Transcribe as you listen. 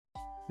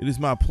It is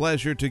my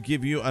pleasure to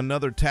give you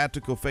another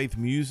Tactical Faith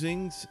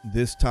Musings,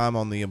 this time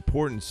on the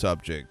important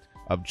subject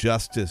of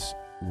justice,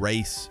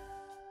 race,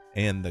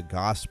 and the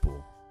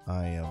gospel.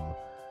 I am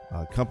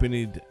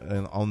accompanied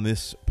on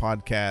this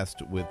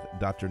podcast with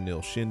Dr.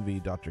 Neil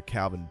Shinvey, Dr.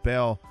 Calvin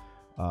Bell,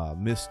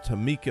 Miss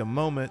Tamika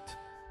Moment,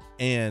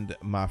 and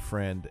my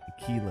friend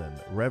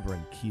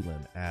Reverend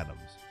Keelan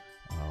Adams.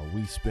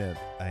 We spent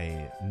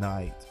a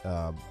night,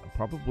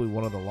 probably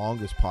one of the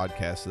longest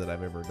podcasts that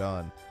I've ever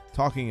done,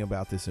 talking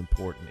about this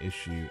important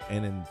issue,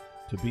 and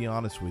to be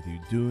honest with you,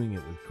 doing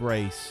it with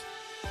grace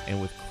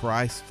and with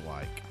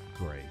Christ-like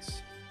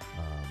grace.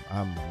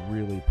 I'm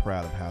really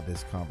proud of how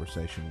this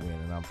conversation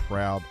went, and I'm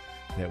proud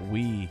that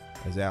we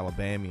as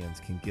Alabamians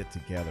can get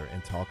together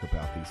and talk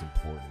about these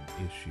important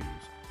issues.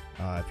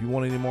 If you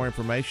want any more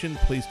information,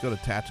 please go to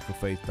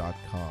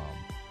tacticalfaith.com,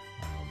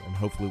 and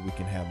hopefully we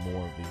can have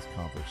more of these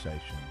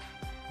conversations.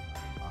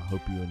 I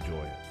hope you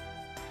enjoy it.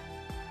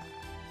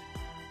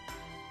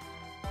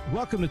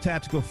 Welcome to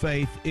Tactical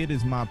Faith. It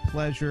is my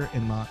pleasure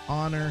and my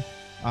honor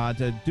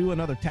to do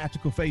another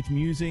Tactical Faith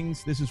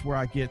Musings. This is where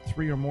I get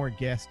 3 or more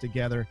guests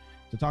together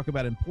to talk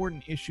about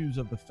important issues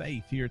of the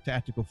faith here at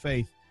Tactical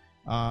Faith.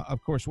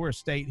 Of course, we're a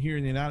state here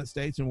in the United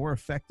States, and we're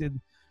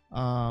affected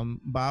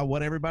by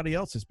what everybody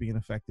else is being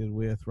affected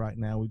with right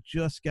now. We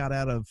just got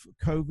out of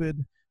COVID.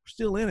 We're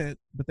still in it,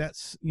 but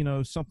that's,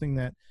 something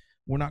that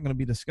we're not going to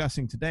be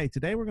discussing today.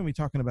 Today, we're going to be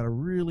talking about a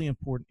really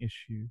important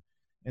issue,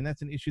 and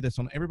that's an issue that's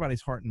on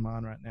everybody's heart and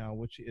mind right now,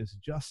 which is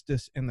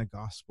justice and the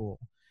gospel.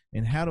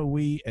 And how do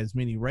we, as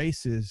many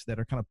races that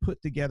are kind of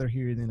put together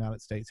here in the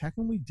United States, how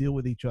can we deal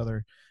with each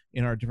other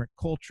in our different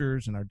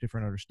cultures and our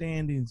different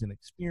understandings and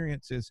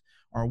experiences,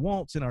 our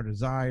wants and our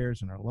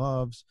desires and our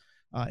loves?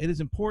 It is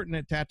important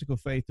at Tactical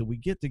Faith that we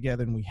get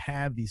together and we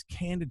have these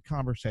candid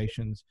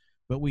conversations,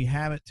 but we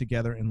have it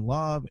together in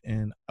love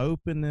and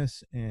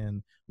openness,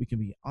 and we can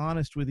be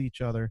honest with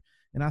each other.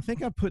 And I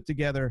think I put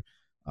together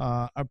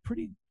a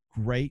pretty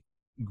great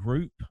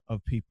group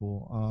of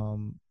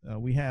people.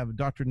 We have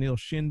Dr. Neil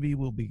Shinvey.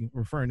 We'll be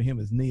referring to him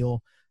as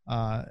Neil.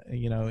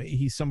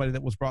 He's somebody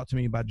that was brought to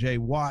me by Jay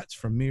Watts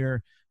from Merely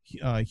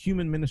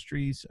Human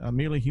Ministries.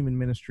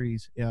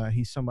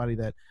 He's somebody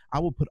that I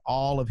will put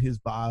all of his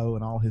bio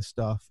and all his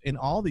stuff in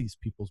all these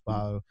people's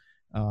bio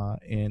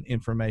and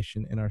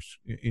information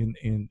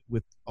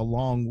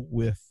along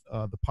with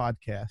the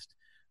podcast.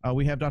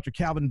 We have Dr.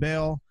 Calvin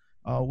Bell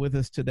with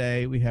us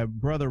today. We have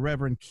Brother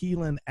Reverend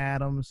Keelan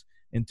Adams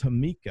and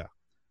Tamika.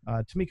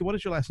 Tamika, what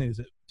is your last name? Is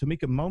it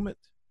Tamika Moment?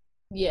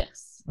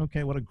 Yes.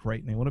 Okay, what a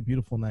great name. What a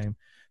beautiful name.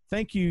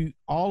 Thank you,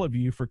 all of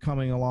you, for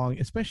coming along,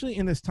 especially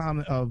in this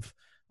time of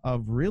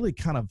really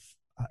kind of,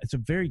 it's a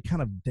very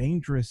kind of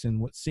dangerous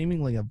and what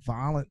seemingly a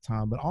violent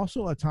time, but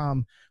also a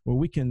time where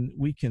we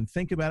can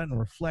think about it and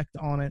reflect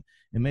on it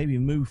and maybe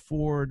move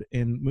forward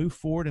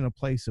in a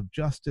place of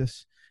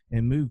justice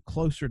and move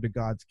closer to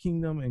God's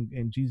kingdom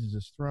and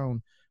Jesus'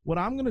 throne. What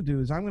I'm going to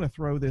do is I'm going to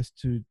throw this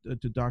to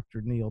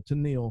Dr. Neil, to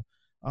Neil.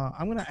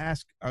 I'm going to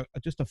ask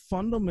just a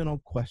fundamental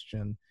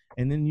question,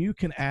 and then you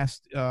can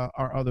ask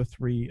our other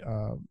 3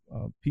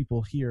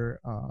 people here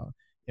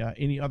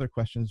any other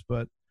questions.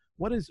 But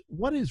what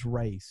is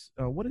race?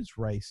 What is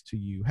race to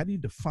you? How do you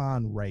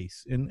define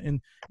race?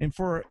 And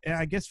for,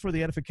 I guess, for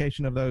the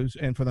edification of those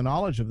and for the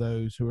knowledge of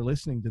those who are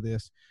listening to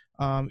this,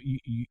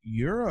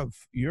 you're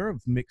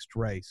of mixed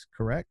race,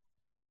 correct?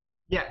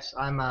 Yes,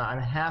 I'm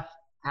half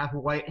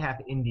white, half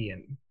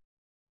Indian.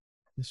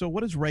 So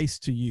what is race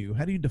to you?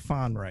 How do you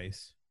define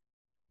race?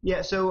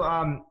 Yeah,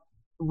 so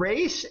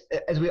race,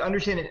 as we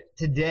understand it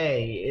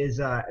today, is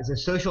a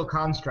social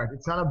construct.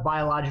 It's not a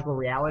biological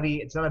reality.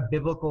 It's not a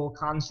biblical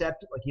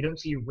concept. Like, you don't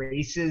see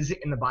races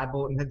in the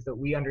Bible in the sense that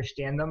we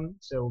understand them.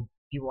 So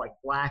people like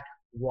black,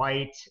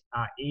 white,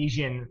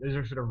 Asian, those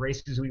are sort of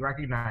races we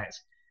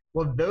recognize.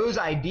 Well, those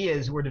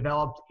ideas were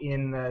developed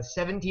in the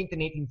 17th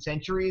and 18th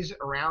centuries,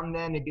 around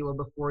then, maybe a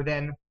little before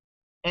then.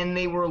 And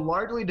they were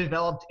largely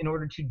developed in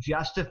order to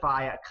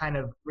justify a kind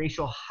of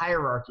racial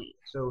hierarchy.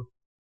 So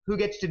who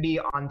gets to be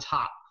on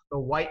top? The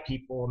white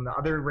people, and the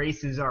other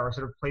races are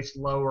sort of placed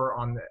lower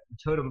on the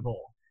totem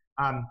pole.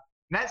 And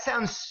that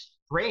sounds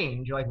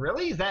strange. You're like,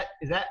 really? Is that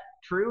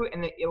true?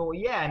 And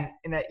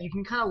and that you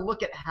can kind of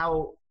look at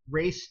how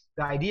race,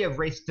 the idea of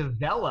race,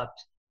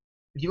 developed.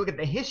 If you look at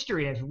the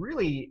history, and it's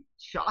really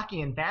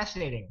shocking and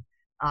fascinating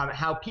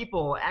how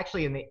people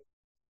actually in the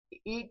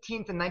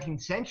 18th and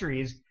 19th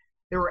centuries,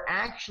 there were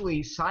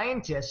actually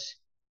scientists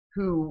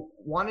who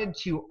wanted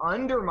to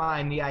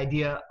undermine the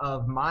idea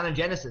of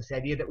monogenesis, the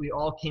idea that we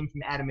all came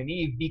from Adam and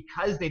Eve,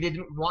 because they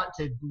didn't want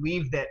to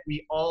believe that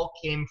we all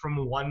came from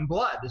one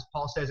blood, as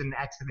Paul says in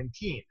Acts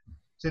 17.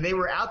 So they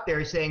were out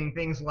there saying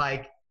things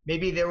like,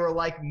 maybe there were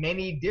like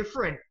many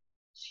different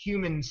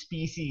human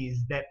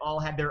species that all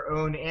had their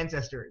own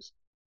ancestors.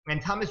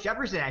 And Thomas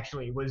Jefferson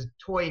actually was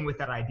toying with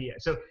that idea.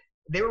 So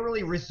they were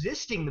really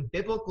resisting the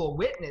biblical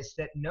witness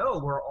that, no,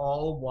 we're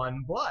all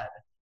one blood.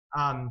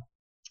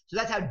 So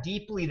that's how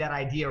deeply that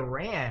idea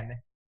ran.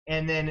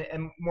 And then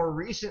in more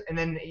recent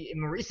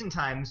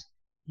times,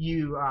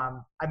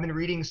 I've been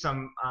reading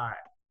some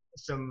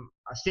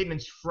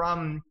statements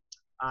from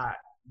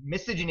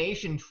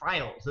miscegenation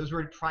trials. Those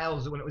were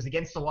trials when it was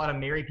against the law to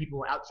marry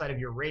people outside of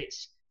your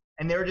race.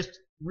 And they were just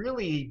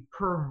really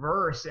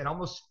perverse and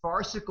almost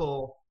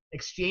farcical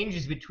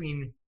exchanges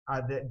between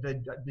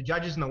the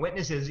judges and the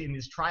witnesses in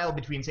this trial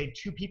between, say,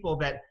 two people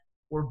that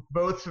were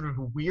both sort of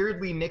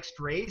weirdly mixed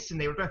race. And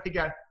they were trying to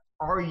figure out,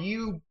 are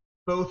you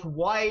both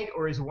white,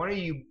 or is one of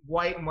you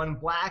white and one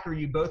black, or are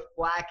you both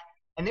black?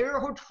 And there were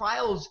whole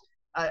trials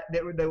that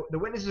the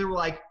witnesses were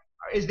like,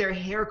 is their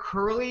hair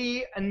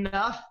curly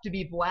enough to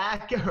be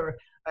black, or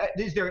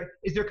is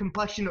their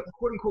complexion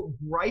quote unquote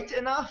bright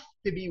enough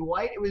to be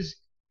white? It was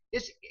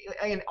just,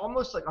 again,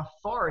 almost like a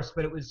farce,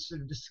 but it was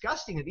sort of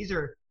disgusting that these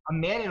are a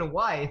man and a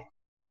wife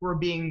who are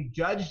being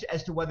judged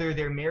as to whether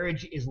their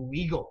marriage is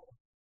legal.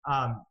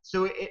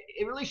 So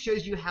it really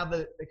shows you how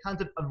the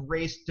concept of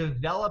race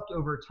developed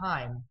over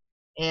time.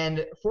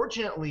 And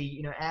fortunately,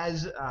 you know,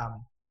 as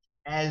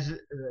the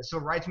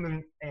civil rights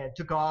movement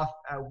took off,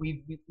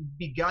 we've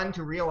begun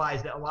to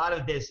realize that a lot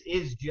of this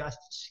is just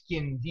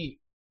skin deep,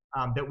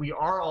 that we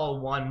are all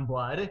one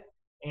blood,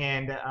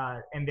 and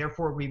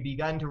therefore we've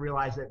begun to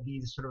realize that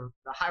these sort of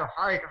the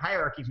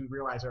hierarchies we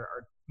realize are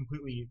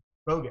completely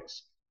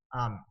bogus.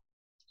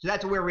 So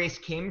that's where race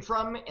came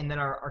from, and then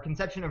our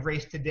conception of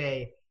race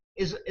today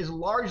is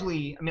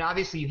largely, I mean,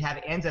 obviously you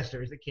have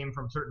ancestors that came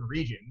from certain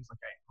regions,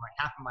 like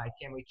half of my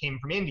family came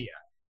from India,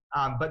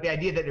 but the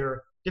idea that there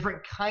are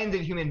different kinds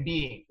of human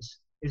beings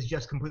is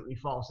just completely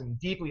false and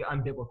deeply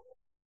unbiblical.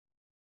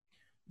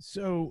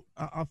 So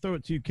I'll throw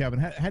it to you, Kevin.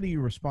 How do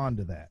you respond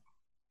to that?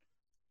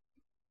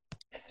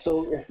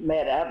 So,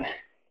 Matt,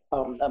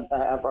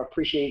 I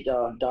appreciate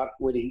Doc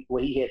what he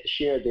had to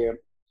share there.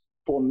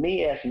 For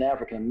me, as an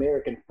African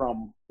American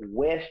from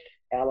West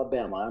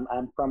Alabama,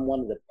 I'm from one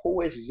of the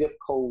poorest zip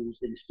codes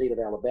in the state of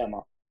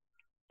Alabama,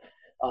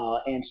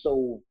 and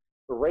so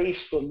race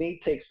for me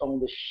takes on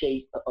the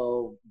shape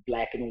of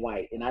black and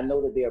white. And I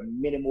know that there are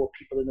many more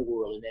people in the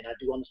world, and I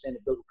do understand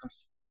the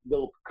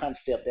biblical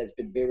concept that's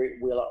been very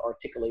well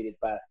articulated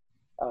by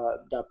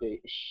Dr. Is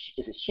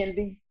it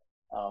Shenvi?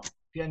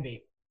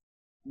 Shenvi.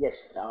 Yes,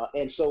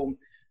 and so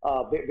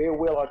very, very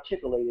well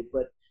articulated.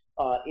 But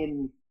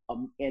in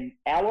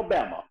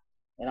Alabama,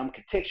 and I'm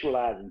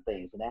contextualizing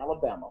things, in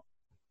Alabama,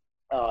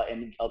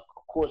 and of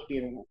course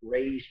being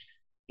raised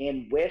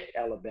in West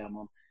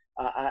Alabama,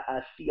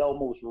 I see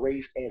almost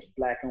race as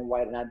black and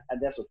white, and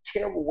that's a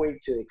terrible way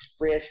to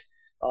express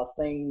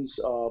things,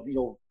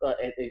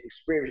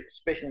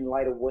 especially in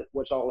light of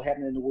what's all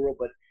happening in the world.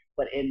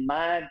 But in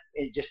my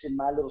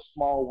little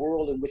small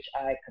world in which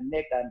I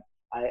connect,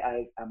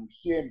 I'm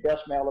here in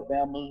Bessemer,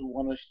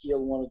 Alabama, still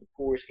one of the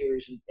poorest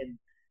areas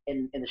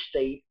in the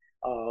state.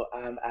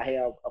 I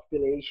have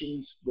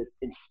affiliations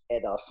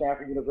at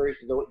Sanford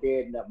University over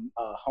there in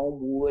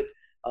Homewood,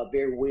 a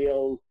very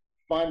well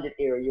funded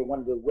area, one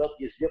of the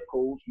wealthiest zip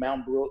codes,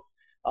 Mountain Brook.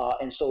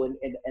 And so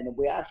the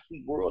way I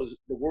see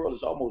the world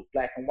is almost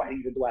black and white,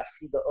 even though I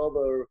see the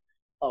other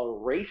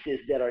races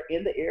that are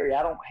in the area.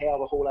 I don't have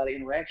a whole lot of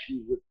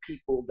interaction with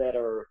people that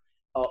are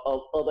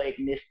of other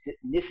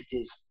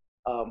ethnicities.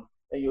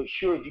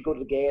 Sure, if you go to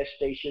the gas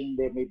station,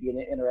 there may be an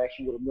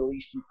interaction with a Middle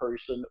Eastern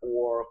person,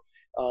 or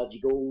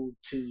you go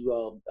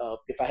to,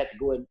 if I had to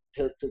go in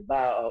to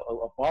buy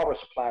a barber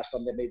supply,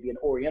 something, that may be an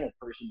Oriental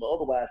person, but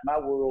otherwise my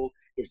world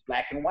is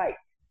black and white.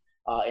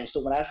 And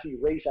so when I see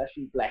race, I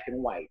see black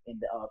and white.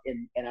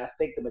 And I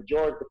think the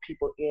majority of the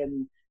people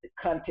in the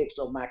context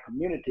of my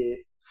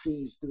community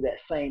sees through that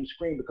same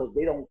screen, because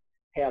they don't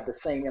have the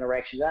same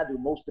interactions I do.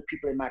 Most of the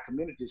people in my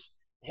communities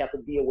have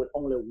to deal with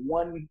only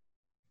one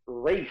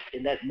race,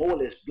 and that's more or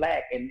less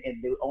black. And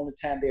the only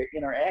time they're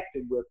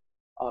interacting with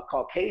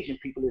Caucasian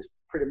people is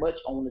pretty much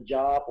on the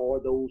job, or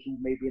those who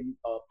may be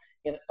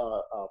in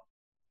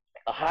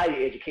a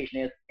higher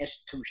education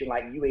institution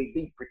like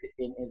UAB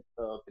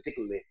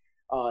particularly.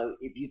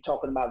 If you're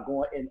talking about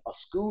going in a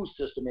school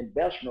system in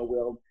Bessemer,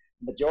 well,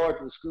 the majority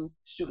of the school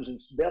students in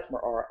Bessemer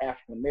are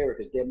African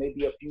Americans. There may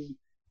be a few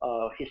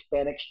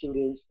Hispanic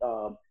students,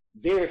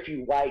 very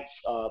few whites,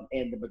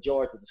 and the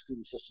majority of the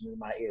school system in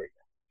my area.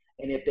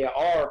 And if there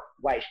are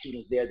white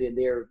students there, then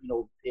they're,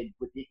 you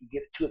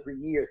get 2 or 3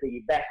 years, they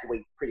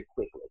evacuate pretty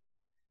quickly.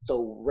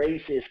 So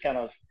race is kind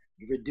of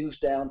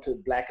reduced down to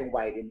black and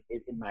white in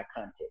my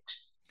context.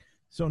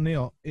 So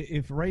Neil,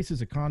 if race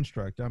is a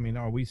construct, I mean,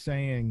 are we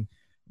saying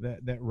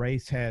that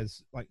race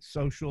has like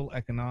social,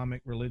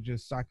 economic,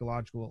 religious,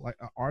 psychological, like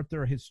aren't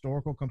there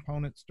historical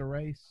components to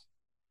race?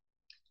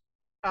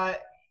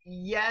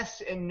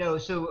 Yes and no.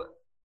 So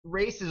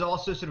race is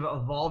also sort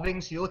of evolving.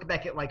 So you look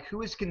back at like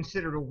who is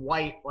considered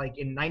white like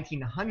in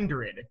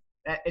 1900.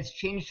 It's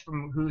changed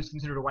from who's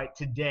considered white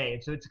today.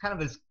 So it's kind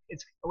of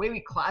it's a way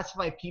we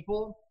classify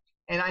people.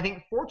 And I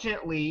think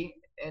fortunately,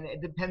 and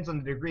it depends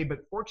on the degree, but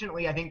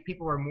fortunately, I think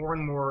people are more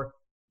and more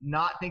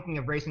not thinking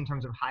of race in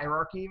terms of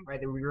hierarchy, right?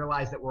 That we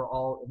realize that we're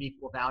all of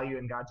equal value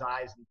in God's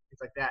eyes and things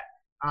like that.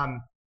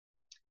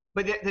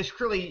 But there's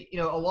clearly,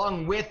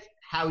 along with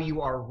how you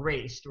are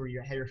raced or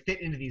how you're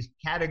fit into these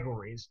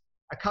categories,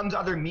 comes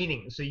other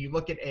meanings. So you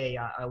look at a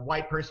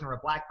white person or a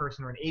black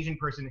person or an Asian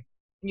person,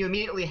 and you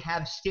immediately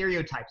have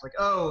stereotypes like,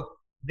 oh,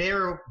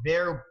 they're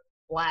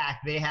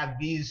black, they have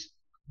these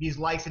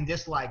likes and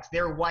dislikes.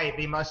 They're white,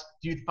 they must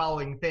do the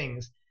following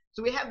things.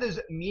 So we have those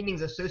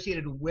meanings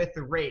associated with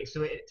the race.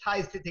 So it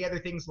ties together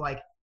things like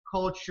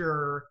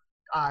culture,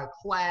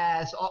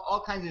 class,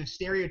 all kinds of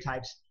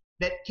stereotypes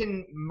that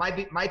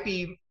might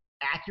be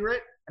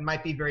accurate and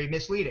might be very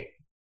misleading.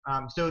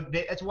 So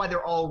that's why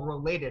they're all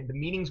related. The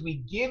meanings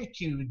we give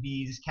to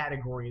these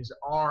categories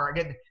are,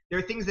 again,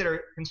 they're things that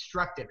are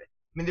constructive. I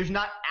mean, there's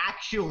not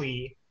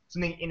actually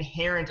something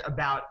inherent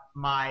about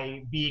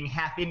my being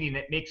half Indian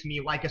that makes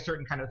me like a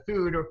certain kind of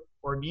food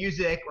or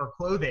music or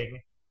clothing.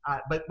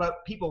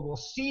 But people will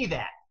see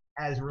that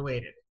as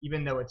related,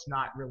 even though it's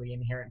not really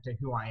inherent to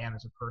who I am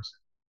as a person.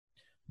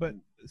 But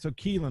so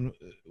Keelan,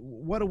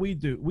 what do?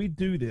 We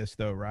do this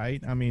though,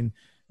 right? I mean,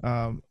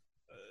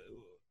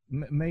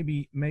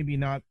 maybe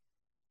not.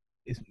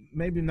 It's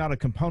maybe not a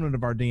component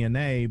of our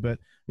DNA, but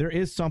there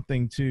is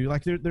something to,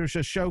 like, there's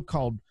a show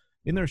called,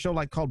 isn't there a show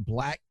like called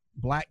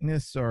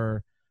Blackness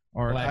or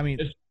Blackish. I mean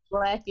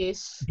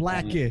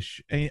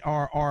Blackish,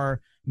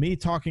 or me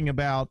talking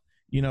about,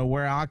 you know,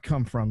 where I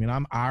come from. You know,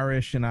 I'm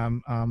Irish and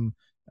I'm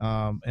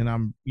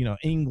you know,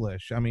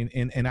 English. I mean,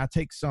 and I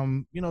take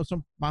some, you know,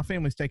 my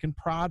family's taken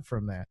pride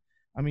from that.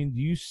 I mean,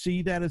 do you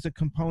see that as a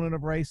component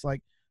of race,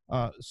 like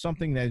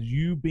something that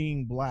you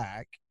being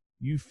black,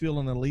 you feel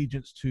an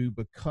allegiance to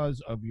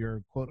because of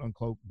your quote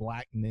unquote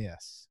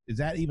blackness? Is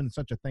that even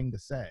such a thing to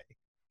say?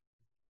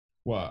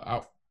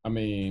 Well, I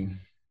mean,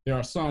 there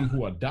are some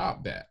who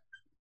adopt that.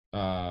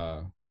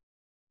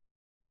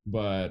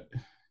 But,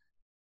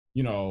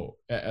 you know,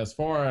 as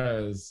far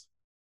as,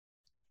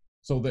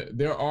 so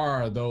there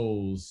are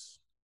those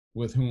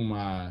with whom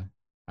I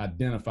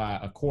identify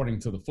according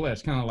to the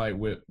flesh, kind of like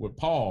with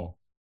Paul,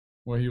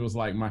 where he was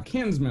like, my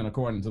kinsman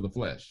according to the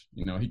flesh.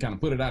 You know, he kind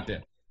of put it out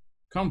there.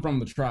 Come from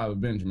the tribe of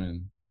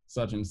Benjamin,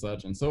 such and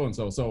such and so and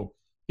so. So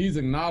he's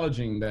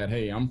acknowledging that,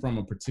 hey, I'm from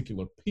a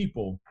particular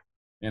people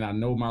and I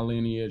know my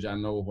lineage, I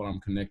know what I'm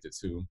connected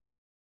to.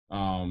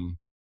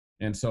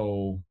 And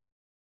so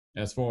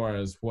as far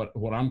as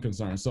what I'm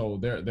concerned, so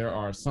there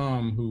are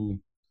some who,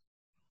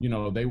 you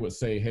know, they would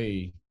say,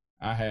 hey,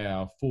 I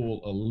have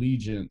full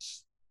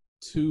allegiance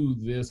to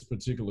this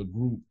particular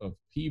group of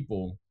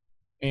people.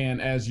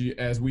 And as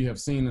we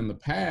have seen in the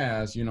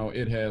past, you know,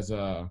 it has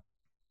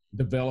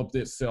developed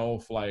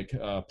itself like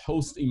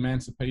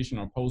post-emancipation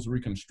or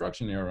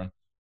post-Reconstruction era,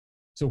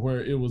 to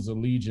where it was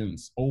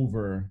allegiance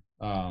over,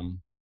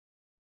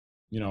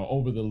 you know,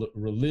 over the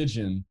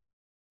religion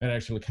that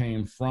actually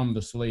came from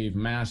the slave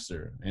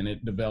master. And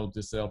it developed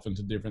itself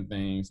into different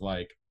things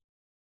like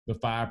the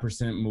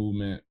 5%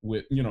 movement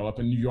with, you know, up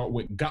in New York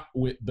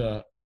with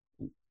the,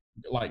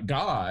 like,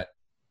 God,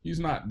 he's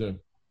not the,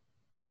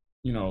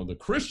 you know, the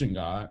Christian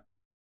God.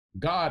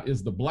 God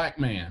is the black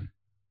man.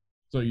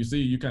 So you see,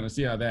 you kind of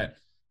see how that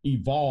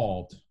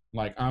evolved.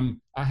 Like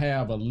I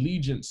have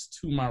allegiance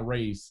to my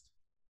race,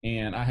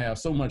 and I have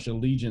so much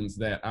allegiance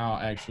that I'll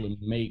actually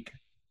make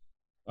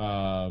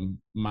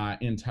my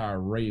entire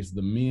race,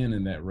 the men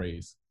in that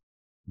race,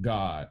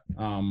 God.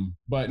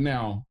 But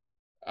now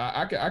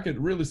I could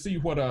really see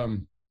what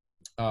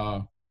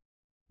Brother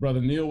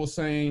Neil was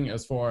saying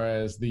as far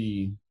as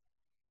the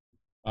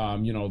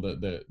you know,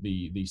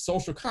 the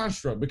social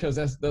construct, because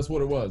that's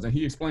what it was, and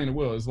he explained it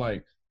well. It's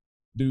like,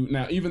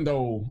 now, even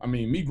though, I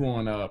mean, me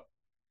growing up,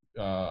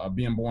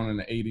 being born in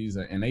the 80s,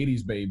 an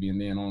 80s baby, and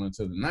then on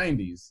into the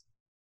 90s,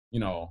 you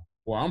know,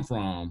 where I'm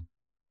from,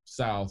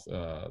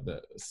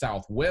 the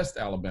Southwest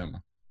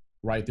Alabama,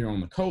 right there on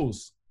the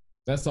coast,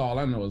 that's all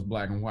I know is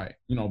black and white,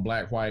 you know,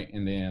 black, white,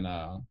 and then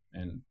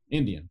and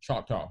Indian,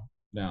 Choctaw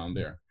down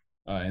there,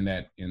 on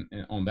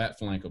that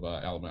flank of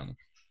Alabama.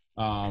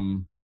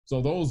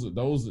 So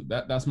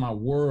that's my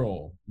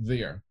world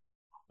there.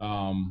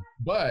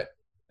 But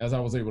as I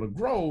was able to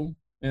grow,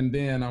 and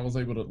then I was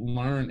able to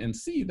learn and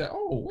see that,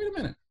 oh, wait a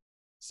minute.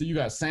 So you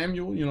got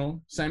Samuel, you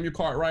know, Samuel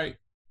Cartwright,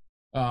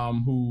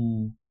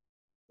 who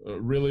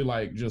really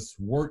like just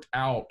worked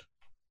out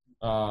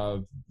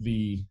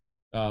the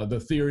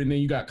theory. And then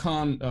you got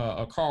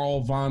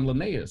Carl von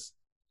Linnaeus,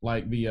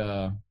 like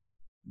the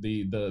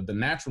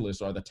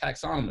naturalist or the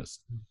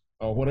taxonomist,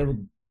 or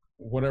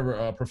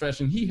whatever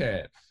profession he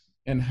had,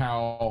 and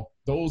how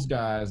those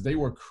guys, they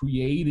were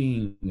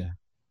creating,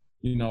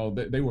 you know,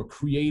 they were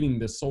creating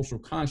this social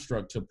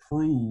construct to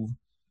prove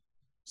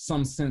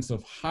some sense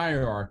of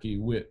hierarchy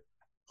with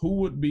who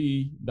would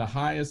be the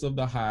highest of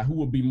the high, who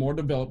would be more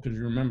developed, because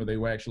you remember they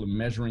were actually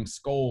measuring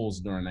skulls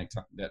during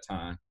that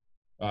time.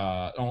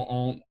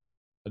 On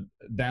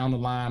down the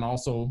line,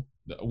 also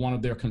one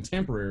of their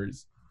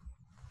contemporaries,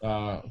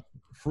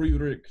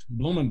 Friedrich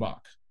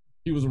Blumenbach,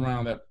 he was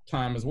around that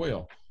time as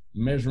well,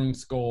 measuring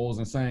skulls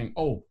and saying,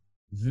 oh,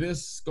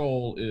 this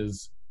skull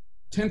is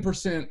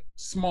 10%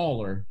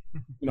 smaller,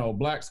 you know,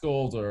 black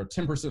skulls are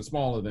 10%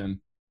 smaller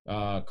than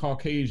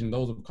Caucasian,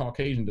 those of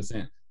Caucasian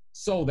descent.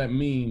 So that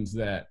means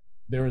that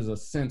there is a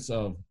sense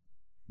of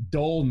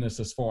dullness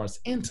as far as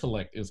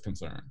intellect is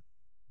concerned.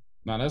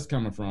 Now that's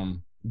coming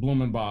from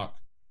Blumenbach,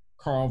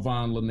 Carl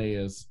von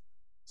Linnaeus,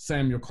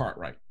 Samuel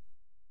Cartwright,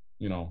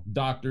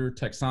 doctor,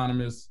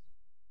 taxonomist,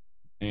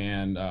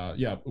 and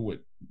with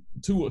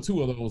two of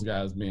those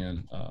guys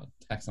being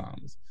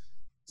taxonomists.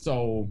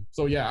 So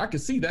yeah, I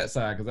could see that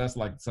side because that's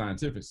like the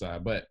scientific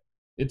side, but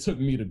it took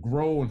me to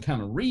grow and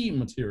kind of read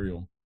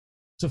material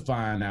to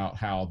find out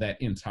how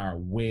that entire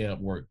web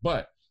worked.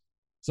 But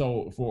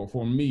so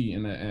for me,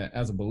 and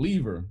as a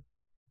believer,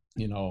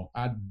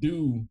 I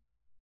do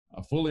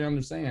fully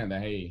understand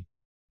that, hey,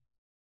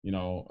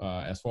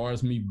 as far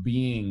as me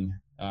being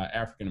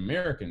African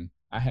American,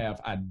 I have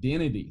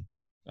identity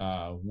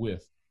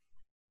with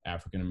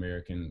African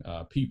American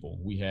people.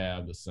 We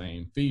have the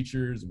same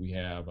features, we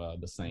have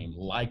the same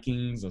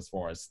likings as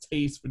far as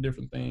taste for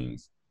different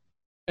things,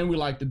 and we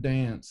like to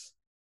dance.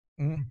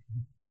 Mm-hmm.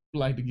 We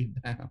like to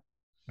get down.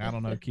 I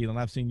don't know, Keelan,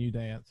 I've seen you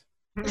dance.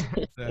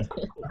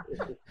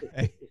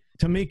 Hey,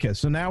 Tamika,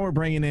 so now we're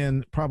bringing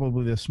in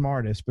probably the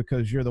smartest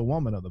because you're the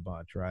woman of the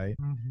bunch, right?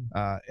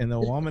 Mm-hmm. And the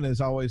woman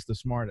is always the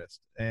smartest.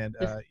 And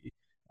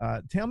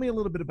tell me a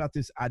little bit about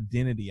this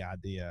identity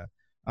idea.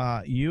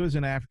 You as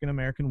an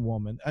African-American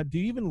woman, do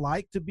you even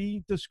like to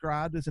be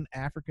described as an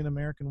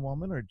African-American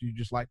woman, or do you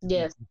just like to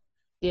Yes,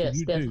 yes,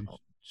 so definitely.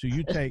 So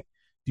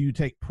do you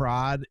take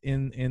pride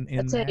in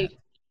that?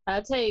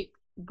 I take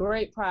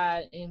great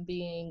pride in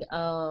being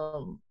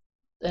a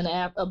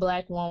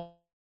Black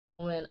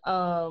woman,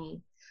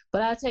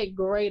 but I take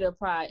greater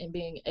pride in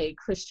being a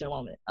Christian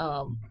woman.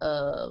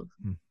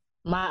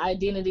 My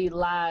identity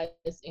lies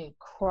in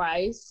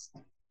Christ,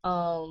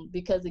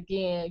 because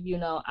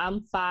again,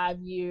 I'm 5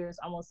 years,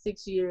 almost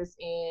 6 years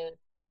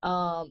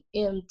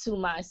into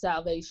my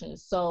salvation.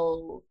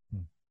 So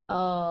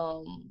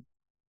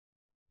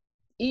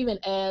even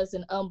as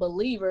an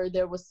unbeliever,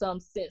 there was some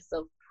sense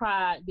of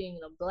pride being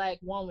a Black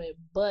woman,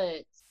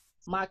 but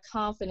my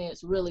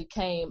confidence really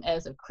came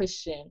as a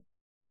Christian.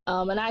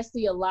 And I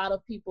see a lot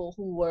of people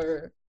who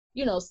were,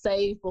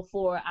 saved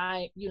before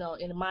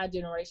in my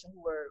generation,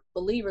 who were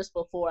believers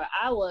before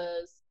I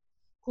was,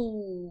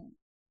 who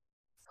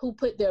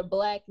put their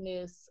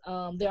Blackness,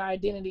 their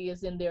identity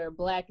is in their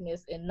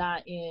Blackness and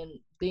not in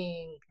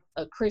being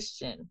a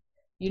Christian.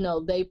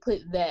 They put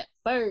that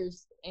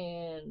first,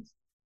 and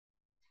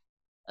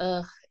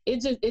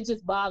it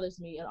just bothers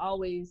me, and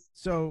always.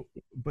 So,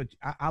 but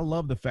I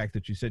love the fact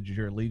that you said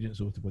your allegiance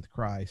with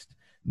Christ.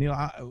 Neil,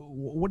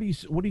 what do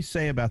you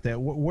say about that?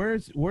 Where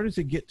does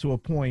it get to a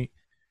point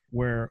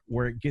where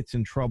it gets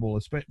in trouble,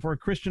 especially for a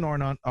Christian or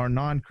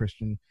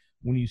non-Christian,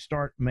 when you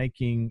start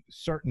making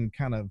certain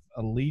kind of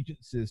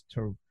allegiances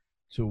to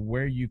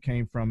where you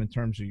came from in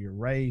terms of your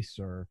race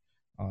or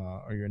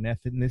your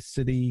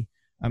ethnicity?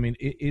 I mean,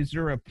 is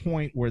there a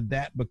point where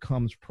that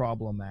becomes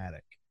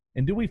problematic?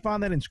 And do we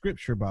find that in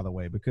Scripture, by the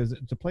way? Because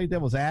to play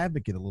devil's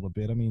advocate a little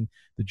bit, I mean,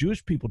 the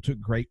Jewish people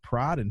took great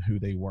pride in who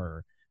they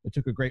were. They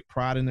took a great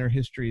pride in their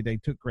history. They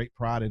took great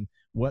pride in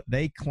what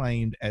they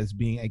claimed as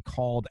being a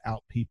called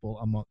out people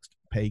amongst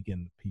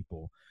pagan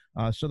people.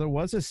 So there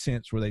was a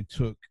sense where they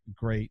took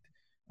great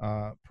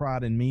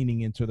pride and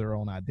meaning into their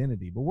own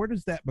identity. But when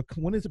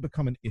does it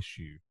become an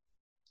issue?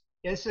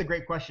 Yeah, this is a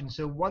great question.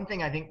 So one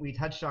thing I think we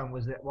touched on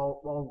was that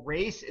while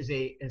race is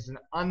an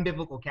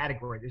unbiblical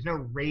category, there's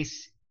no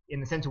race in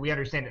the sense that we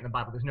understand it in the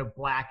Bible. There's no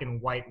black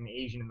and white and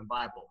Asian in the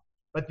Bible.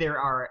 But there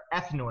are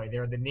ethnoi,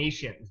 there are the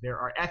nations, there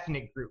are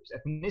ethnic groups.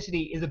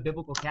 Ethnicity is a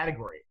biblical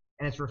category,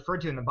 and it's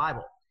referred to in the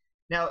Bible.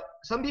 Now,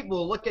 some people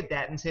will look at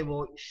that and say,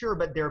 well, sure,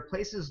 but there are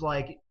places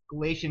like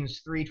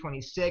Galatians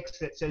 3:26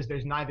 that says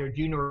there's neither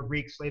Jew nor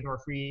Greek, slave nor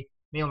free,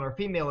 male nor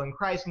female in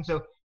Christ. And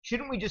so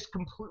shouldn't we just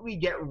completely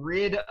get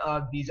rid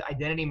of these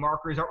identity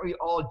markers? Aren't we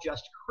all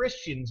just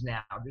Christians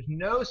now? There's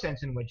no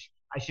sense in which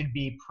I should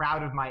be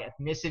proud of my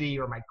ethnicity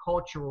or my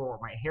culture or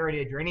my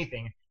heritage or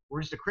anything.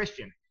 We're just a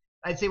Christian.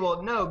 I'd say,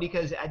 well, no,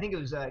 because I think it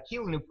was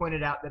Keelan who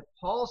pointed out that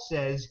Paul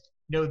says,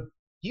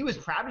 he was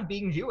proud of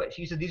being Jewish.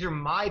 He said, these are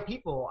my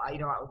people.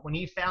 When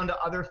he found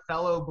other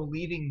fellow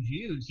believing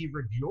Jews, he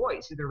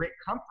rejoiced. They're great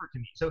comfort to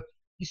me. So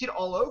you see it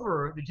all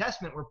over the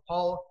Testament where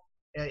Paul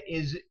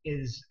is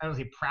I don't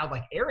say proud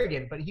like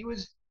arrogant, but he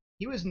was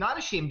not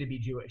ashamed to be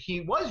Jewish.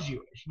 He was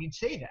Jewish. He'd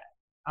say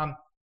that.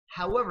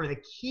 However,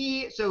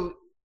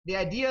 the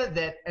idea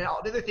that, and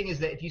the other thing is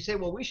that if you say,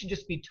 well, we should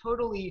just be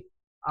totally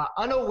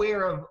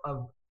unaware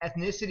of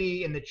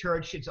ethnicity in the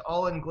church, it's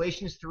all in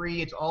Galatians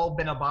 3, it's all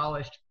been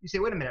abolished. You say,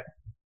 wait a minute,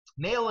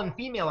 male and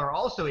female are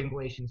also in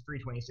Galatians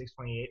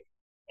 3:26-28,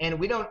 and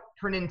we don't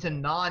turn into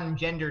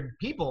non-gendered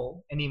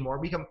people anymore.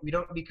 We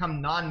don't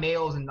become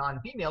non-males and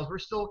non-females. We're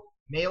still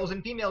males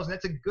and females, and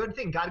that's a good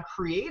thing. God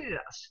created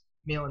us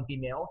male and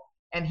female,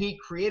 and he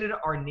created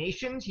our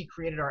nations, he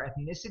created our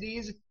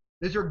ethnicities.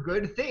 Those are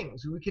good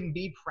things. We can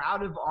be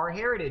proud of our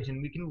heritage,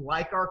 and we can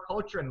like our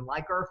culture and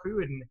like our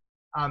food.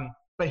 And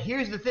but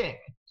here's the thing.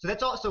 So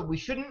that's also, we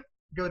shouldn't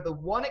go, the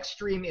one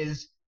extreme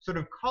is sort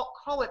of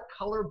call it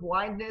color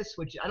blindness,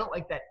 which I don't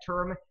like that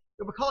term.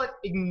 But we call it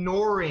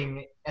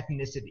ignoring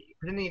ethnicity,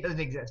 pretending it doesn't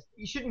exist.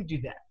 You shouldn't do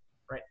that,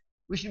 right?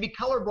 We should be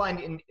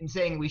colorblind in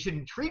saying we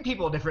shouldn't treat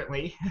people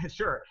differently,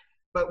 sure.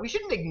 But we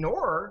shouldn't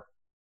ignore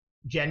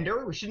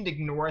gender. We shouldn't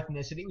ignore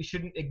ethnicity. We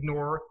shouldn't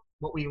ignore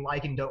what we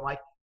like and don't like.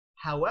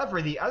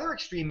 However, the other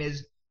extreme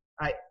is,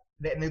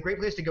 and the great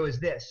place to go is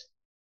this,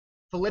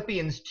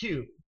 Philippians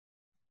 2.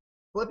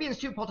 Philippians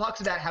 2, Paul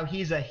talks about how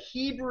he's a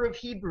Hebrew of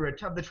Hebrew,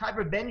 of the tribe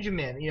of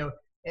Benjamin,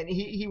 and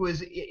he was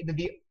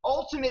the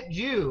ultimate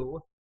Jew.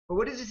 But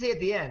what does he say at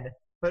the end?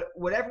 But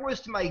whatever was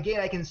to my gain,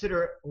 I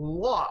consider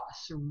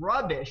loss,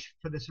 rubbish,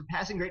 for the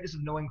surpassing greatness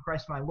of knowing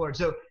Christ my Lord.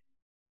 So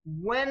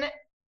when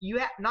you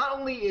not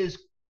only is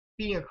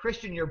being a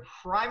Christian your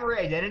primary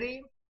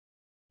identity,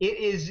 it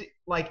is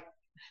like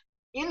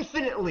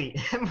infinitely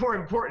more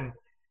important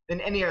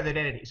than any other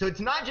identity. So it's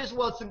not just,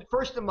 well, it's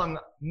first among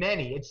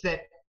many. It's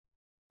that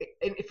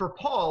for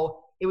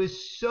Paul, it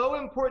was so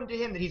important to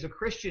him that he's a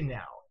Christian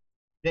now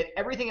that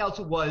everything else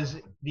was,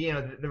 the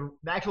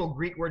actual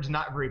Greek word's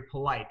not very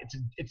polite.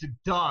 It's a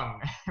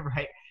dung,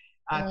 right?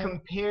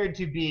 Compared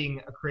to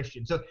being a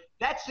Christian. So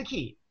that's the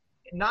key.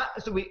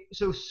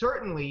 So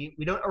certainly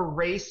we don't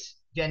erase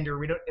gender,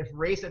 we don't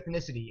erase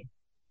ethnicity,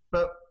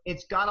 but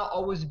it's gotta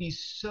always be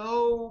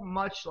so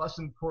much less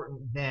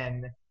important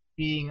than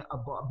being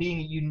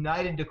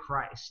united to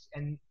Christ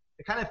and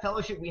the kind of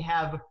fellowship we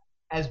have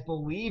as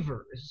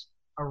believers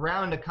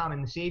around a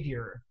common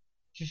Savior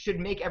should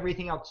make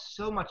everything else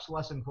so much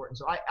less important.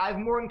 So I have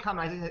more in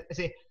common. I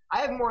say I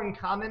have more in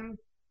common,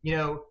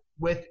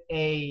 with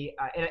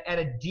at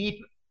a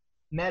deep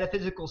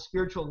metaphysical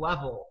spiritual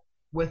level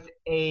with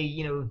a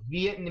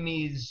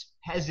Vietnamese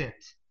peasant,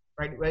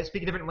 right? I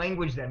speak a different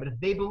language then, but if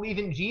they believe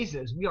in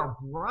Jesus, we are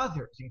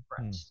brothers in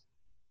Christ.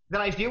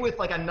 Then I deal with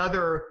like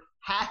another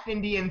half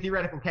Indian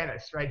theoretical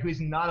chemist, right, who is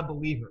not a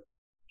believer.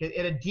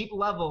 At a deep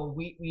level,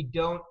 we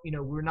don't,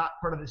 we're not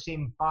part of the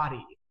same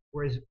body,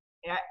 whereas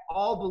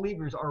all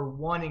believers are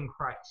one in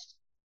Christ.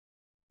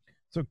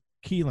 So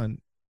Keelan,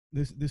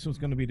 this was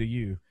going to be to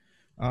you.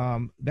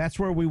 That's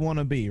where we want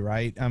to be,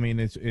 right? I mean,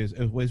 as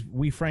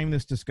we frame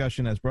this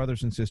discussion as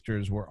brothers and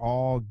sisters, we're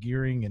all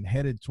gearing and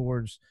headed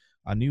towards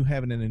a new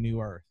heaven and a new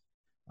earth.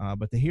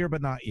 But the here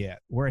but not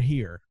yet, we're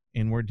here,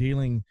 and we're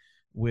dealing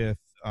with,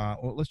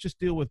 let's just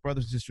deal with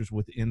brothers and sisters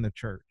within the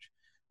church.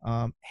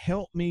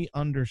 Help me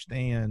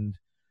understand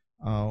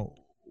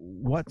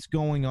what's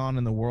going on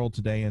in the world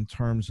today in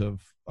terms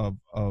of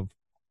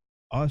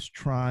us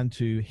trying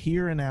to,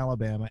 here in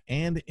Alabama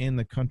and in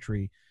the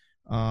country,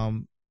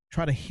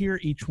 try to hear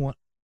each one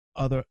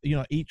of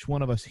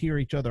us hear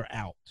each other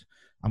out.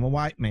 I'm a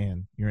white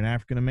man. You're an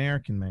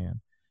African-American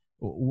man.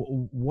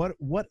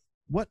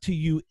 What to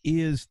you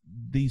is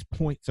these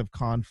points of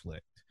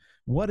conflict?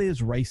 What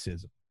is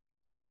racism?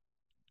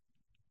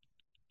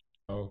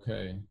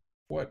 Okay.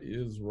 What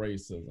is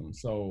racism?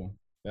 So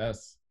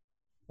that's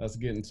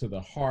getting to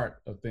the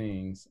heart of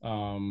things.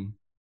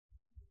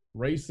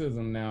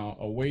 Racism now,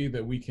 a way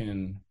that we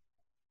can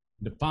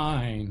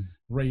define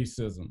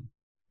racism.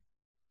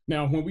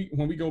 Now, when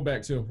we go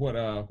back to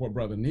what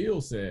Brother Neil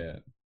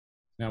said,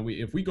 now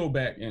if we go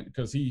back, and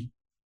because he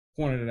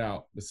pointed it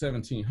out, the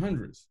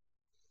 1700s,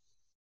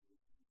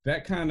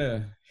 that kind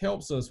of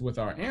helps us with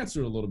our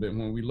answer a little bit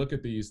when we look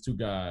at these two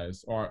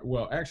guys.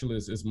 Actually,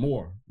 it's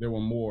more. There were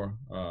more,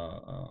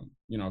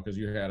 because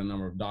you had a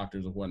number of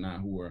doctors or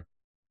whatnot who were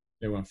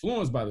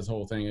influenced by this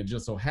whole thing. It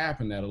just so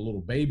happened that a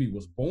little baby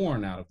was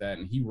born out of that,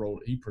 and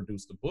he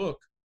produced a book,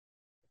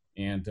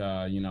 and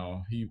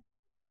he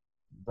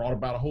brought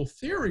about a whole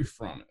theory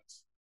from it.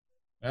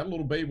 That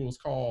little baby was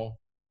called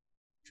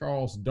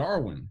Charles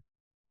Darwin.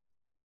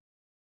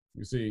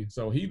 You see,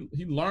 so he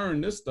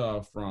learned this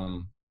stuff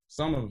from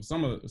some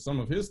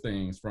of his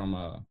things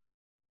from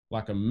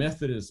like a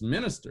Methodist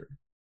minister,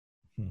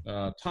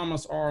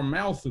 Thomas R.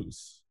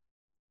 Malthus,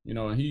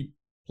 and he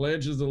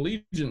pledges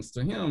allegiance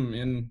to him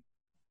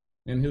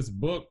in his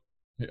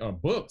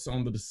books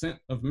on the descent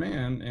of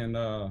man and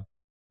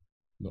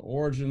the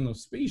origin of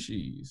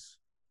species.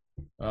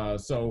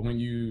 So when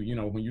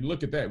you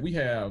look at that, we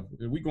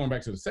going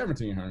back to the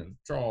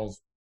 1700s,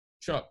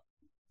 Chuck,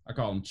 I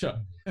call him Chuck,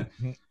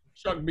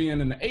 Chuck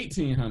being in the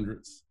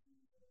 1800s,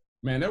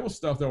 man, there was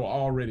stuff that were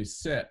already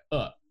set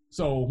up.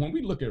 So when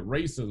we look at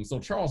racism, so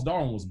Charles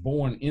Darwin was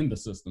born in the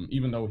system,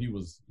 even though he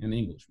was an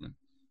Englishman.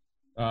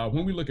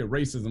 When we look at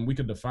racism, we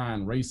could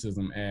define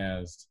racism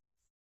as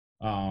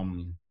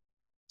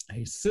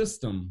a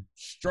system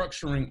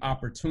structuring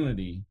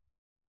opportunity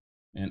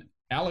and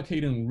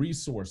allocating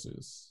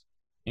resources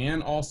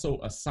and also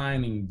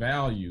assigning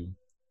value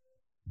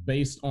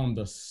based on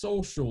the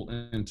social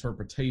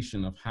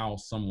interpretation of how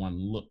someone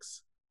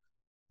looks.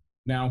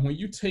 Now, when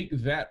you take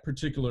that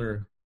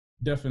particular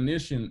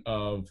definition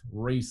of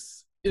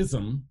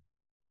racism,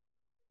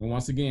 and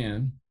once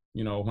again,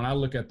 when I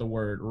look at the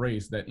word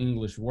race, that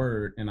English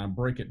word, and I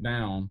break it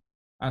down,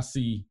 I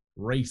see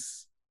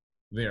race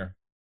there,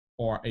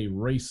 or a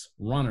race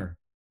runner.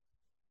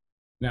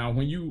 Now,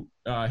 when you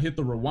hit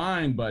the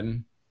rewind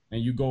button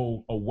and you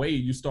go away,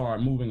 you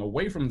start moving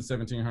away from the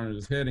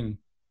 1700s, heading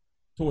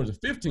towards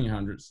the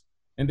 1500s,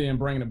 and then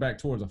bringing it back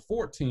towards the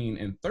 14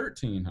 and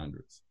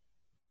 1300s.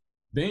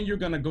 Then you're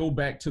going to go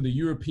back to the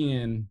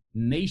European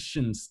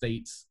nation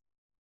states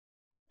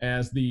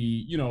as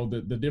the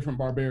different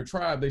barbaric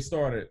tribe, they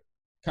started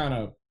kind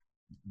of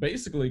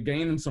basically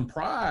gaining some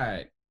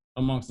pride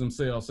amongst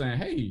themselves, saying,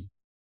 hey,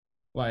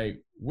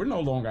 like, we're no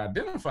longer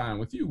identifying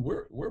with you.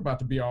 We're about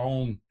to be our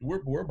own.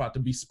 We're about to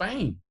be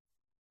Spain.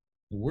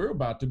 We're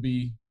about to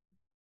be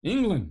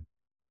England.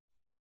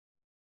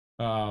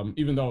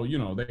 Even though,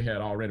 they had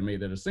already made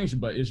that distinction,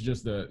 but it's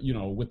just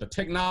with the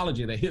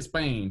technology that hit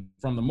Spain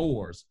from the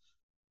Moors.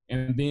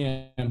 And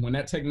then when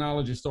that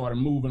technology started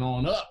moving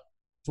on up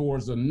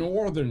towards the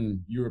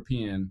northern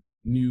European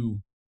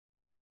new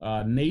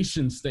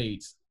nation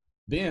states,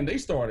 then they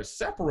started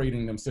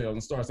separating themselves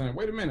and started saying,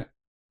 wait a minute,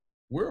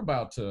 we're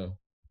about to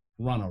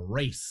run a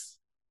race.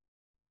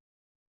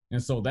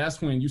 And so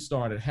that's when you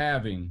started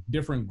having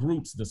different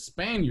groups, the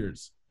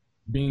Spaniards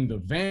being the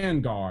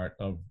vanguard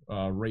of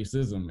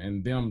racism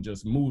and them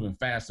just moving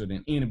faster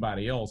than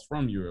anybody else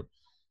from Europe.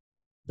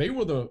 They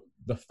were the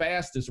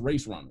fastest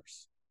race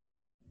runners.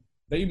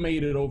 They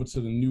made it over to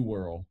the New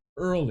World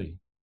early,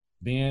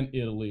 then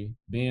Italy,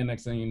 then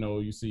next thing you know,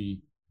 you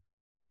see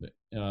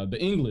the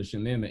English,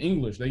 and then the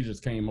English, they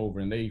just came over,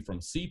 and they,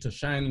 from sea to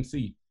shining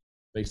sea,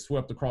 they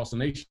swept across the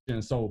nation.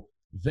 And so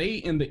they,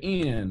 in the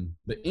end,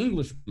 the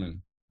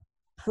Englishmen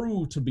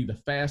proved to be the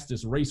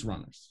fastest race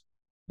runners.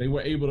 They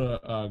were able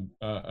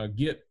to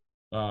get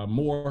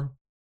more,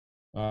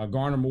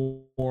 garner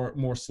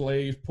more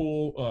slaves,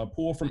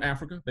 pull from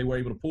Africa. They were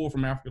able to pull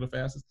from Africa the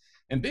fastest.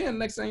 And then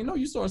next thing you know,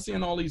 you start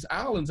seeing all these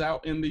islands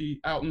out in the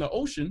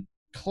ocean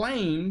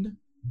claimed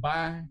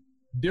by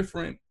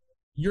different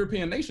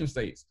European nation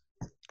states.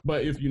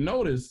 But if you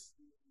notice,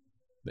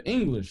 the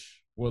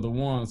English were the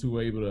ones who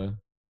were able to,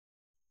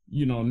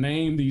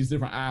 name these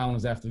different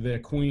islands after their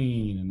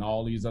queen and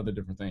all these other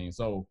different things.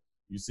 So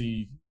you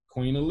see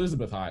Queen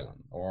Elizabeth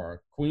Island,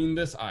 or Queen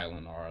this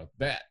island, or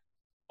that,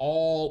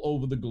 all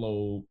over the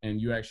globe, and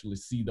you actually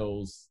see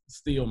those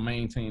still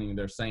maintaining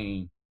their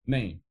same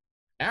name.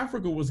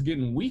 Africa was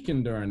getting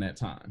weakened during that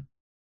time.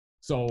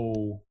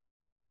 So,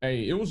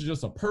 hey, it was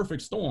just a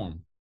perfect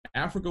storm.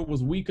 Africa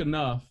was weak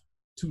enough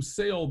to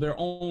sell their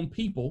own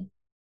people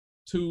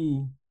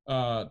to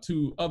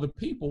other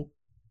people,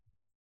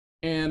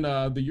 and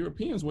the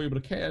Europeans were able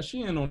to cash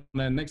in on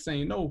that. Next thing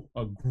you know,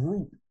 a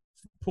group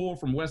pulled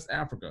from West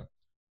Africa.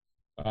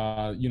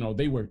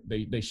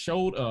 They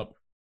showed up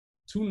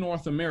to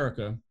North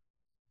America,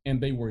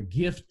 and they were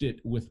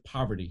gifted with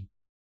poverty.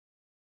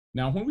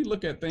 Now, when we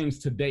look at things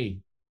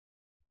today,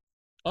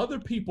 other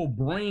people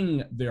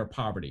bring their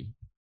poverty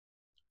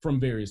from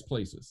various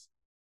places.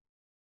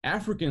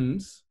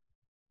 Africans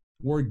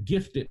were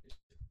gifted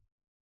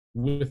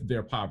with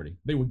their poverty.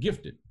 They were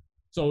gifted.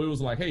 So it was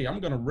like, hey, I'm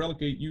going to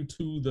relegate you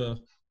to the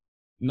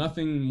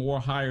nothing more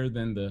higher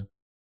than the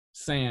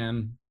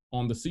sand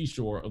on the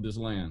seashore of this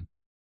land.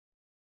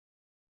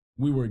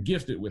 We were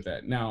gifted with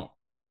that. Now,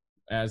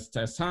 as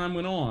time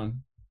went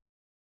on,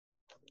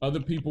 other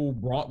people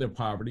brought their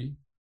poverty.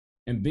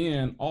 And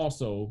then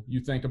also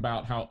you think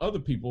about how other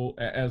people,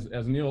 as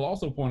Neil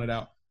also pointed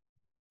out,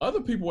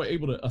 other people were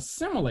able to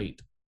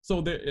assimilate.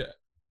 So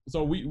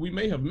we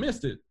may have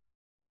missed it,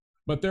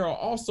 but there are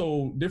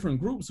also different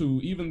groups who,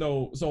 even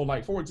though, so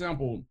like, for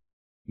example,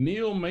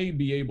 Neil may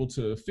be able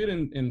to fit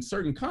in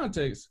certain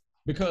contexts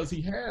because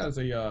he has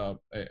a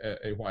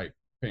white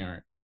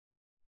parent.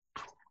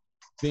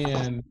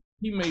 Then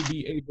he may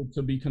be able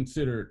to be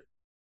considered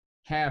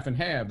half and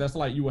half. That's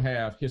like you will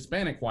have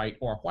Hispanic white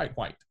or white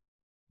white.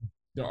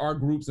 There are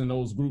groups, and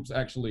those groups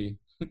actually,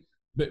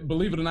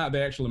 believe it or not,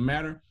 they actually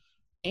matter.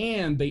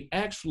 And they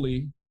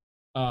actually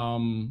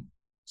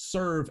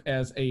serve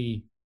as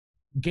a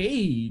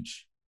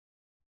gauge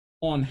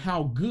on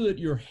how good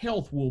your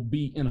health will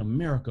be in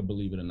America,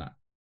 believe it or not.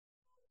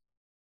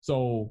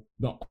 So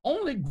the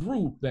only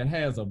group that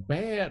has a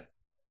bad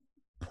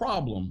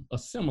problem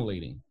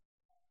assimilating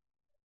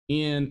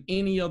in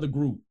any other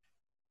group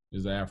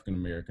is the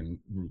African-American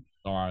group,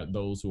 or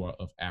those who are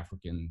of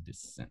African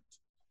descent.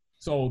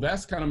 So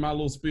that's kind of my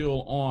little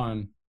spiel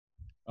on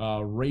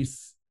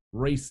racism.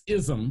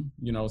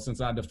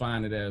 Since I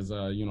define it as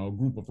a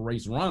group of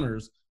race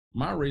runners,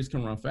 my race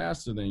can run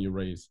faster than your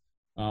race.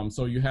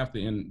 So you have to,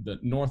 in the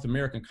North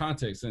American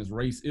context, since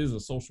race is a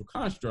social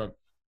construct,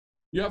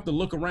 you have to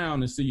look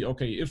around and see,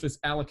 okay, if it's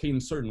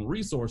allocating certain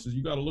resources,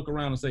 you got to look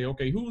around and say,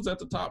 okay, who's at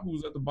the top,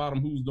 who's at the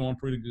bottom, who's doing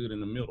pretty good in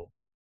the middle?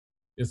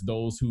 It's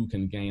those who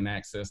can gain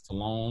access to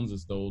loans.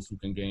 It's those who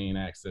can gain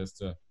access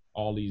to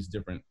all these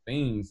different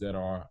things that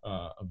are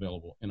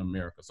available in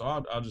America. So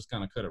I'll just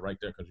kind of cut it right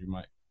there, because you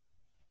might.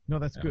 No,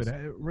 that's good.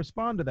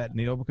 Respond to that,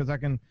 Neil, because I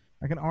can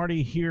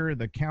already hear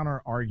the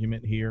counter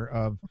argument here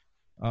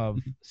of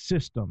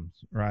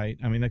systems, right?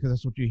 I mean, because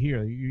that's what you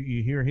hear.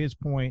 You hear his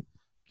point,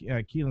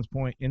 Keelan's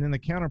point, and then the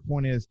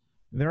counterpoint is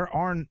there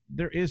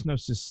is no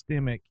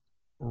systemic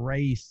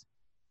race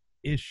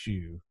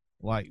issue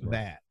like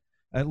that,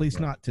 at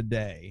least not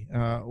today.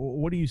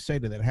 What do you say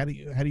to that? How do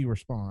you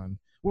respond?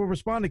 We'll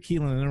respond to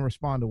Keelan and then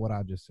respond to what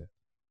I just said.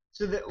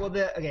 So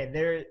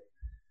there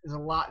is a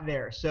lot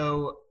there.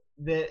 So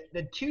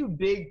the two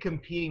big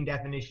competing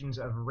definitions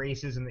of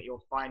racism that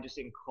you'll find just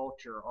in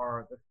culture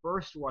are the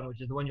first one,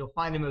 which is the one you'll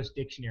find in most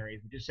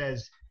dictionaries, which just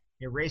says,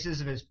 you know,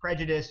 racism is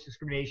prejudice,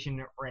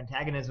 discrimination, or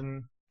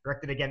antagonism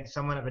directed against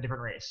someone of a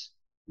different race,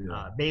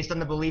 based on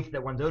the belief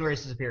that one's own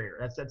race is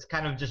superior. That's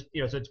kind of just,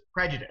 you know, so it's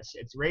prejudice,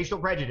 it's racial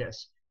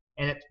prejudice,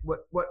 and it's what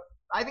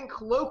I think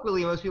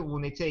colloquially most people,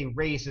 when they say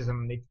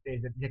racism,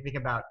 they think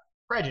about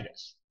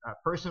prejudice,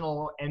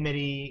 personal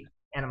enmity,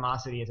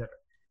 animosity, etc.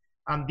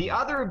 The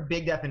other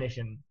big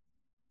definition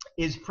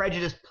is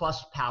prejudice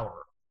plus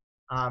power.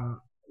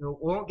 We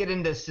won't get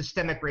into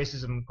systemic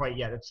racism quite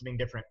yet. That's something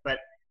different. But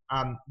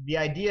the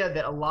idea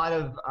that a lot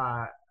of,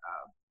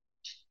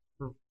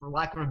 for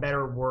lack of a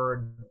better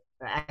word,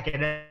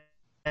 academic,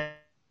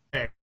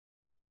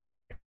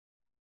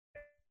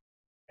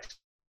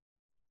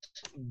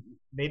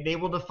 they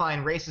will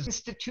define race as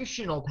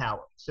institutional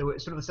power. So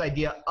it's sort of this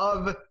idea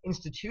of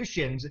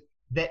institutions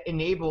that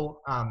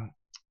enable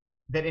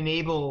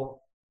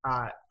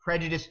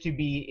prejudice to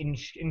be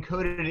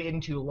encoded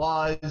into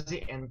laws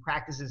and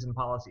practices and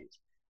policies.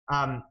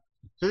 So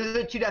those are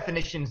the two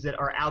definitions that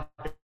are out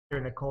there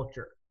in the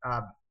culture.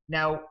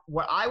 Now,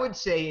 what I would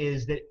say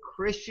is that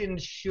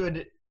Christians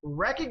should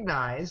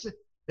recognize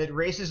that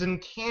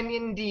racism can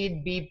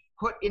indeed be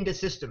put into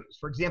systems.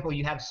 For example,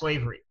 you have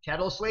slavery,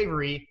 chattel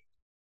slavery.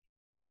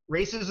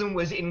 Racism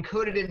was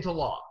encoded into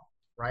law,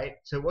 right?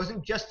 So it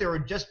wasn't just there were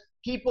just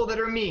people that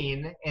are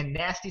mean and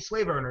nasty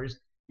slave owners.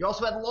 You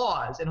also had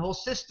laws and whole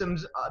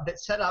systems that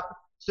set up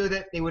so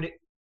that they would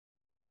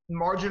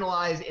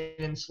marginalize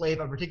and enslave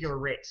a particular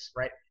race,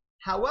 right?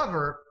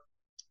 However,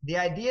 the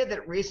idea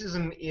that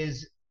racism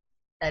is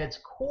at its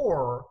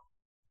core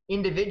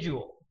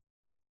individual,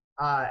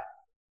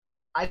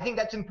 I think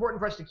that's important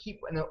for us to keep,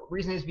 and the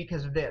reason is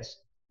because of this.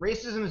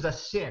 Racism is a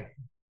sin,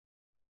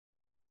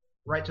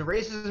 right? So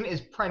racism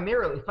is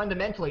primarily,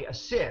 fundamentally a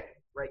sin,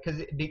 right?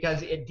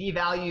 Because it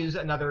devalues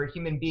another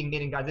human being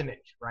made in God's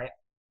image, right?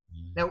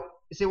 Now,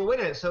 you say, well, wait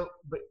a minute. So,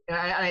 and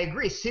I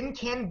agree, sin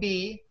can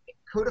be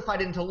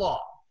codified into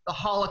law. The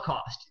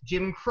Holocaust,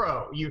 Jim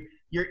Crow,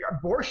 your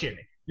abortion,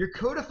 you're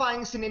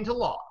codifying sin into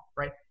law,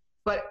 right?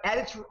 But at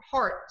its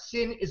heart,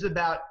 sin is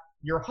about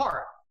your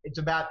heart. It's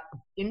about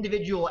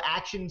individual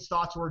actions,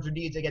 thoughts, words, or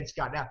deeds against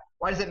God. Now,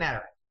 why does it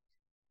matter?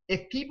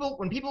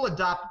 When people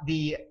adopt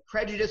the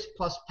prejudice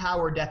plus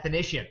power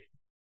definition,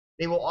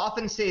 they will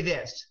often say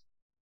this: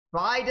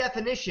 by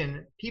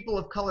definition, people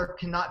of color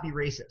cannot be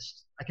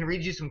racist. I can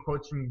read you some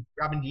quotes from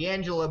Robin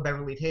DiAngelo,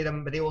 Beverly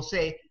Tatum, but they will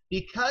say,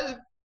 because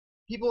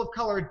people of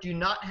color do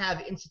not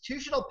have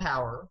institutional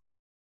power,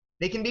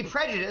 they can be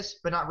prejudiced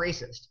but not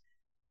racist.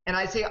 And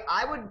I say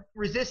I would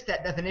resist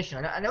that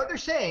definition. I know what they're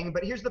saying,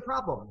 but here's the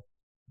problem.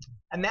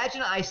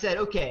 Imagine I said,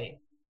 okay,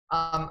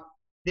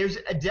 there's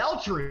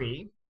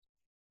adultery,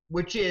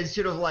 which is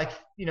sort of like,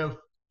 you know,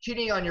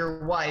 cheating on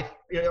your wife,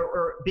 you know,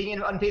 or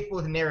being unfaithful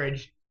with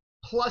marriage,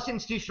 plus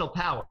institutional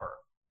power.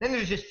 Then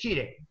there's just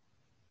cheating.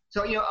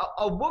 So, you know,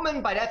 a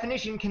woman by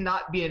definition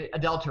cannot be an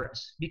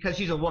adulteress because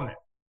she's a woman.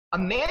 A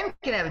man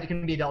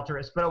can be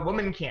adulterous, but a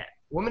woman can't.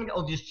 A woman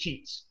just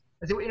cheats.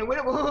 I say, you know,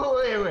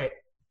 wait.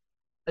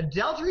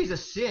 Adultery is a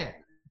sin.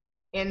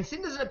 And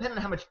sin doesn't depend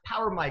on how much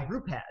power my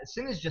group has.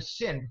 Sin is just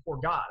sin before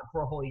God,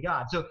 before a holy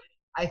God. So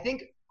I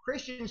think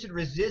Christians should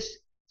resist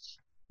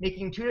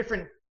making two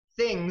different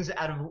things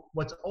out of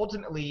what's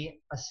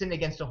ultimately a sin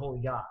against a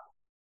holy God.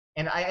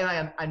 And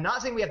I'm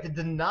not saying we have to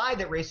deny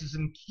that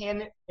racism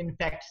can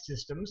infect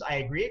systems. I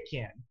agree it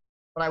can.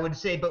 But I would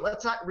say, but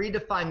let's not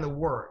redefine the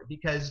word,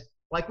 because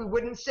like we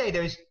wouldn't say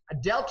there's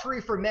adultery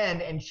for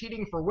men and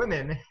cheating for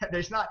women.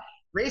 There's not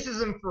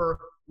racism for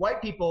white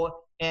people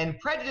and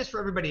prejudice for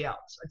everybody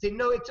else. I'd say,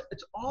 no, it's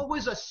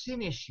always a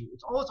sin issue.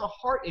 It's always a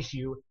heart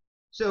issue.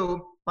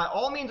 So by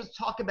all means, let's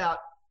talk about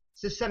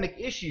systemic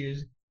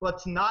issues.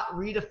 Let's not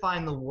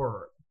redefine the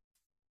word.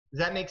 Does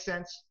that make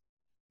sense?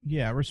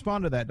 Yeah,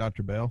 respond to that,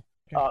 Dr. Bell.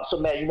 So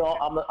Matt, you know,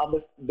 I'm a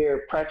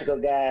very practical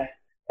guy,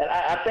 and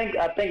I think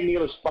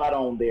Neil is spot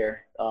on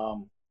there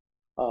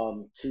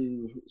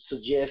to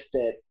suggest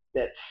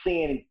that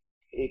sin,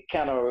 it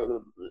kind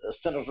of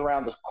centers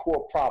around the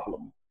core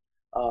problem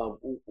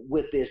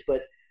with this.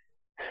 But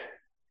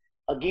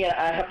again,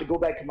 I have to go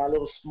back to my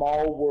little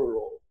small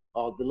world,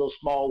 the little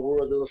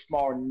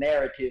small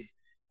narrative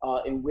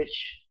in which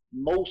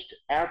most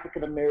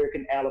African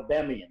American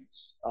Alabamians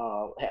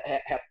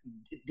have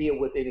to deal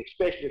with it,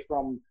 especially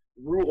from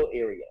rural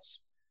areas.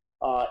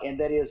 And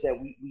that is that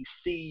we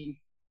see,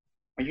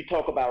 when you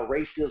talk about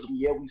racism,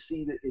 yeah, we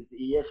see that it's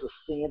a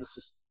sin,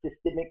 a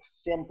systemic,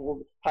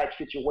 simple type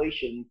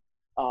situation,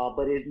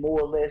 but it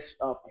more or less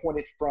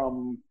pointed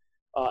from,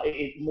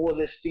 it more or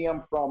less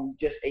stemmed from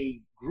just a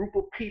group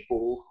of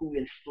people who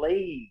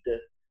enslaved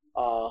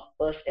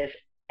us as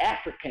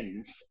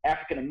African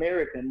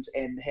Americans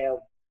and have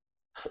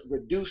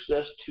reduced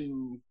us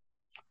to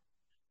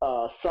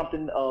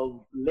something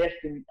of less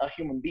than a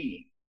human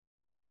being.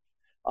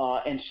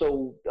 And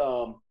so,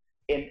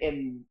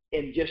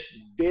 in just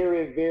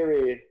very,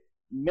 very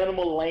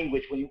minimal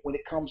language, when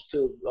it comes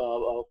to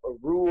a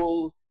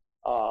rural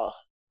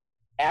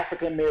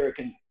African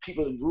American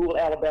people in rural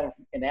Alabama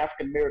in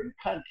African American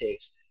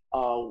context,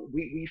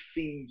 we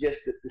see just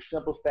the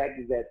simple fact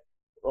is that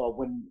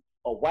when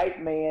a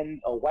white man,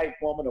 a white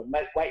woman, or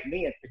white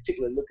men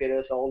particularly look at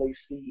us, all they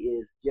see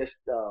is just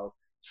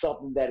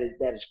something that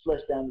is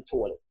flushed down the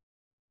toilet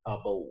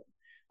bowl.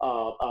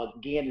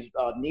 Again,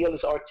 Neil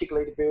has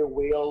articulated very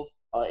well,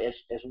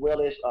 as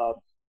well as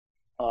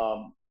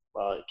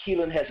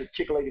Keelan has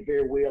articulated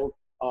very well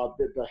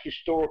the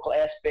historical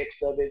aspects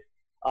of it.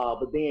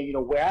 But then, you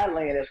know, where I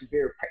land as a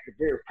very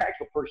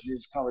practical person in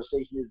this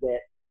conversation is that,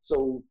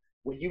 so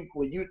when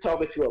you're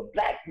talking to a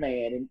black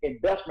man in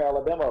Bessemer,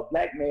 Alabama, a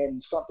black man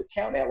in Sumter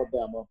County,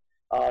 Alabama,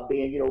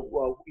 then they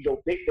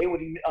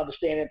wouldn't even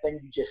understand anything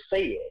you just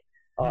said.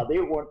 They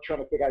weren't trying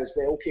to figure out,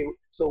 say, okay,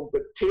 so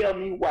but tell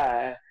me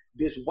why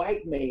this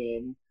white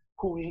man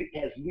who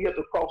has lived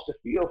across the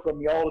field from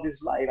me all of his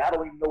life, I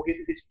don't even know his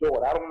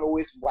daughter, I don't know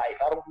his wife,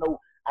 I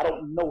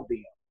don't know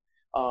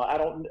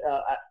them.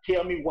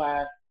 Tell me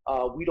why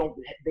we don't.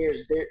 They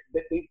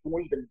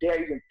won't even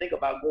dare even think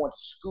about going to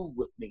school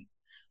with me.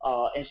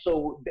 And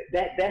so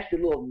that's the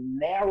little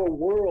narrow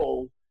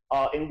world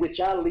in which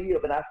I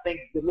live, and I think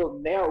the little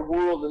narrow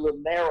world, the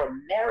little narrow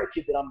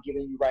narrative that I'm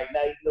giving you right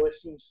now, even though it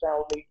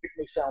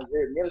may sound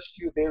very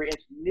minuscule, very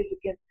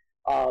insignificant,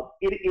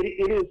 it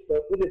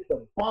is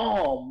the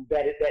bomb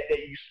that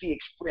you see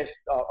expressed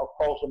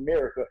across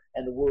America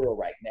and the world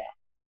right now.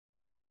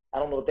 I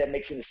don't know if that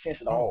makes any sense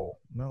at all.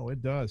 No,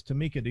 it does.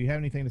 Tamika, do you have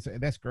anything to say?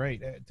 That's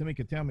great.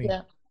 Tamika, tell me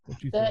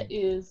what you think. That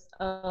is,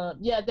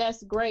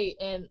 that's great.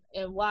 And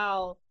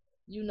while,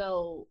 you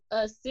know,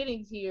 us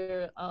sitting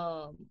here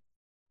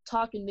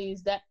talking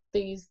these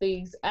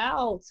things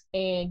out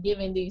and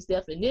giving these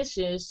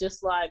definitions,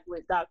 just like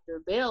what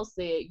Dr. Bell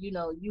said, you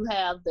know, you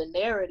have the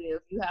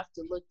narrative. You have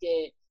to look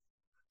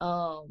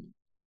at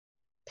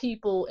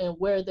people and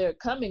where they're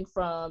coming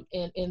from,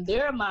 and in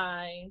their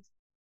mind,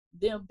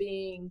 them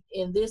being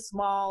in this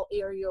small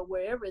area,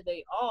 wherever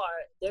they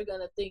are, they're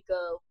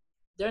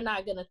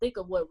not going to think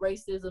of what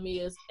racism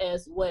is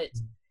as what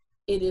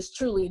it is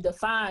truly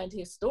defined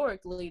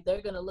historically.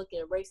 They're going to look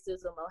at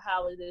racism or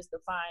how it is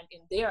defined in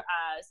their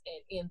eyes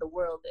and in the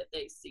world that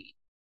they see.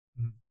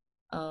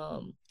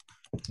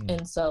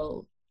 And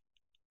so,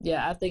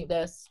 yeah, I think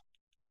that's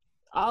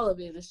all of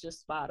it is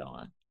just spot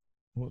on.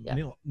 Well,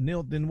 yeah.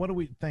 Neil, then what do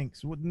we think?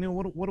 So Neil,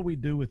 what do we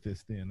do with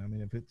this then? I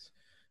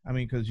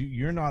mean, because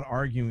you're not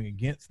arguing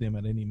against them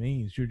at any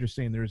means. You're just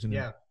saying there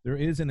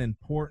is an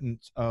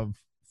importance of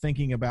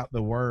thinking about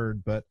the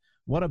word, but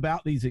what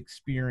about these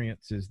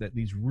experiences, that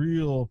these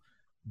real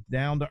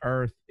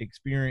down-to-earth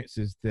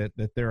experiences that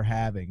they're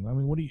having? I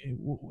mean,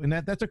 and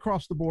that's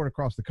across the board,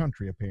 across the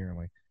country,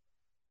 apparently.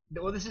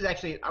 Well, this is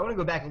actually, I want to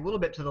go back a little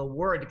bit to the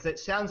word, because it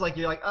sounds like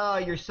you're like, oh,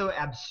 you're so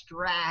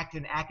abstract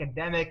and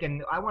academic,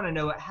 and I want to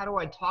know, how do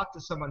I talk to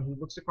someone who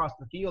looks across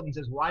the field and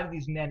says, why do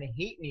these men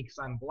hate me because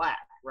I'm black,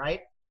 right?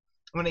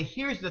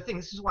 Here's the thing,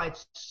 this is why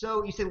it's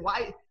so, you say,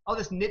 why all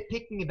this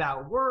nitpicking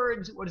about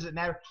words, what does it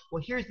matter?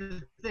 Well, here's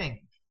the thing.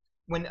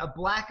 When a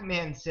black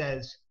man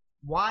says,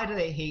 why do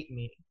they hate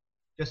me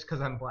just because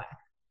I'm black?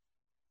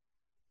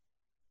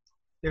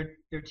 There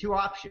are two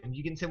options.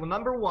 You can say, well,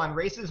 number one,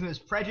 racism is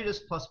prejudice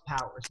plus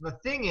power. So the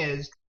thing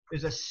is,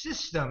 there's a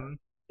system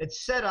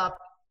that's set up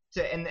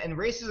to, and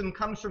racism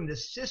comes from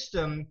this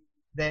system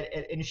that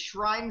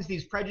enshrines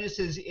these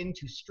prejudices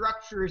into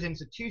structures,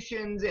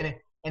 institutions,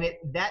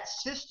 that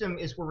system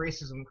is where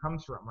racism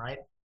comes from, right?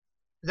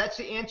 That's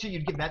the answer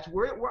you'd give. That's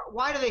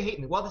why do they hate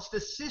me? Well, it's the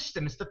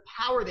system. It's the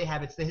power they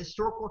have. It's the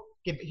historical.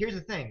 Here's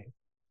the thing.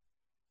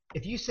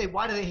 If you say,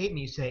 why do they hate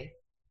me? You say,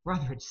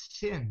 brother, it's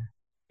sin.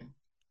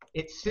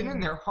 It's sin in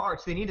their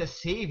hearts. They need a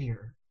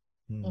savior.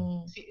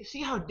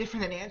 See how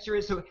different that answer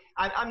is? So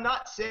I'm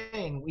not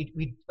saying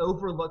we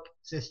overlook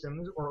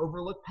systems or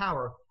overlook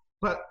power,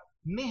 but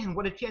man,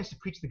 what a chance to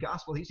preach the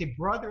gospel. You say,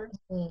 brother,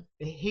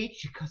 they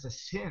hate you because of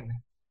sin.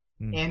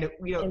 And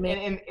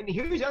and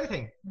here's the other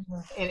thing.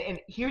 And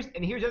here's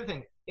the other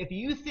thing. If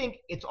you think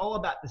it's all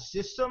about the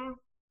system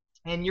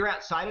and you're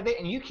outside of it,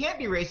 and you can't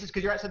be racist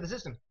because you're outside the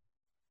system,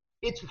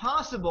 it's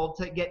possible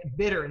to get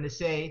bitter and to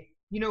say,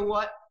 you know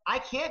what, I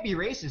can't be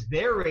racist.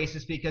 They're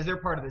racist because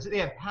they're part of this. They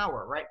have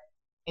power, right?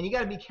 And you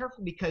got to be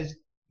careful because,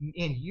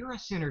 man, you're a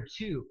sinner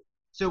too.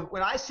 So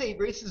when I say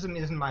racism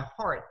is in my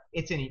heart,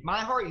 it's in my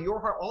heart, your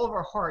heart, all of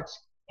our hearts.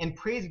 And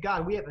praise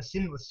God, we have a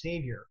sinless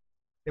Savior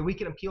that we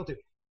can appeal to.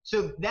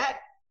 So that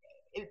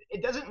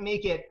it doesn't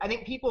make it. I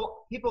think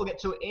people get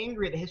so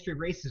angry at the history of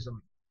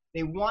racism.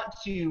 They want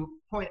to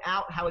point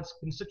out how it's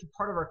been such a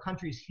part of our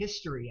country's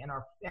history and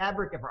our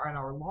fabric of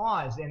our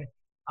laws.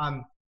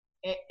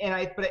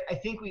 But I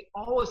think we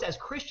always, as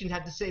Christians,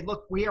 have to say,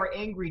 look, we are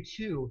angry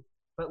too,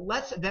 but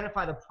let's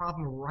identify the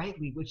problem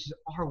rightly, which is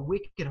our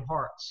wicked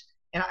hearts.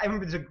 And I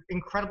remember there's an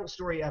incredible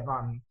story of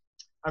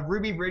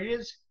Ruby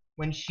Bridges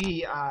when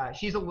she's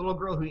a little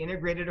girl who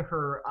integrated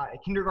her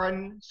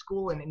kindergarten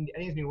school in I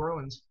think it's New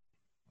Orleans,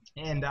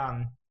 and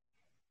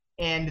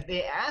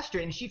they asked her,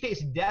 and she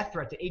faced death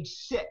threats at age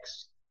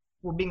 6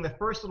 for being the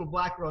first little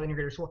black girl at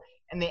integrated school.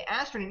 And they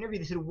asked her in an interview,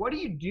 they said, what do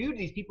you do to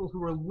these people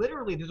who are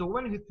literally, there's a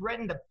woman who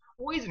threatened to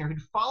poison her,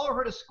 who'd follow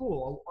her to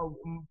school, a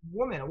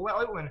woman, a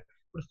white woman,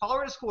 would follow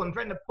her to school and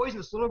threaten to poison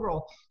this little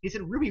girl. He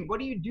said, Ruby, what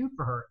do you do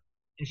for her?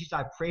 And she said,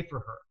 I pray for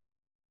her.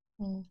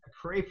 I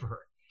pray for her.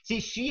 See,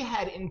 she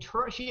had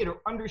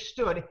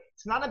understood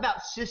it's not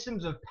about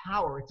systems of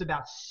power, it's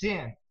about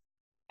sin.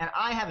 And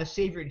I have a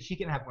savior and she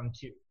can have one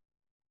too.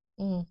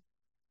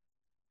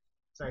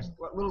 Sorry,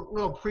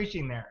 little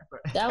preaching there.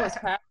 But. That was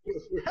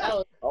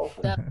powerful.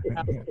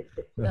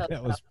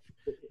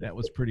 That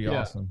was pretty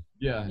awesome.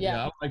 Yeah,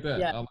 I like that.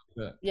 Yeah. I like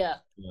that.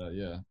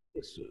 Yeah.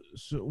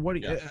 So what do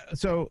you,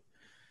 so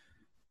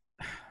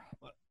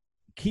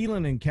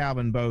Keelan and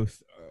Calvin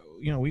both,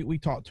 we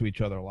talk to each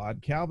other a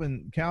lot.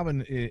 Calvin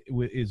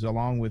is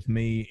along with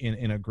me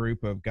in a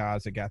group of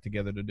guys that got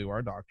together to do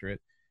our doctorate,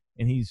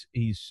 and he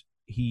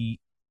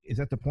is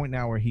at the point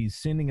now where he's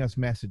sending us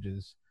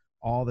messages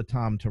all the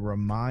time to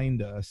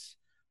remind us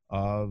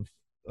of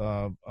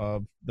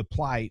the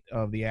plight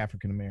of the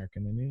African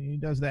American, and he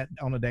does that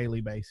on a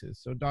daily basis.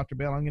 So, Dr.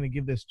 Bell, I'm going to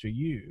give this to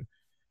you.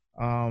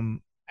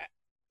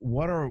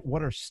 What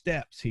are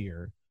steps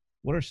here?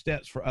 What are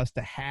steps for us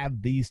to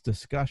have these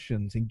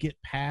discussions and get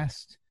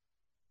past?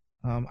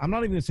 I'm not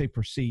even going to say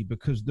proceed,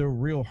 because they're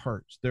real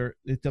hurts.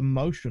 It's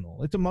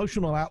emotional. It's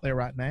emotional out there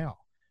right now,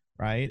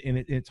 right? And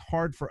it's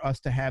hard for us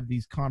to have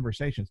these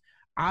conversations.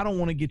 I don't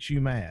want to get you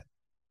mad.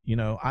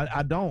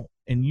 I don't,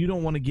 and you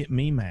don't want to get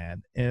me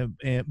mad.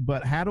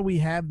 But how do we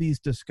have these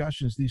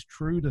discussions, these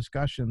true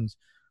discussions,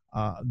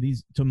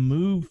 to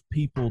move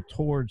people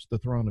towards the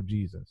throne of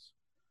Jesus?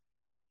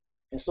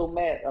 And so,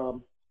 Matt,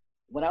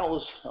 when I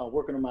was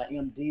working on my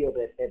MD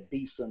at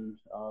Beeson,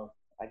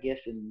 I guess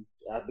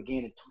I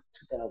began in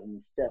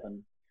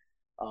 2007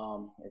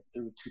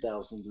 through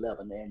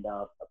 2011. And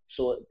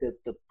so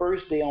the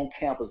first day on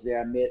campus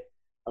there, I met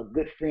a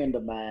good friend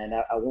of mine.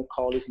 I won't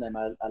call his name.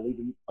 I leave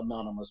him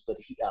anonymous, but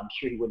I'm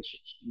sure he wouldn't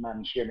mind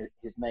me sharing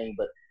his name.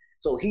 But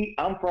so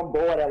I'm from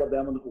Boyd,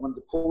 Alabama, one of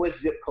the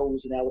poorest zip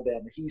codes in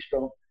Alabama.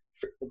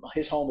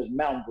 His home is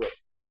Mountain Brook,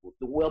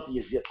 the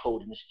wealthiest zip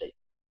code in the state.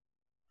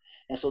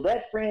 And so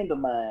that friend of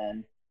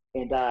mine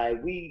and I,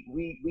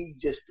 we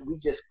just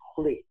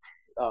clicked.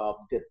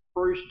 The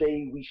first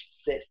day we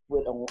set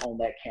foot on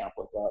that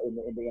campus in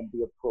the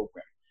MBA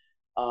program.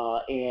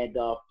 And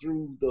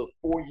through the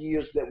 4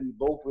 years that we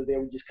both were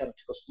there, we just kind of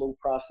took a slow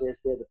process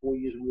there. The 4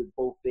 years we were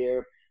both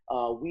there,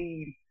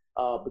 we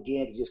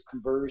began to just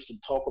converse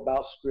and talk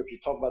about scripture,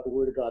 talk about the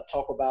word of God,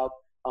 talk about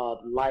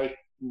life,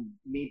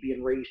 me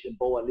being raised in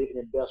Boyd, living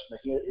in Bessemer,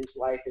 his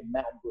life in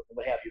Mountain Brook, and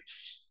what have you.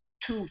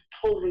 Two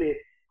totally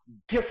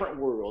different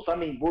worlds. I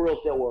mean,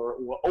 worlds that were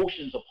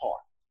oceans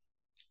apart.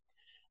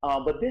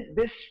 But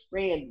this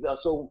friend,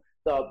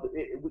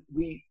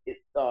 we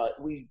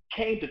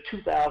came to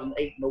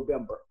 2008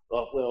 November.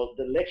 Well,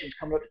 the election's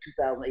coming up to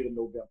 2008 in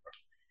November,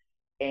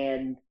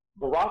 and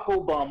Barack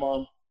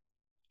Obama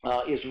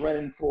is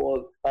running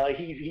for.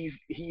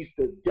 He's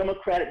the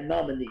Democratic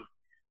nominee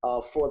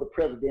for the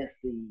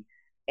presidency,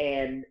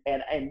 and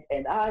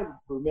I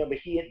remember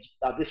he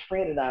had this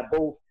friend and I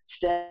both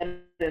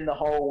standing in the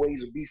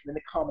hallways of Beeson in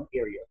the common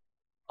area.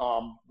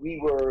 We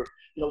were,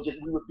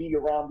 we would be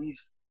around these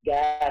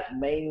guys,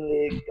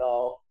 mainly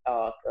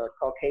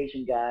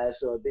Caucasian guys,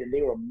 and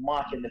they were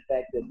mocking the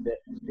fact that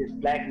this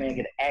black man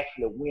could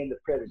actually win the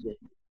presidency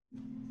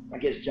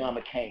against John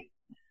McCain.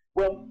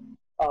 Well,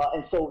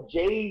 and so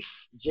Jace,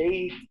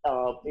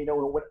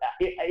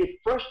 it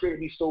frustrated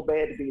me so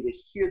bad to be able to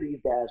hear these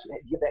guys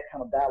give that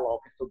kind of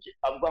dialogue. So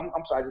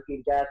I'm sorry, I just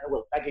gave guys.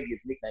 Well, I gave you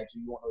his nickname, so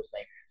you won't know his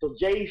name. So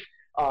Jace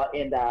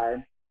and I,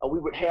 we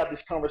would have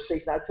this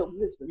conversation. I told him,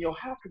 listen,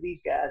 how could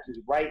these guys just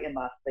right in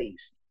my face,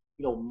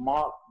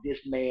 mock this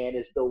man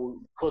as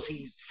though, because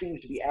he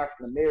seems to be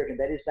African American,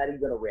 that it's not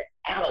even a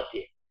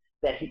reality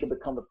that he can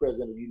become the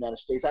president of the United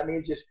States. I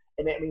mean,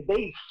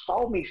 they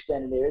saw me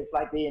standing there. It's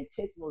like they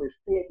intentionally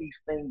said these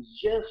things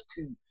just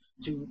to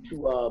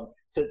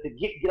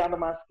get under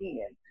my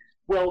skin.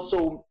 Well,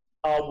 so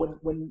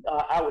when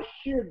I would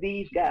hear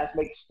these guys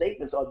make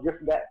statements, or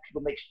different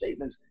people make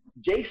statements,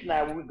 Jason and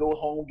I, we would go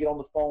home, get on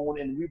the phone,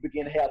 and we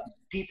begin to have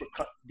deeper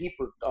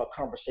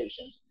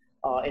conversations.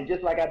 And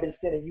just like I've been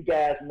sending you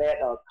guys, Matt,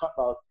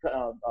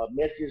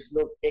 messages,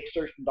 little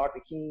excerpts from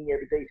Dr. King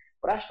every day,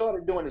 what I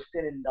started doing is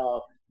sending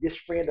this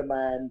friend of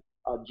mine,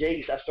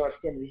 Jace, I started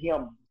sending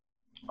him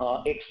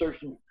excerpts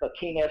from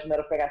King. As a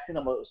matter of fact, I sent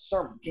him a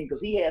sermon from King,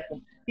 because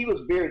he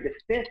was very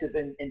defensive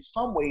in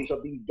some ways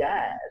of these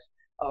guys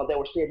that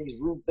were saying these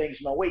rude things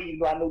in my way, even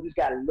though I know this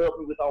guy loved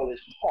me with all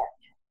his heart.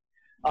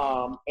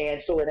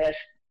 And so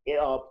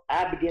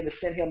I began to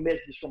send him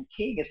messages from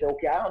King and say,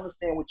 okay, I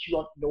understand what you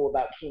don't know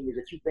about King, is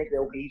that you think that,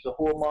 okay, he's a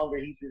whoremonger,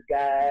 he's this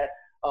guy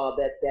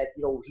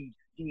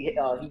he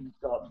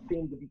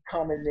seemed to be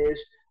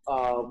communist,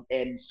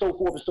 and so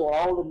forth and so on,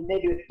 all the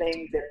negative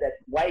things that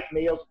white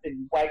males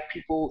and white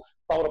people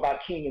thought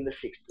about King in the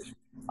 60s.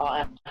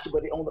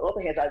 But on the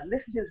other hand, I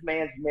listened to this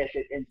man's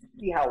message and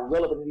see how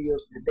relevant it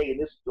is today, and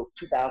this is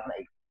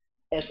 2008.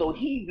 And so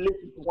he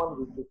listened to one of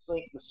the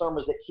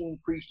sermons that King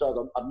preached,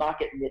 a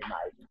knock at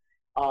midnight.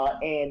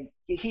 And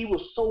he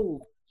was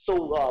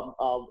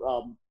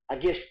I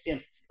guess,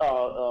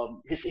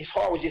 his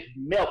heart was just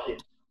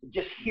melted,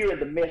 just hearing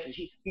the message.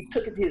 He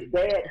took it to his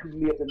dad, who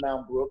lived in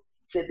Mount Brook,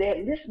 said,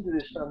 "Dad, listen to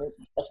this sermon."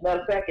 As a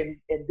matter of fact, and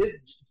this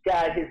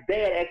guy, his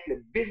dad,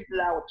 actually visited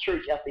our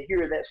church after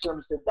hearing that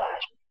sermon. Said,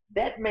 "Gosh,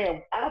 that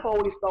man, I've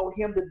always thought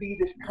him to be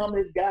this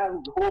communist guy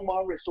who's a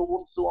whoremonger and so on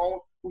and so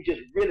on, who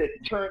just really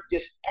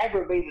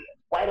aggravated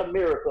white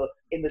America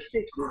in the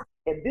 60s.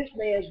 And this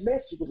man's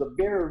message was a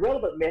very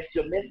relevant message,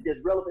 a message that's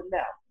relevant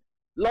now."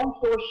 Long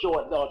story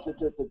short, to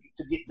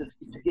get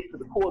to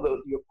the core of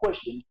your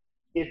question,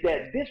 is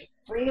that this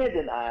friend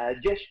and I,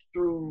 just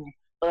through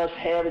us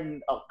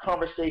having a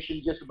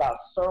conversation just about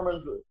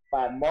sermons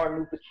by Martin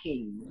Luther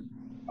King,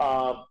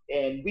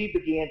 and we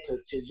began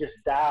to just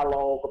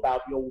dialogue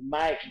about,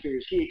 my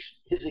experience,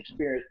 his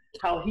experience,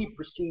 how he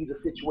perceived the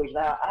situation,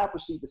 how I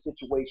perceived the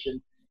situation,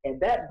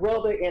 and that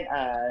brother and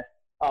I,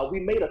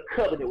 we made a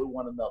covenant with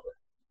one another.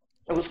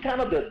 It was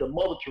kind of the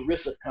Mother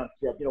Teresa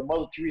concept.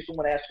 Mother Teresa,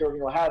 someone asked her,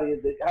 how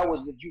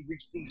was it you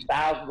reach these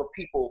thousands of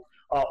people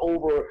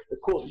over the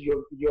course of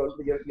your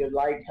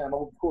lifetime,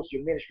 over the course of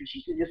your ministry?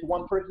 She said, just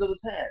one person at a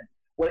time.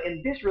 Well,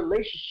 in this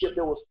relationship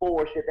that was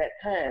forged at that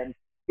time,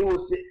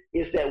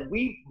 is that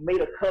we made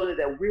a covenant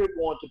that we're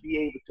going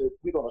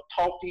to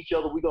talk to each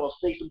other. We're going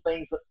to say some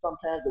things that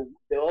sometimes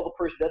the other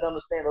person doesn't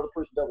understand, the other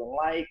person doesn't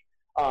like.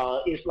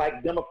 It's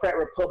like Democrat,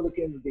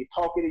 Republicans, they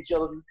talk at each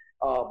other,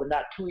 but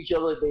not to each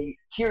other. They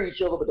hear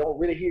each other, but don't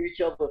really hear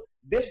each other.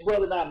 This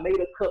brother and I made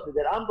a covenant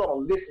that I'm going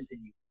to listen to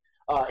you.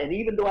 And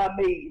even though I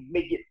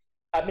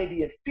may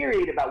be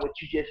infuriated about what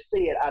you just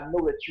said, I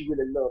know that you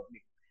really love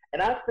me.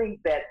 And I think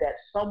that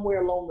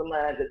somewhere along the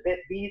lines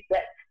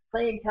that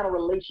same kind of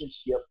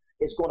relationship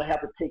is going to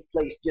have to take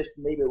place, just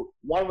maybe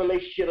one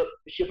relationship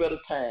at a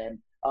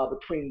time,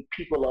 between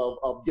people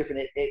of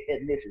different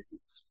ethnicities.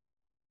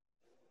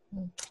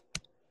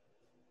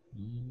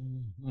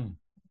 Mm-hmm.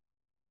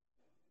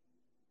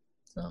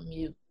 On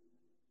mute.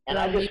 And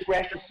I just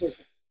scratched the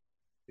surface.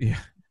 Yeah,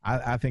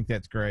 I think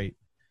that's great.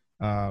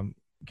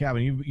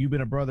 Calvin, you've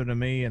been a brother to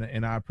me,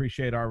 and I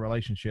appreciate our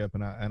relationship,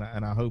 and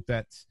I hope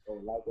that's,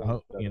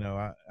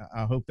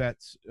 I hope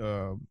that's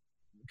kind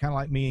of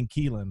like me and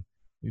Keelan.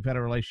 We've had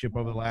a relationship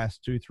over the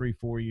last 2, 3,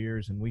 4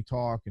 years, and we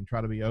talk and try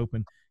to be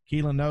open.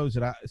 Keelan knows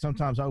that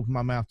sometimes I open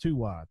my mouth too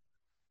wide,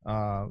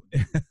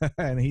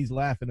 and he's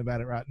laughing about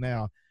it right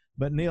now.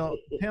 But Neil,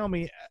 tell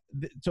me,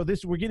 so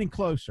we're getting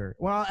closer.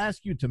 Well, I'll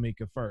ask you,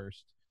 Tamika,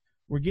 first.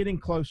 We're getting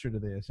closer to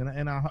this,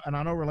 and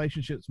I know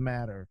relationships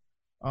matter.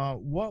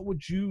 What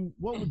would you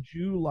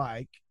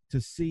like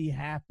to see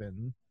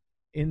happen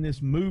in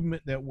this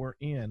movement that we're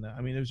in?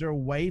 I mean, is there a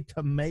way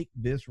to make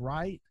this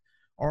right,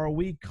 or are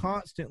we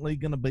constantly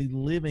going to be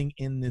living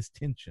in this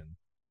tension?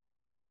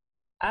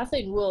 I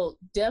think we'll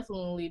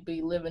definitely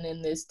be living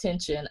in this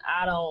tension.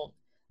 I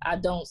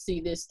don't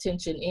see this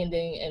tension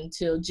ending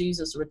until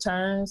Jesus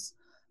returns.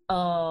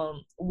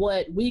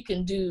 What we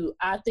can do,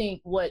 I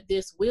think what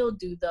this will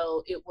do,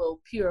 though, it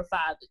will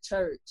purify the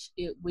church.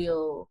 It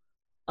will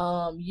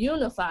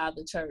unify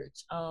the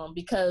church,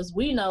 because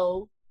we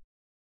know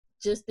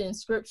just in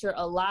scripture,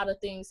 a lot of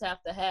things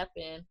have to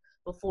happen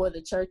before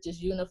the church is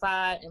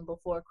unified and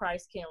before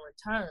Christ can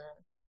return.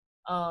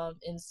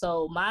 And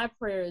so my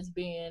prayer has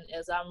been,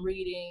 as I'm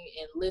reading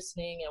and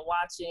listening and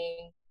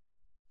watching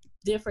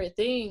different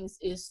things,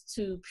 is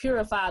to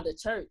purify the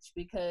church,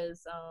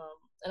 because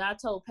and I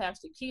told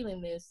Pastor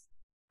Keelan this,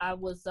 I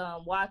was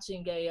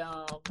watching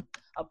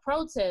a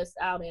protest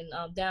out in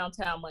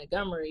downtown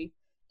Montgomery,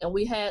 and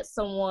we had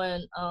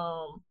someone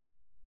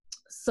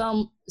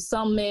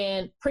some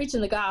man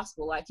preaching the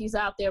gospel, like he's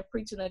out there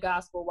preaching the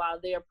gospel while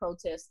they're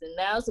protesting.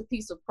 That was a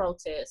piece of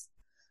protest.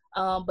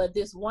 But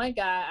this one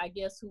guy, I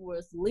guess, who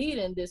was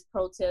leading this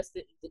protest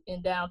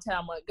in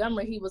downtown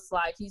Montgomery, he was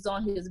like, he's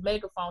on his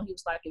megaphone. He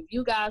was like, if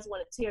you guys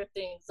want to tear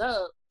things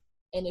up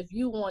and if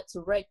you want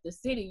to wreck the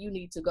city, you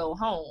need to go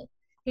home.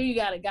 Here you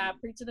got a guy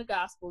preaching the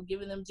gospel,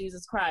 giving them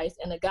Jesus Christ,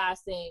 and a guy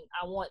saying,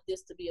 I want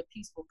this to be a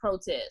peaceful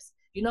protest.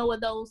 You know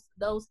what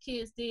those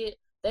kids did?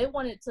 They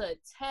wanted to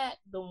attack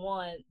the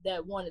one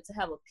that wanted to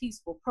have a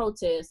peaceful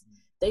protest.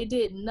 They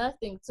did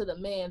nothing to the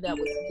man that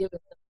was giving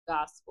them the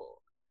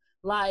gospel.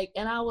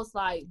 And I was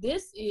like,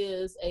 this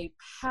is a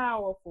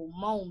powerful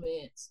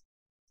moment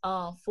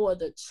for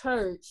the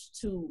church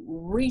to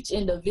reach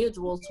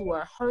individuals who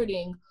are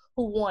hurting,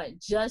 who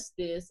want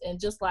justice, and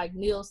just like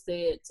Neil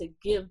said, to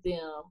give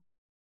them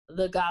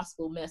the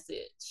gospel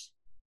message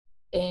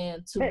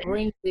and to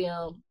bring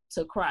them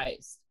to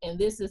Christ. And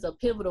this is a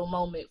pivotal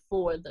moment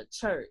for the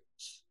church,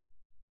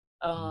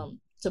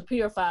 to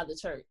purify the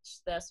church.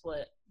 That's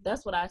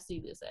what I see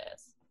this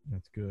as.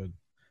 That's good.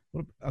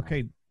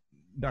 Okay,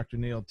 Dr.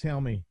 Neil, tell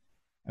me,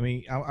 I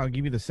mean, I'll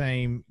give you the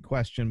same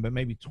question, but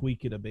maybe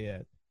tweak it a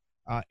bit.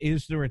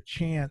 Is there a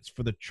chance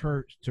for the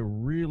church to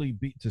really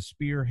to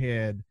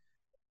spearhead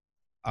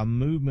a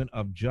movement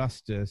of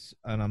justice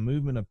and a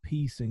movement of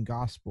peace and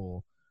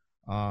gospel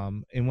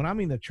And when I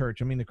mean the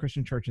church, I mean the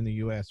Christian church in the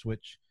U.S.,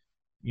 which,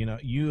 you know,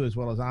 you as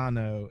well as I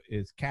know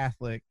is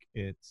Catholic.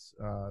 It's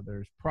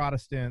there's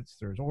Protestants,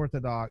 there's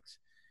Orthodox.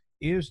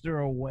 Is there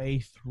a way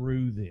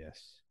through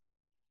this?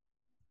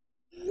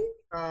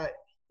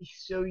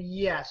 So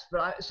yes,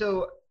 but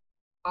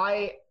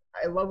I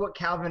love what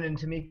Calvin and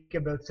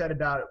Tamika both said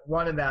about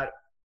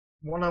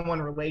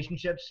one-on-one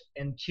relationships,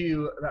 and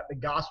two, about the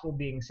gospel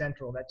being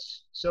central.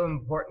 That's so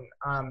important.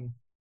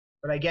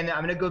 But again,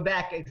 I'm going to go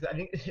back. I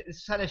think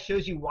this kind of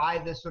shows you why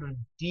this sort of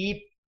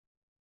deep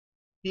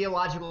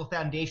theological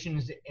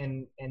foundations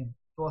and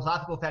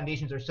philosophical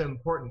foundations are so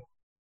important.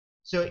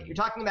 So you're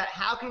talking about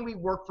how can we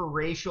work for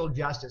racial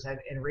justice and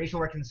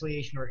racial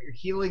reconciliation, or you're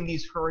healing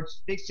these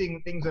hurts,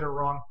 fixing things that are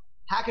wrong.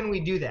 How can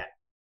we do that?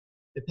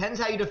 Depends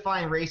how you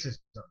define racism.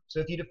 So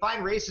if you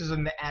define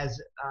racism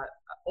as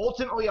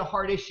ultimately a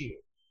heart issue,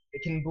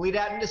 it can bleed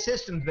out into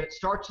systems, but it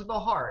starts with the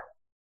heart.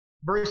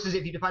 Versus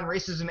if you define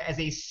racism as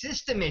a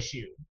system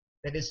issue,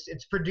 that is,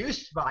 it's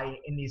produced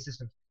in these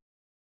systems.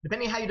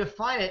 Depending on how you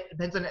define it,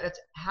 depends on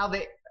how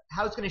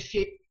it's going to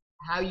shape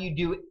how you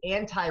do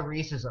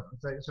anti-racism.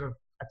 It's a sort of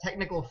a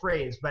technical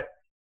phrase, but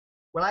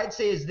what I'd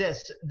say is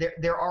this: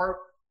 there are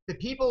the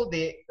people,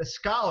 the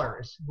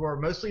scholars who are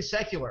mostly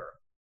secular,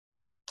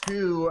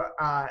 who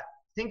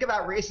think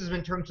about racism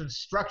in terms of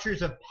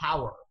structures of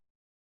power.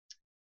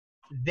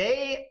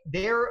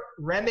 Their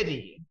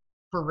remedy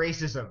for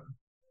racism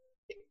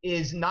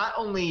is not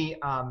only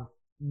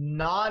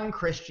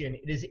non-Christian,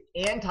 it is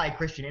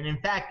anti-Christian. And in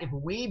fact, if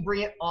we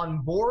bring it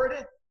on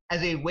board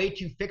as a way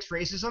to fix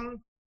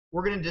racism,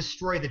 we're going to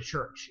destroy the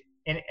church.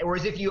 And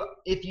whereas if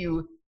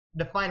you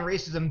define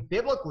racism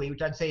biblically,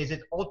 which I'd say is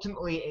it's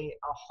ultimately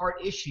a heart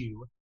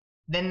issue,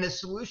 then the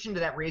solution to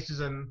that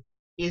racism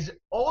is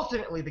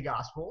ultimately the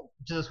gospel,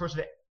 which is the source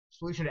of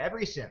solution to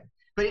every sin.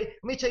 But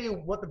let me tell you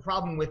what the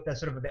problem with the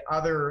sort of the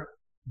other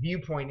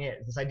viewpoint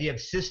is, this idea of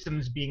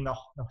systems being the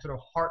sort of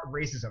heart of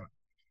racism.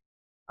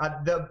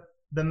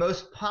 The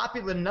most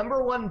popular,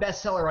 #1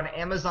 bestseller on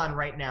Amazon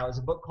right now is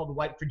a book called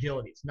White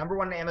Fragility. It's #1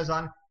 on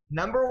Amazon,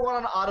 #1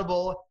 on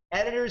Audible,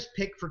 editor's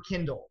pick for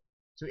Kindle.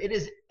 So it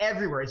is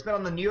everywhere. It's been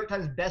on the New York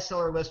Times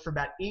bestseller list for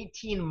about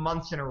 18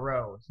 months in a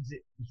row since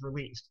it was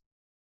released.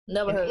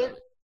 Never heard of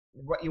it.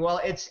 Well,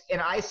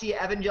 and I see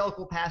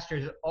evangelical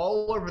pastors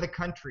all over the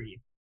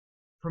country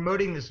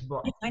promoting this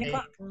book. 9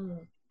 o'clock.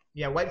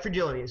 Yeah, White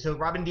Fragility. So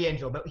Robin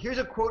DiAngelo. But here's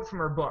a quote from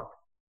her book.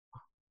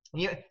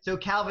 So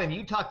Calvin,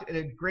 you talked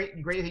great.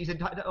 You said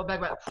talk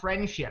about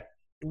friendship,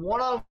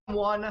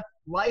 one-on-one,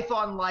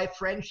 life-on-life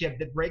friendship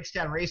that breaks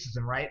down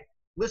racism. Right?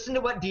 Listen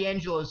to what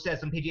DiAngelo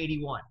says on page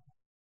 81.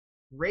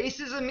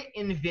 Racism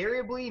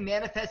invariably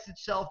manifests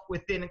itself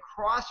within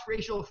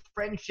cross-racial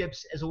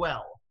friendships as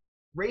well.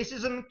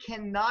 Racism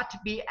cannot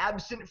be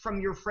absent from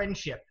your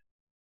friendship.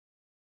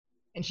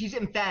 And she's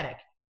emphatic.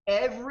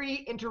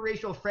 Every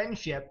interracial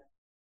friendship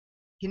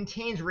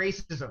contains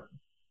racism.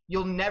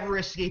 You'll never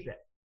escape it.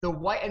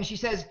 And she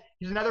says,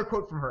 here's another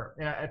quote from her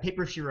in a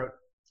paper she wrote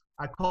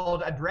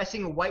called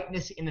Addressing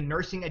Whiteness in the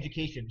Nursing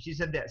Education. She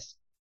said this: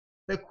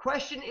 the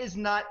question is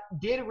not,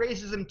 did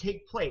racism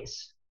take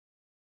place?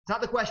 It's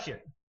not the question,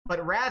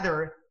 but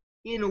rather,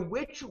 in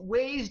which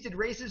ways did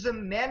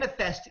racism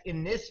manifest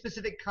in this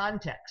specific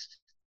context?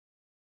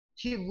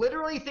 She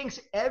literally thinks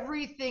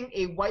everything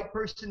a white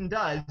person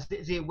does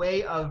is a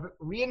way of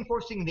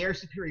reinforcing their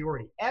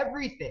superiority.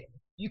 Everything.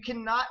 You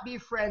cannot be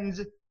friends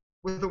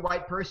with a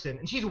white person,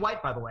 and she's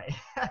white, by the way.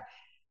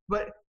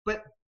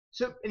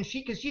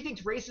 because she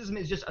thinks racism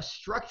is just a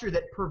structure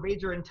that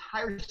pervades our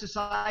entire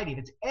society.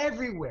 It's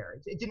everywhere.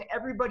 It's in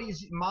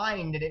everybody's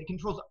mind, and it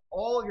controls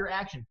all of your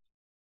actions.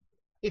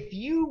 If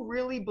you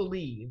really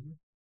believe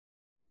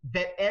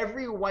that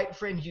every white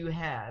friend you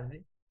have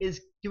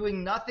is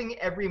doing nothing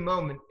every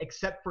moment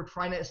except for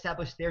trying to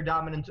establish their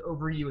dominance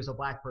over you as a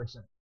black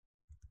person,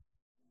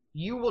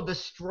 you will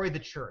destroy the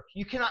church.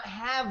 You cannot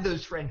have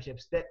those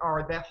friendships that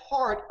are the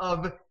heart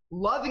of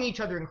loving each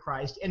other in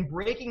Christ and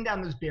breaking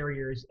down those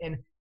barriers and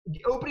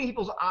opening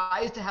people's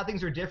eyes to how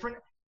things are different.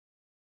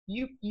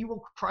 You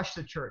will crush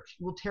the church.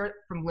 You will tear it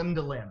from limb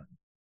to limb.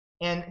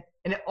 And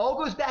it all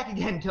goes back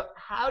again to,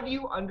 how do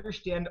you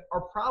understand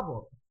our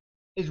problem?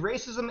 Is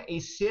racism a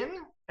sin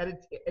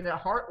in the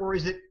heart, or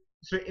is it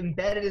sort of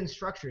embedded in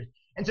structures?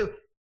 And so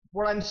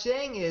what I'm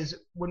saying is,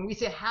 when we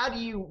say, how do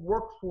you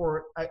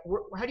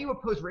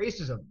oppose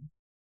racism?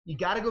 You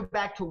got to go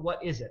back to,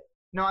 what is it?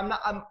 No,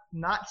 I'm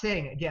not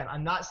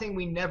saying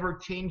we never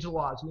change the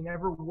laws. We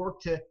never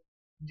work to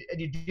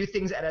do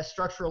things at a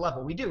structural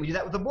level. We do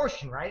that with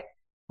abortion, right?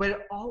 But it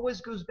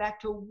always goes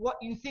back to what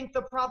you think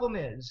the problem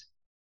is.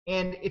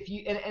 And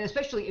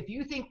especially if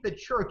you think the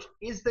church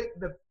is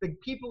the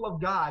people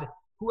of God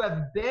who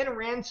have been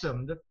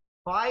ransomed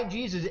by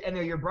Jesus and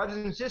they're your brothers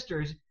and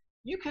sisters,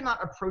 you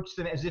cannot approach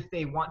them as if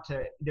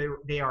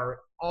they are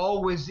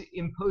always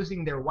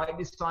imposing their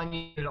whiteness on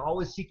you and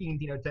always seeking,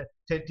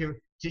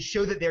 to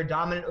show that they're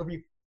dominant over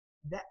you.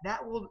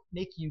 That will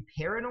make you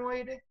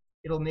paranoid.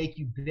 It'll make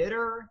you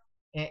bitter.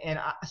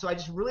 So I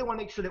just really want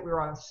to make sure that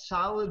we're on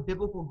solid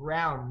biblical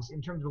grounds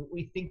in terms of what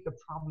we think the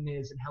problem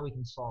is and how we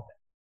can solve it.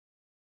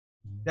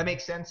 That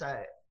makes sense?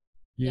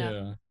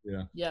 Yeah.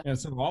 And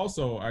so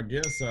also, I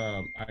guess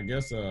a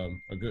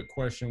good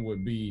question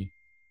would be,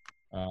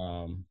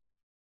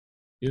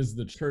 is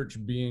the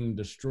church being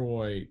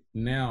destroyed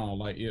now?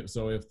 Like, if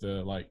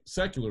the like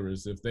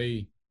secularists, if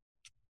the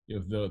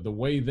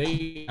way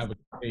they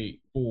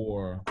advocate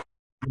for,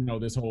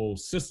 this whole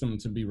system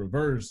to be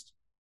reversed,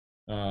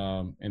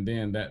 and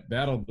then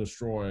that'll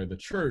destroy the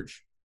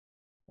church.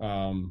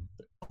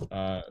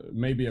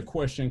 Maybe a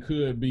question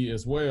could be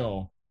as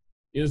well,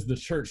 is the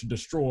church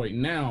destroyed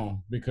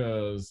now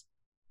because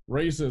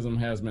racism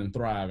has been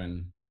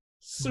thriving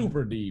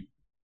super deep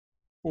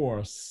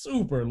for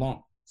super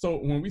long? So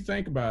when we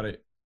think about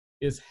it,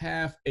 it's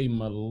half a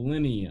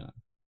millennia.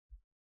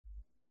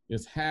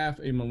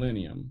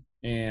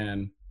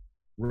 And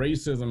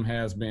racism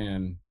has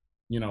been,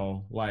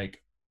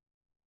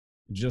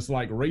 just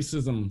like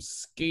racism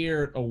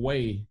scared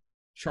away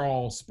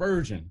Charles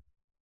Spurgeon.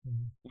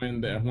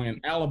 When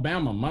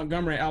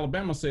Montgomery,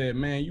 Alabama said,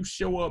 man, you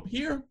show up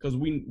here, because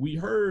we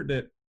heard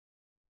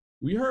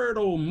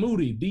old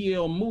Moody,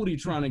 D.L. Moody,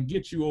 trying to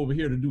get you over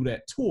here to do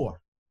that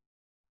tour.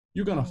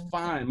 You're going to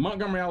find,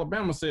 Montgomery,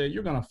 Alabama said,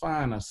 you're going to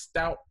find a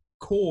stout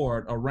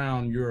cord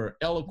around your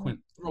eloquent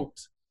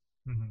throat.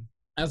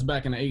 That's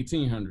back in the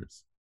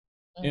 1800s.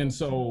 And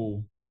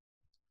so,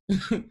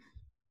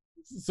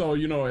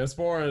 as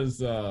far as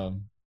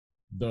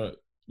the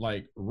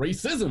like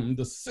racism,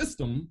 the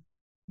system,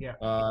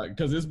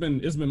 because it's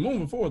been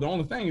moving forward. The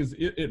only thing is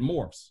it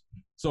morphs.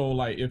 So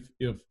like if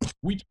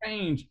we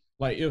change,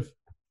 like if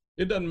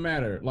it doesn't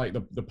matter, like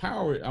the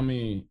power, I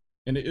mean,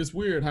 and it's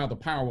weird how the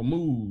power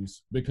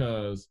moves,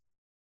 because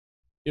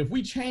if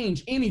we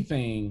change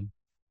anything,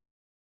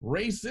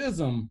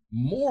 racism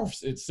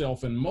morphs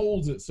itself and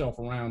molds itself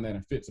around that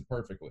and fits it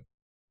perfectly.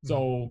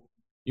 So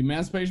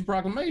Emancipation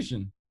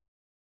Proclamation,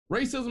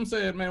 racism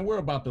said, man, we're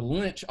about to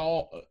lynch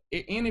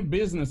any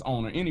business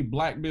owner, any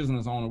black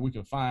business owner we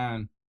could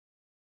find.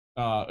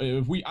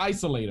 If we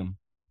isolate them,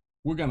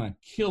 we're going to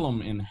kill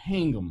them and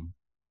hang them.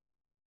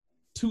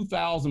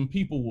 2,000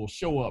 people will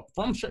show up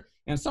from church.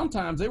 And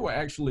sometimes they will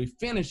actually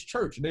finish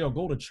church. They'll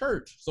go to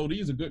church. So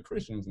these are good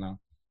Christians now.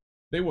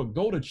 They will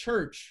go to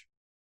church,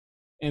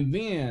 and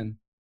then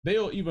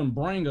they'll even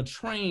bring a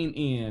train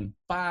in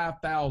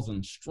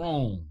 5,000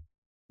 strong.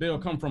 They'll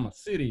come from a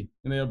city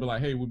and they'll be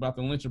like, hey, we're about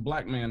to lynch a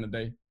black man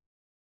today.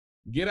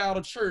 Get out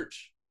of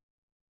church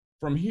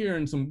from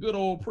hearing some good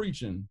old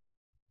preaching.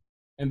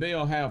 And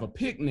they'll have a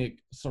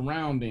picnic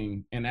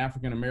surrounding an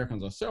African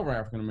Americans or several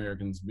African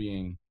Americans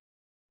being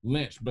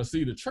lynched. But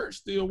see, the church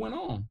still went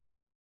on.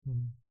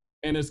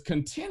 And it's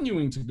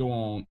continuing to go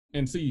on.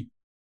 And see,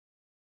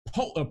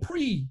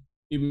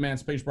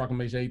 pre-Emancipation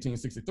Proclamation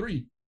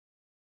 1863,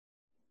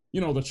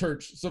 the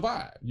church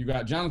survived. You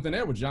got Jonathan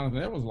Edwards. Jonathan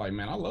Edwards was like,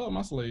 man, I love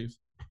my slaves.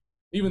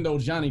 Even though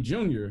Johnny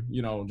Jr.,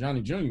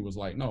 Johnny Jr. was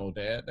like, no,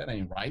 Dad, that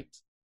ain't right.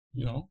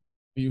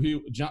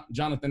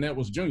 Jonathan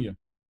Edwards Jr.,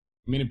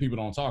 many people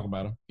don't talk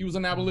about him. He was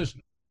an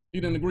abolitionist.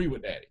 He didn't agree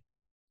with Daddy.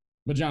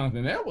 But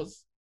Jonathan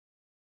Edwards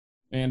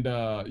and,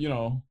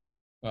 some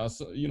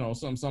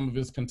of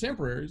his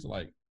contemporaries,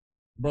 like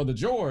Brother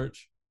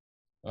George,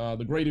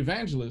 the great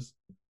evangelist,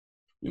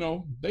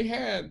 they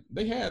had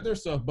their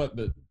stuff, but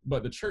the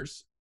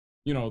church,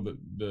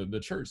 the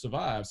church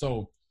survived.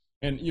 So,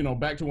 and,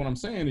 back to what I'm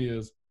saying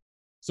is,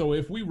 so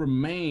if we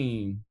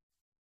remain,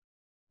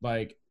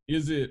 like,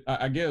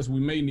 I guess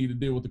we may need to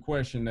deal with the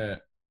question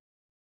that,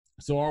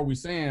 so are we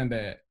saying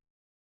that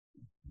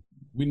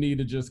we need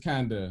to just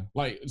kind of,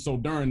 like, so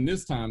during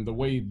this time, the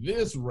way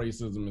this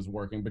racism is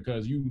working,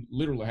 because you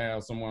literally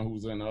have someone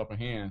who's in the upper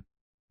hand,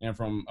 and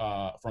from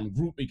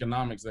group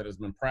economics that has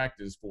been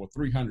practiced for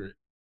 300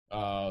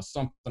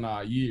 something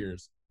odd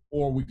years,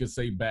 or we could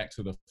say back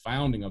to the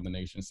founding of the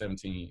nation,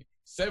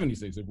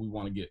 1776, if we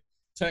want to get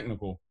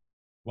technical.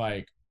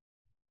 Like,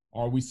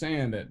 are we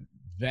saying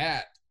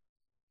that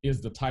is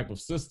the type of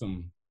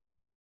system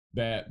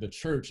that the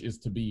church is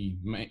to be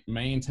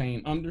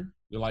maintained under?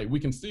 Like, we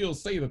can still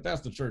say that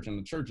that's the church, and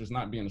the church is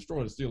not being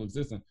destroyed, it's still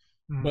existing.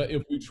 But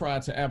if we try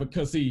to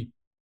advocacy,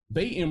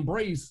 they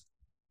embrace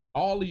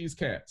all these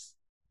cats,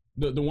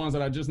 the ones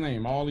that I just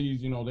named, all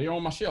these, they're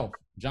on my shelf.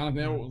 Jonathan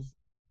Edwards,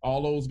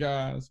 all those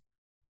guys,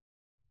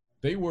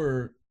 they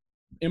were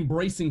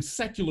embracing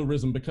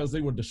secularism because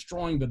they were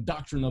destroying the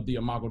doctrine of the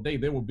Imago Dei.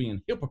 They were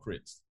being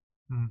hypocrites.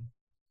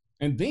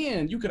 And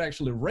then you could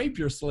actually rape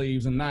your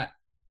slaves and not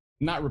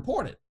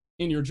report it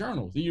in your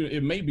journals.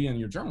 It may be in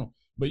your journal,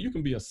 but you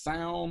can be a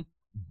sound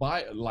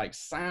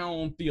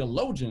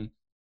theologian,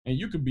 and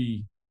you could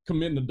be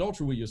committing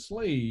adultery with your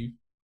slave,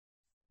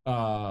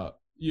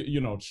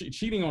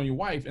 cheating on your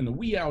wife in the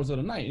wee hours of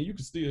the night, and you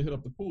can still hit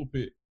up the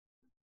pulpit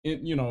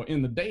in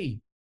the day,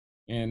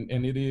 and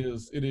it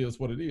is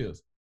what it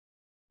is.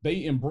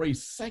 They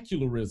embrace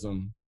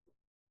secularism,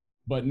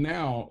 but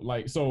now,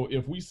 like, so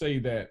if we say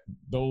that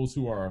those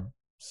who are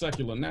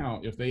secular now,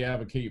 if they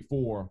advocate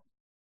for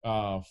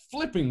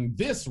flipping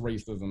this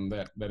racism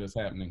that is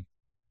happening,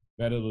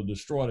 that it'll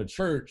destroy the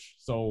church.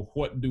 So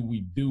what do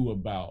we do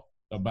about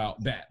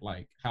that?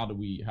 Like, how do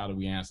we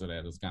answer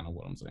that is kind of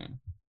what I'm saying.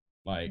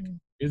 Like,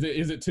 is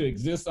it to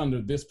exist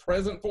under this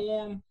present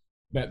form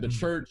that the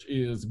church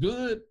is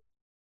good,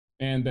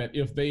 and that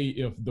if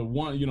the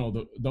one, you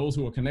know, those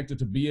who are connected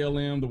to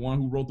BLM, the one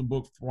who wrote the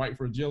book White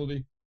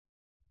Fragility,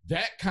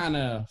 that kind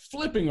of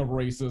flipping of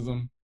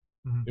racism,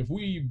 if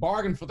we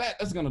bargain for that,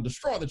 that's going to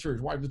destroy the church,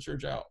 wipe the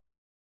church out.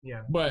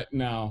 Yeah. But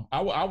now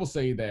I will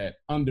say that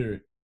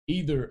under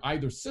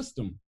either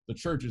system, the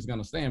church is going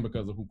to stand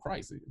because of who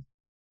Christ is.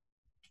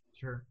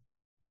 Sure.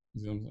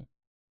 You see what I'm saying?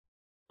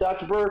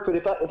 Dr. Burford,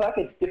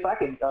 if I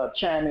could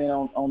chime in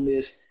on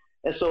this,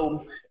 and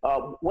so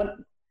when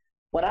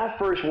I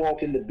first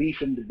walked into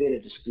Beeson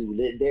Divinity School,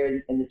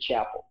 there in the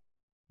chapel,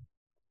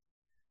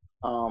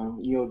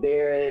 you know,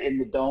 there in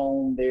the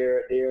dome,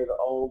 there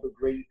all the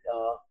great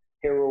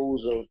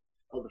heroes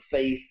of the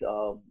faith,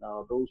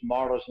 those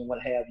martyrs and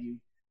what have you.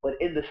 But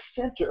in the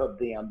center of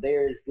them,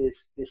 there is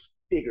this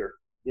figure,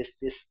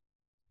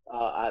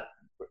 I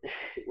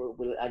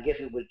guess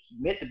it was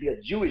meant to be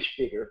a Jewish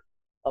figure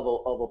of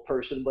a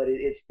person, but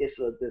it's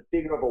the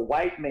figure of a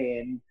white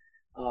man,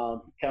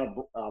 kind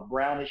of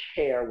brownish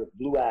hair with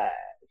blue eyes.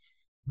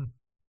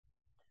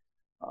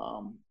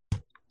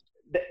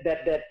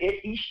 That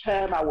each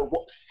time I would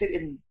sit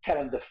in kind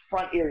of the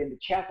front area in the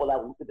chapel, I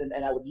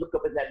would look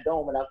up at that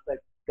dome, and I was like,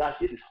 gosh,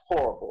 this is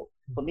horrible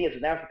for me as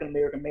an African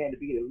American man to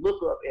be able to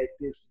look up at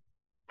this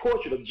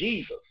portrait of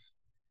Jesus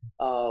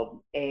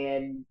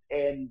and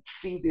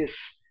see this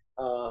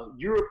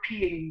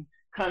European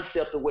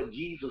concept of what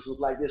Jesus was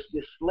like,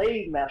 this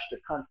slave master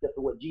concept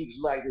of what Jesus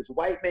was like, this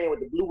white man with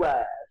the blue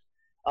eyes,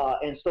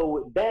 and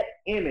so that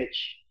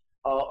image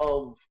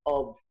of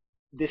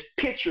this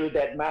picture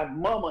that my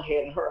mama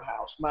had in her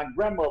house, my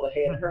grandmother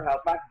had in her house,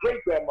 my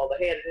great grandmother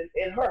had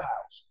in her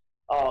house.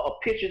 A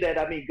picture that,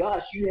 I mean,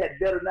 gosh, you had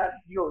better not,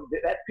 you know,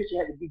 that picture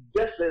had to be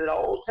desolate at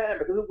all times,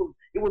 because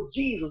it was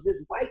Jesus,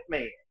 this white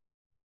man.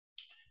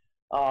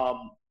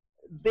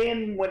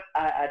 Then when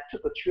I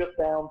took a trip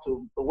down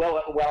to, well,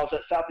 I was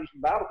at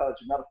Southeastern Bible College,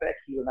 as a matter of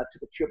fact, and I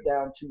took a trip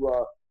down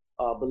to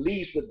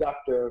Belize with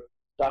Dr.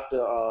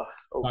 Hughley?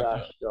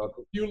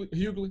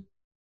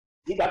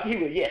 Dr.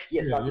 Hughley, yes,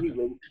 Yeah, Dr. yeah.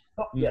 Hughley.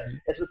 Yeah,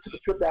 and so I took a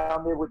trip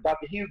down there with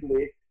Dr.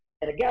 Hughley,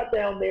 and I got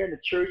down there in the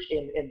church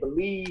in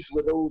Belize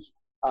with those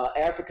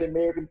African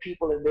American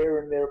people, and there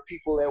were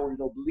people that were, you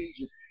know,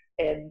 Belizean.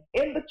 And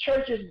in the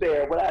churches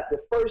there, the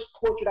first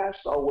portrait I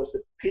saw was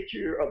the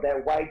picture of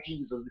that white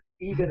Jesus,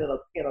 even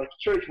in a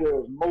church where it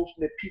was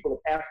mostly people of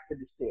African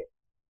descent.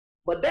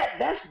 But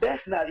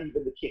that's not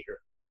even the kicker.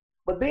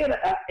 But then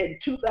in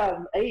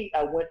 2008,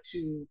 I went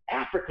to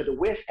Africa, to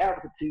West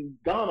Africa, to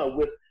Ghana,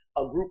 with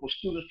a group of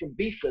students from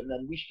Beeson,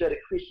 and we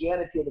studied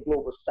Christianity in the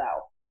Global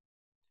South.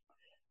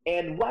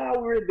 And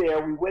while we were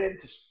there, we went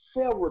into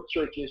several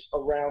churches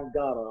around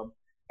Ghana,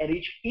 and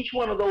each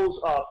one of those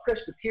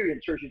Presbyterian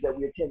churches that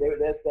we attended,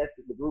 that's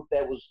the group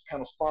that was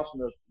kind of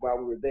sponsoring us while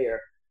we were there.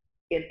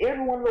 In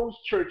every one of those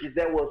churches,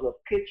 there was a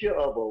picture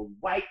of a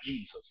white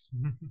Jesus,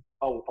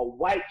 a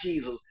white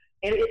Jesus,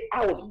 and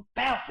I was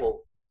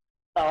baffled.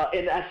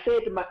 And I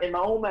said in my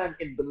own mind,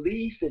 in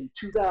Belize in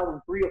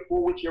 2003 or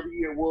 4, whichever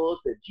year it was,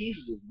 that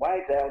Jesus is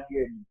white down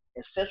here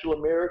in Central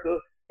America.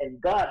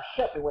 And God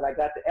helped me when I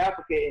got to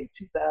Africa in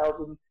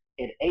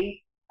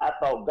 2008. I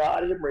thought,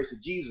 God have mercy,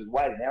 Jesus is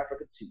white in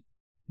Africa too.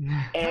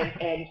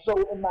 and so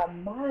in my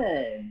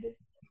mind,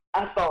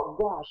 I thought,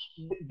 gosh,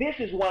 this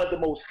is one of the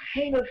most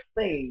heinous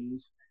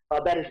things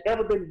that has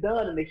ever been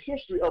done in the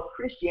history of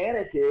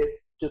Christianity,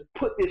 to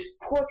put this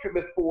portrait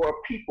before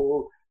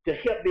people to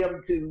help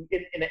them to,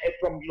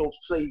 from, you know,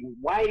 say,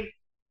 white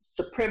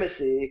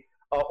supremacy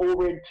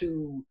over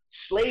into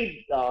slave,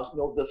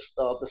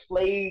 the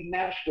slave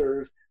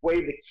masters, where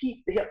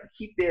they help to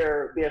keep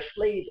their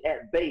slaves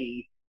at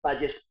bay by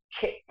just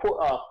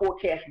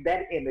forecasting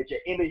that image, an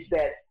image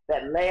that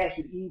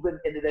lasted even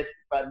into that.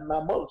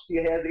 My mother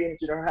still has the image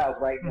in her house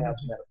right now, as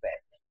a matter of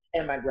fact,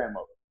 and my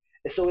grandmother.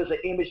 And so it's an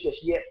image that's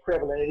yet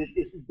prevalent.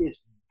 It's this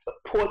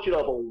portrait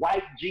of a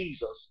white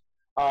Jesus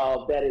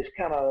that is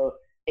kind of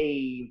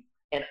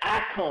an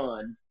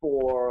icon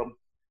for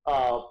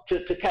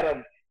to kind of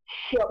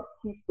help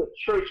keep the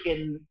church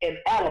in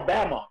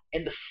Alabama,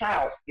 in the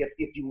South,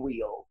 if you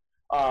will,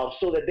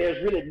 so that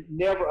there's really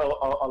never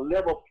a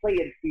level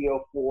playing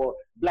field for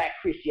Black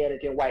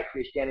Christianity and white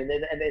Christianity.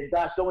 And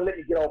Josh, don't let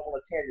me get off on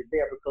a tangent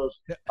there, because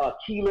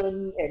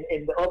Keelan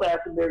and the other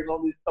African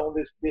Americans on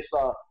this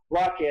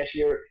broadcast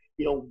here,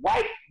 you know,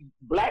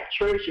 Black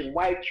church and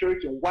white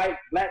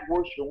Black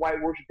worship and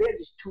white worship, they're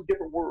just two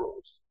different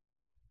worlds.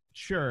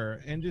 Sure.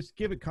 And just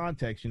give it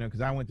context, you know, because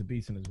I went to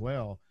Beeson as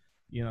well.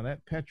 You know,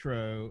 that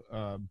Petro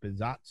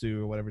Bizatsu,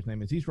 or whatever his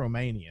name is, he's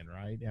Romanian,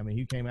 right? I mean,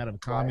 he came out of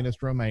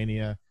communist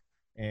Romania,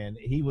 and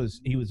he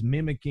was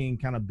mimicking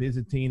kind of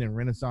Byzantine and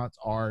Renaissance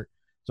art.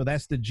 So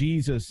that's the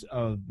Jesus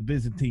of the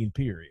Byzantine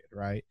period,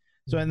 right?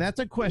 So, and that's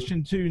a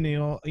question too,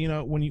 Neil. You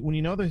know, when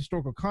you know the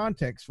historical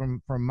context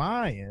from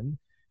my end,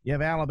 you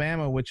have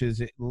Alabama, which is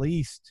at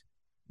least,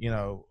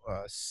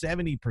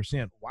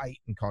 70% white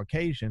and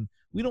Caucasian,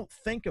 we don't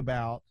think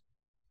about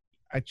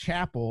a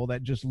chapel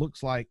that just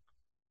looks like,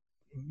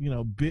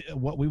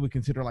 what we would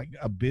consider like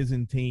a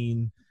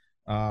Byzantine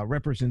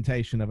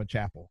representation of a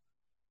chapel.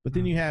 But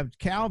then you have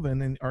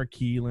Calvin or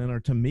Keelan or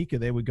Tamika,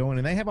 they would go in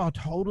and they have a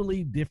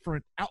totally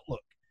different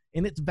outlook,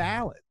 and it's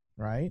valid,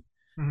 right?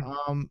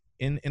 Mm-hmm.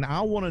 And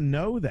I want to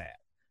know that.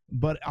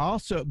 But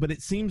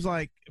it seems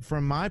like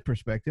from my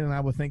perspective, and I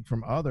would think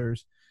from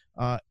others,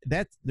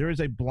 that there is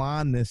a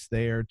blindness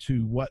there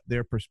to what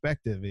their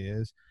perspective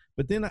is.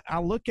 But then I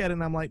look at it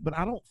and I'm like, but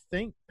I don't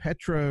think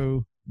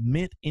Petro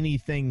meant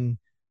anything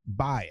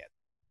by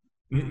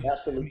it.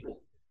 Absolutely.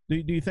 Do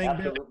you think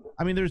that,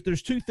 I mean,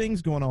 there's two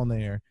things going on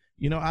there.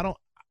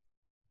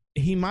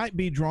 He might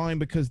be drawing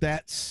because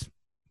that's,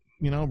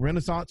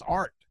 Renaissance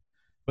art,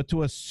 but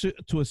to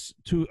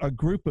a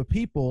group of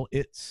people,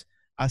 it's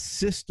a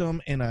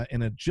system and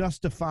a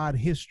justified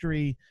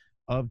history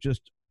of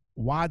just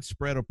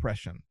widespread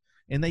oppression,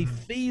 and they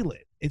feel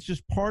it. It's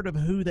just part of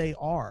who they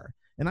are.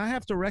 And I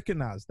have to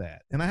recognize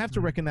that. And I have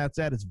to recognize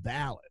that as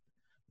valid.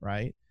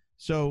 Right.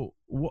 So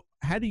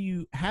how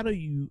do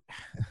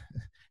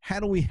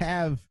we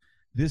have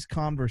this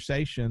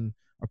conversation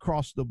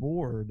across the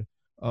board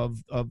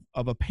of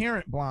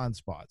apparent blind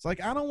spots?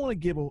 Like, I don't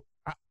want to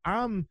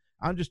I'm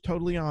just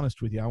totally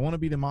honest with you. I want to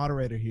be the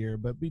moderator here,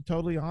 but be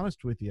totally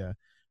honest with you.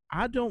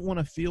 I don't want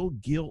to feel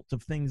guilt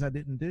of things I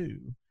didn't do,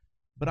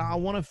 but I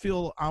want to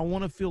feel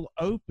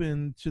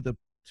open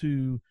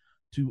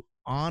to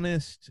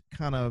honest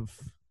kind of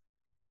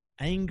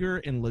anger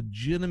and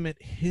legitimate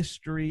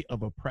history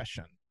of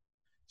oppression.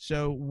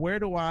 So where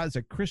do I, as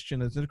a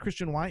Christian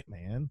white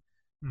man,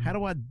 how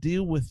do I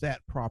deal with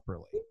that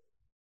properly?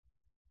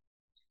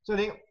 So I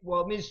think,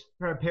 let me just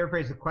try to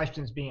paraphrase the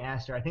questions being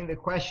asked here. I think the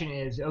question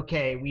is,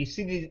 okay, we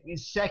see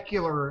these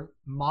secular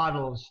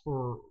models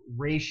for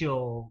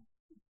racial,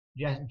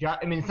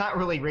 I mean, it's not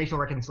really racial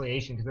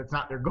reconciliation because that's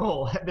not their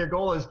goal. Their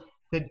goal is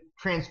to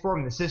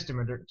transform the system,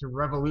 or to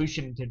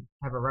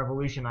have a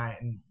revolution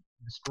and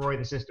destroy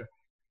the system.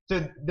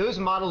 So those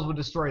models will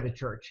destroy the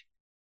church.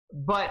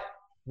 But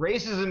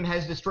racism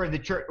has destroyed the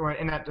church,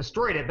 and not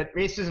destroyed it, but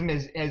racism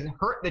has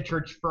hurt the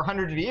church for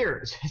hundreds of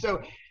years.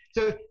 So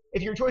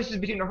if your choice is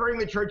between hurting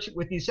the church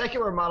with these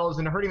secular models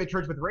and hurting the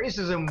church with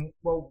racism,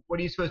 well, what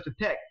are you supposed to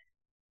pick?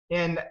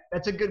 And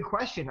that's a good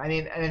question. I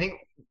mean, and I think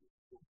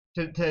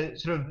to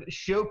sort of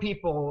show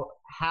people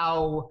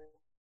how,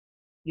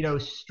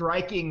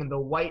 striking the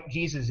white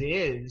Jesus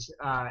is,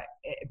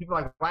 people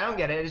are like, well, I don't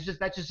get it. It's just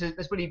that's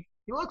what he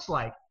looks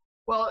like.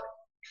 Well,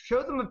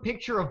 show them a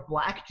picture of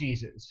black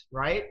Jesus,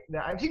 right?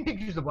 I've seen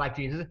pictures of black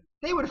Jesus.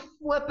 They would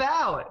flip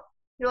out.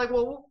 You're like,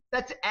 well,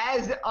 that's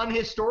as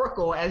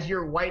unhistorical as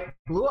your white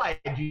blue-eyed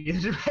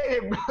Jesus,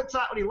 right? That's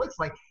not what he looks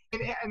like.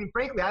 And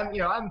frankly,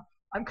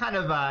 I'm kind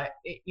of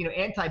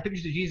anti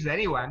pictures of Jesus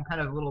anyway. I'm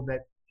kind of a little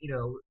bit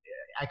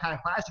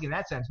iconoclastic in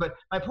that sense. But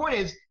my point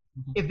is,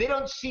 if they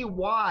don't see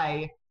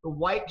why the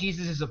white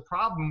Jesus is a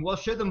problem, well,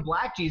 show them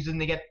black Jesus and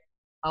they get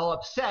all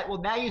upset.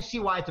 Well, now you see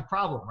why it's a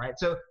problem, right?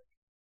 So,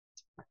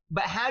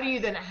 but how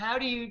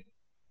do you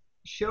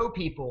show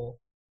people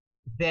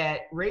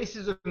that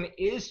racism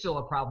is still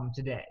a problem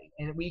today?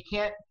 And we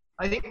can't,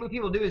 I think what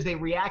people do is they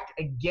react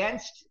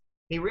against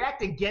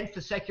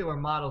the secular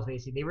models they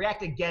see. They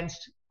react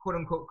against quote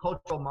unquote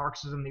cultural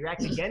Marxism. They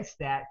react against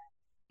that.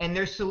 And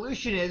their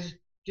solution is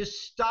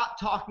just stop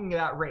talking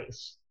about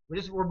race.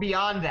 We're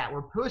beyond that.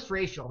 We're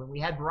post-racial. And we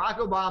had Barack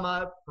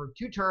Obama for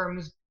 2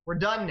 terms. We're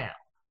done now.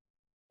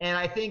 And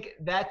I think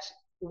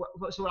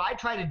so what I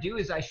try to do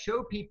is I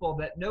show people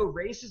that no,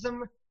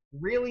 racism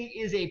really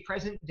is a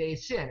present day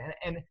sin.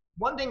 And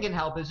one thing can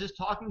help is just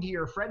talking to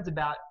your friends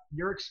about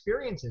your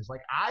experiences.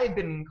 Like, I've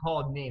been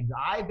called names.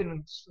 I've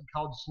been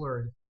called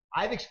slurs.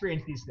 I've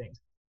experienced these things.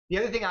 The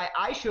other thing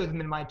I show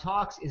them in my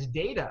talks is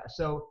data.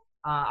 So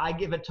I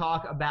give a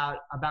talk about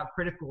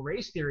critical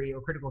race theory or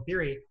critical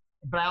theory,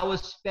 but I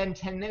always spend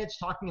 10 minutes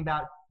talking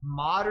about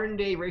modern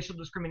day racial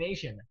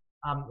discrimination.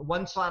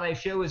 One slide I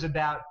show is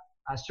about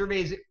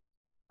surveys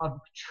of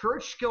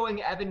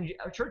church-going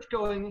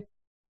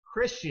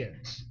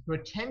Christians who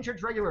attend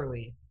church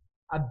regularly.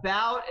 And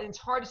it's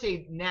hard to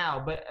say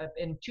now, but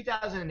in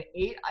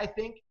 2008, I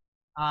think,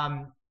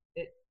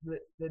 the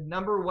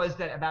number was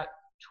that about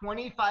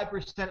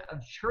 25%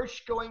 of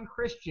church-going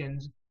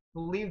Christians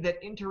believed that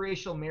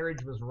interracial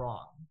marriage was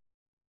wrong.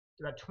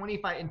 About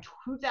 25 in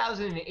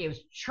 2008, it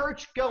was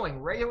church-going,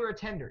 regular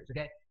attenders,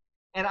 okay?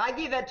 And I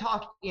gave that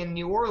talk in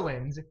New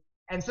Orleans,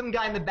 and some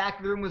guy in the back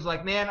of the room was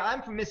like, man,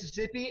 I'm from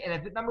Mississippi, and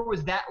if the number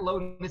was that low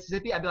in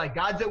Mississippi, I'd be like,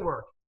 God's at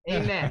work.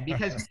 Amen.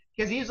 Because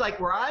he's like,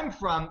 where I'm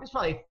from, it's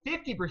probably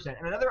 50%.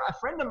 And a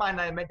friend of mine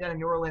that I met down in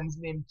New Orleans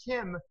named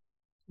Tim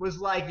was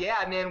like,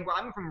 yeah, man,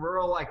 I'm from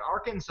rural like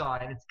Arkansas,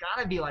 and it's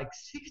got to be like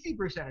 60%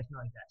 or something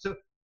like that. So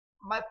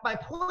my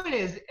point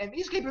is, and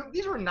these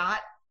are not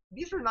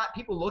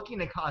people looking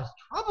to cause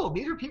trouble.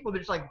 These are people that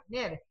are just like,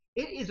 man,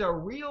 it is a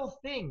real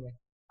thing.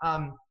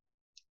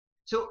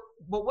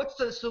 But what's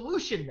the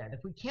solution then?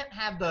 If we can't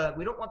have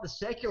we don't want the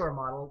secular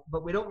model,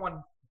 but we don't want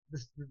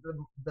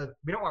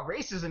we don't want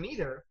racism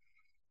either.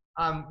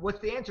 What's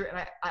the answer? And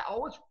I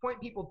always point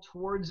people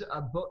towards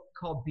a book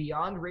called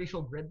Beyond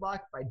Racial Gridlock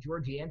by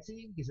George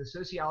Yancey. He's a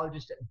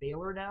sociologist at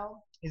Baylor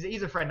now.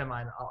 He's a friend of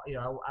mine.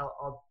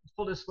 I'll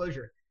full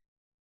disclosure,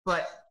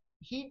 but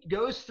he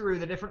goes through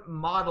the different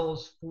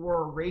models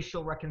for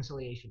racial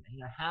reconciliation.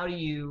 How do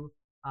you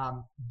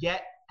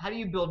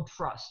build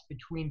trust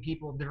between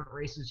people of different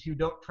races who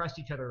don't trust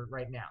each other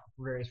right now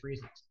for various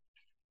reasons?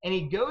 And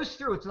he goes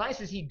through. What's nice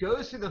is he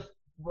goes through the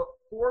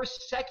 4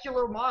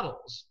 secular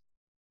models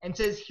and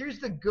says, here's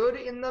the good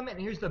in them and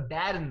here's the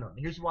bad in them.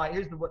 Here's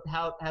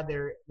how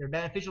they're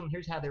beneficial and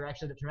here's how they're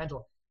actually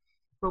detrimental.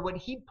 But what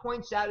he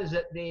points out is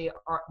that they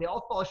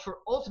all fall short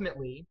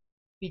ultimately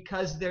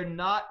because they're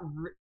not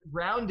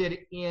grounded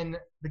in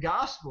the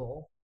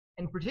gospel,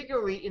 and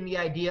particularly in the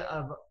idea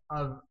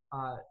of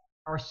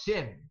our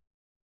sin.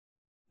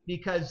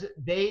 Because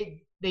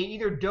they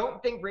either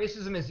don't think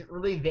racism is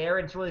really there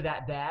and it's really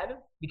that bad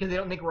because they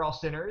don't think we're all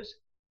sinners,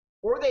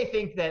 or they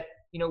think that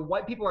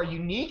white people are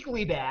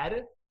uniquely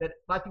bad, that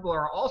black people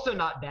are also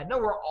not bad. No,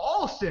 we're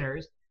all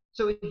sinners.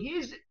 So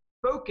his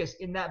focus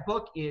in that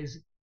book is,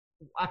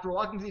 after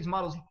walking through these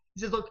models,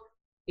 he says, look,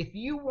 if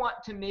you want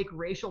to make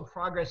racial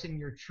progress in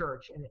your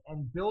church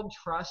and build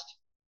trust,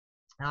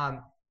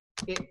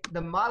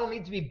 the model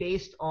needs to be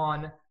based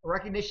on a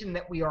recognition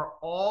that we are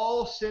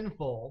all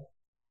sinful,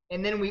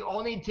 and then we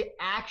all need to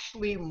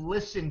actually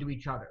listen to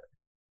each other.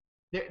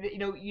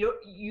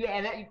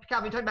 Calvin,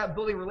 talking about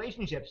building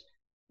relationships.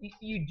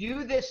 You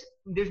do this,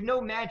 there's no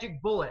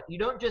magic bullet. You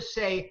don't just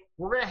say,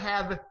 we're going to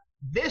have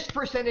this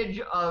percentage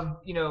of,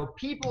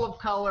 people of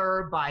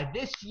color by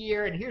this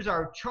year, and here's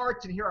our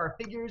charts, and here are our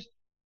figures.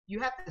 You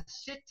have to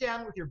sit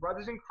down with your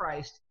brothers in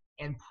Christ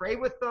and pray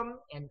with them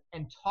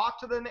and talk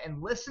to them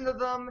and listen to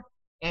them.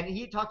 And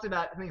he talks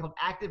about something called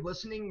active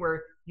listening,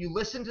 where you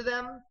listen to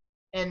them,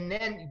 and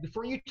then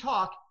before you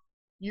talk,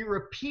 you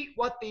repeat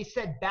what they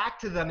said back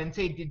to them and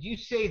say, did you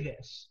say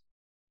this?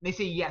 And they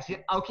say, yes.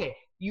 Okay,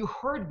 you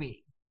heard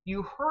me.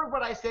 You heard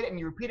what I said, and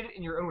you repeated it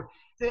in your own words.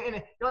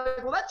 And you're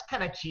like, well, that's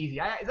kind of cheesy.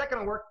 Is that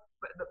going to work?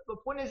 But the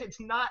point is, it's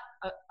not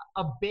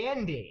a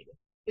Band-Aid.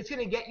 It's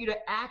going to get you to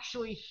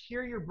actually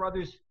hear your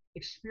brother's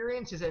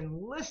experiences and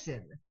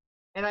listen.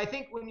 And I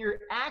think when you're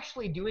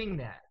actually doing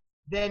that,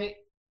 then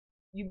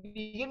you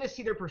begin to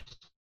see their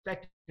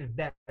perspective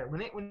better.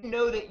 When you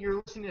know that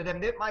you're listening to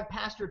them. My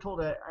pastor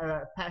told a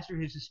pastor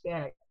who's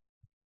Hispanic,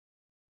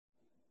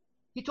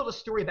 he told a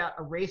story about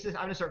a racist. I'm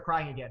going to start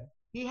crying again.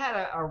 He had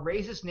a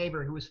racist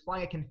neighbor who was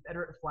flying a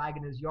Confederate flag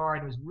in his yard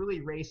and was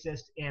really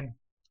racist. And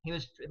he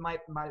was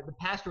the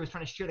pastor was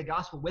trying to share the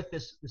gospel with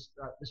this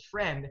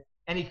friend,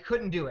 and he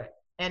couldn't do it.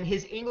 And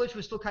his English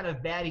was still kind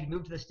of bad. He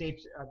moved to the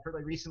States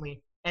fairly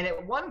recently. And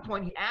at one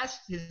point, he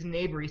asked his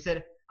neighbor. He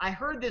said, "I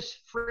heard this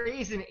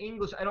phrase in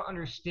English I don't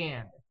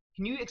understand.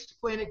 Can you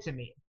explain it to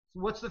me?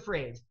 What's the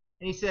phrase?"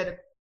 And he said,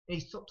 and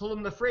he told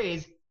him the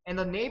phrase, and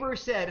the neighbor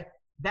said,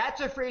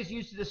 "That's a phrase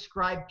used to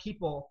describe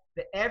people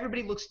that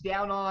everybody looks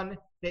down on.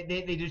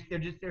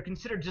 They're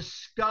considered just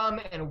scum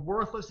and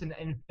worthless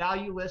and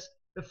valueless."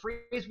 The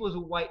phrase was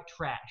white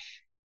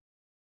trash.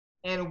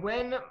 And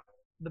when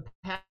the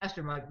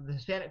pastor, the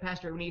Hispanic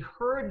pastor, when he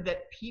heard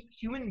that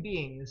human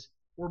beings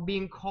were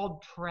being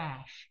called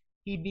trash,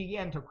 he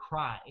began to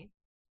cry.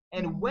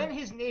 And when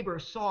his neighbor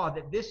saw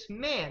that this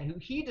man, who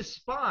he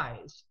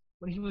despised,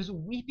 when he was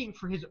weeping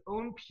for his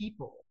own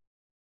people,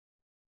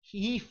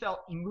 he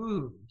felt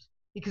moved.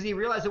 Because he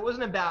realized it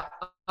wasn't about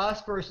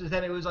us versus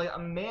them. It was like a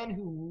man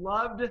who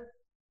loved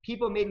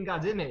people made in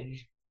God's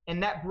image,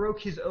 and that broke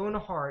his own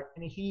heart,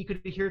 and he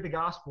could hear the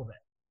gospel then.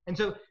 And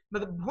so,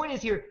 but the point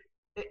is here,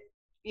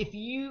 if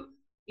you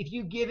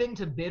give in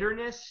to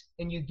bitterness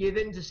and you give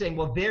in to saying,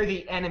 well, they're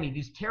the enemy,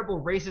 these terrible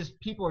racist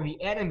people are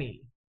the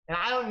enemy, and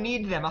I don't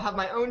need them, I'll have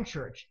my own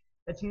church.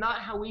 That's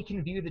not how we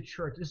can view the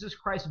church. This is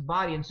Christ's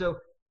body. And so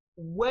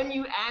when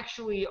you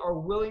actually are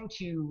willing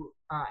to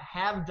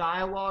have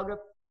dialogue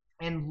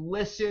and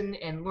listen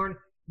and learn,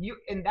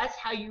 and that's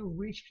how you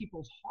reach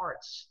people's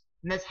hearts,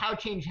 and that's how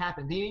change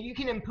happens. You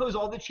can impose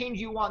all the change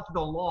you want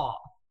through the law,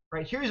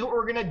 right? Here's what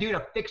we're gonna do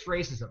to fix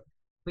racism,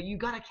 but you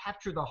gotta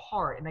capture the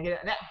heart, and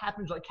that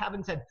happens, like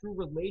Kevin said, through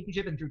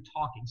relationship and through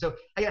talking. So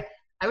I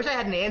wish I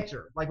had an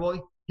answer. Like,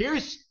 well,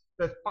 here's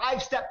the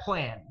 5-step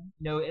plan.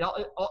 It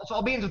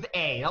all begins with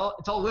A.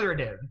 It's all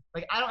alliterative.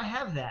 Like, I don't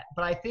have that,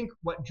 but I think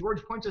what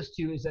George points us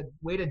to is a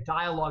way to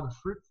dialogue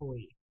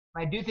fruitfully.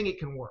 I do think it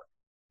can work.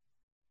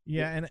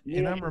 Yeah,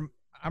 and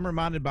I'm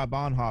reminded by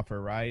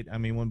Bonhoeffer, right? I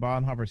mean, when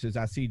Bonhoeffer says,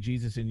 "I see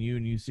Jesus in you,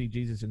 and you see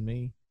Jesus in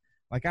me,"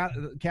 like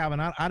Calvin,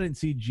 I didn't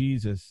see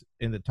Jesus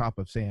in the top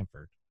of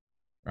Sanford,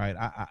 right?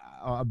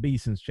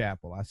 Beeson's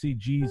Chapel. I see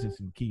Jesus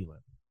in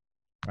Keelan,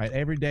 right?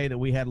 Every day that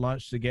we had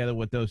lunch together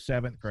with those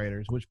 7th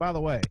graders, which, by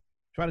the way,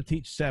 try to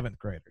teach 7th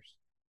graders.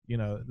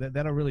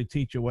 That'll really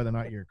teach you whether or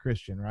not you're a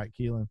Christian, right,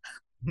 Keelan?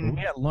 We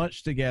had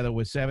lunch together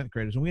with 7th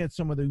graders, and we had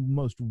some of the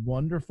most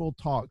wonderful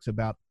talks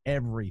about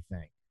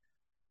everything.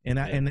 And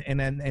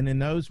in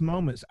those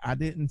moments, I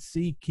didn't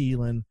see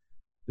Keelan.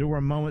 There were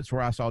moments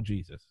where I saw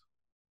Jesus.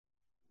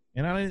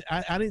 And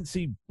I didn't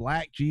see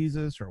black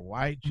Jesus or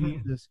white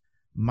Jesus.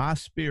 My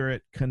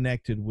spirit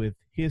connected with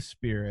his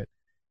spirit,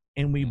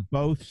 and we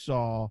both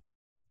saw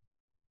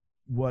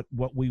what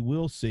we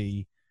will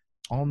see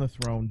on the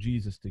throne,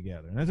 Jesus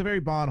together. And that's a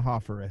very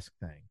Bonhoeffer-esque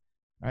thing,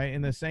 right?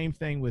 And the same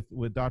thing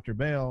with Dr.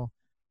 Bell,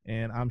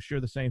 and I'm sure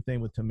the same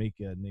thing with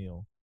Tamika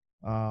Neal.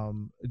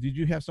 Did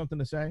you have something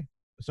to say?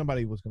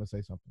 Somebody was going to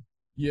say something.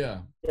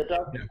 Yeah. Yeah,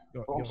 Doctor.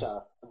 Go I'm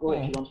sorry. Go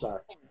ahead. I'm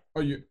sorry.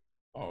 Are you?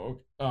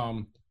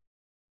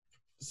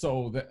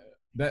 So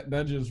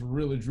that just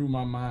really drew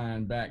my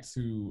mind back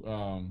to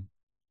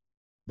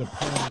the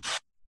point.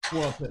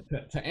 Well,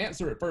 to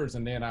answer it first,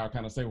 and then I'll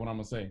kind of say what I'm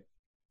gonna say,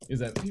 is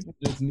that people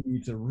just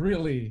need to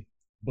really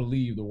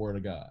believe the word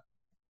of God.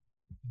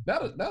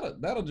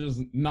 That'll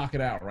just knock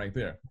it out right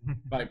there.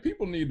 Like,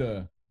 people need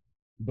to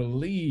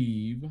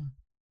believe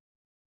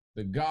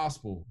the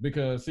gospel,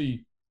 because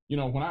see, you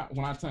know, when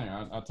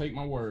I take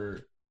my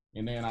word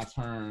and then I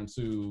turn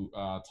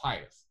to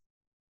Titus.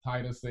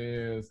 Titus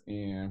says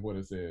in what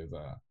it says,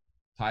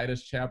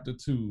 Titus chapter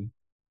 2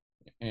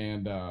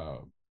 and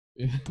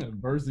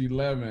verse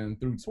 11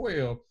 through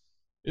 12,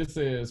 it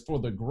says, for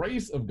the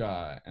grace of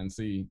God. And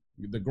see,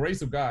 the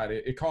grace of God,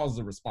 it causes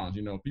a response.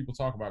 You know, people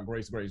talk about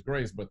grace,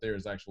 but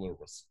there's actually a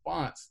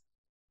response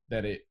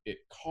that it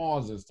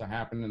causes to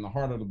happen in the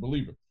heart of the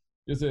believer.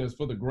 It says,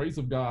 for the grace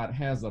of God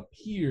has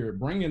appeared,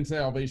 bringing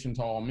salvation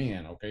to all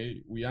men.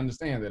 Okay, we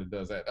understand that it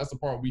does that. That's the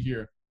part we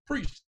hear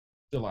preached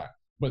a lot.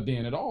 But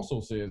then it also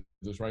says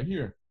this right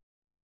here,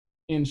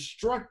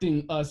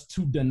 instructing us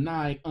to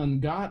deny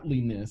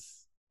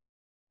ungodliness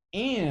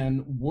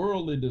and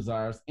worldly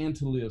desires, and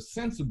to live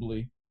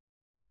sensibly,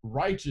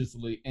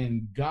 righteously,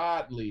 and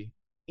godly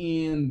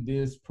in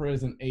this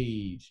present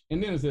age.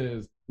 And then it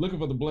says, looking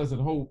for the blessed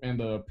hope and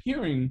the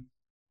appearing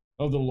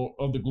of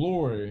the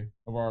glory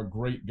of our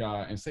great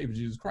God and Savior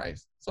Jesus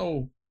Christ.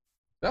 So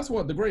that's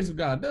what the grace of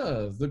God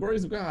does. The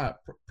grace of God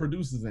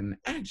produces an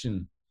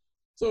action.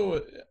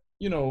 So,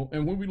 you know,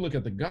 and when we look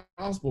at the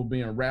gospel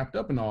being wrapped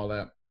up in all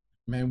that,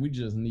 man, we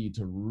just need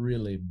to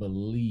really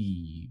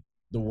believe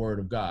the word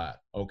of God.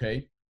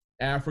 Okay,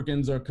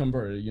 Africans are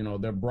converted. You know,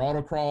 they're brought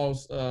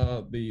across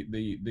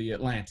the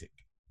Atlantic,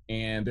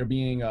 and they're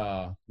being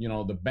you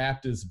know, the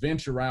Baptists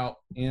venture out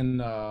in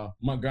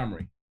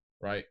Montgomery,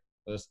 right?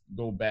 Let's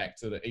go back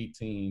to the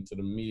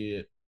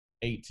mid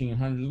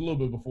 1800s, a little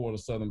bit before the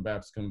Southern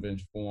Baptist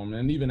Convention formed,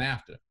 and even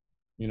after.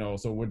 You know,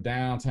 so we're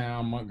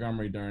downtown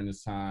Montgomery during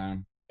this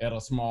time at a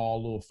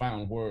small little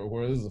fountain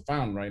where there's a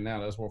fountain right now.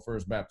 That's where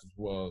First Baptist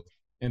was.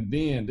 And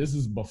then this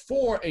is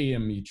before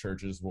AME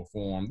churches were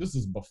formed. This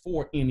is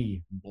before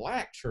any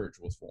black church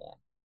was formed.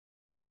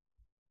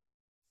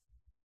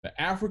 The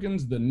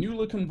Africans, the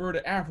newly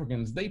converted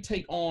Africans, they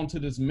take on to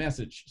this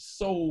message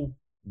so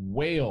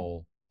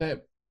well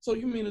that, so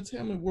you mean to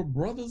tell me we're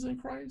brothers in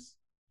Christ?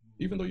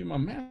 Even though you're my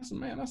master,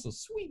 man, that's a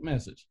sweet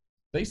message.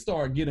 They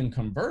start getting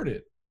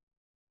converted.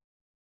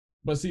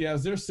 But see,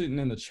 as they're sitting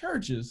in the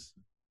churches,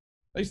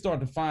 they start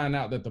to find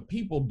out that the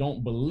people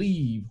don't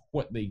believe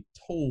what they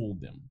told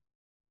them.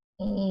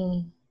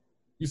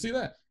 You see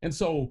that? And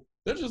so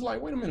they're just like,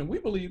 wait a minute, we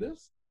believe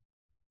this.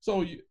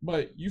 So,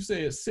 but you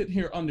said sit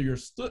here under your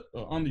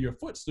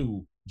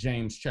footstool,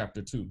 James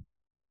chapter 2.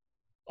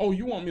 Oh,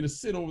 you want me to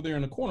sit over there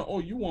in the corner? Oh,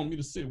 you want me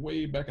to sit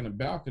way back in the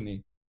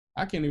balcony?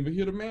 I can't even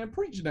hear the man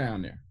preach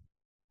down there.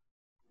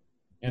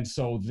 And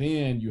so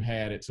then you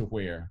had it to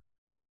where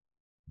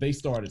they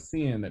started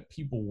seeing that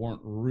people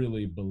weren't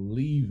really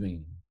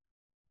believing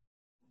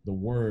the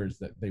words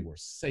that they were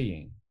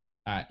saying,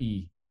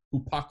 i.e.,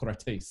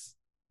 hypocrites,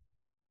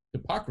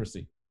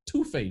 hypocrisy,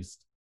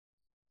 two-faced.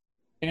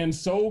 And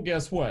so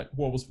guess what?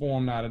 What was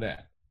formed out of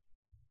that?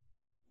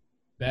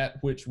 That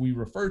which we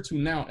refer to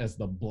now as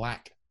the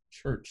black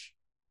church.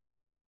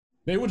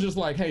 They were just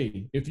like,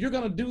 hey, if you're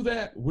going to do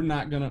that, we're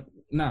not going to,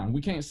 no,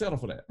 we can't settle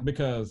for that,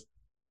 because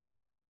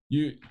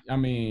you're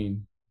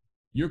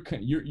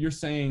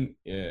saying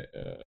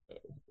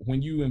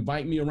when you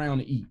invite me around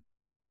to eat,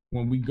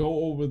 when we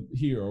go over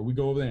here or we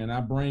go over there and I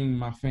bring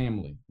my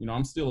family, you know,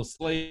 I'm still a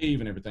slave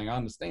and everything. I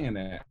understand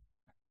that.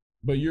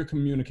 But you're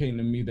communicating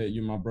to me that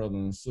you're my brothers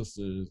and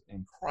sisters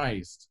in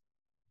Christ.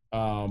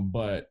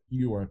 But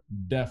you are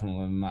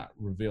definitely not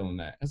revealing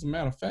that. As a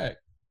matter of fact,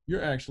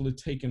 you're actually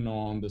taking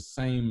on the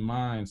same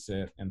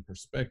mindset and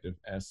perspective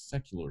as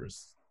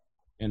secularists.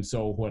 And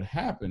so what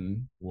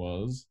happened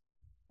was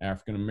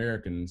African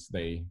Americans,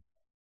 they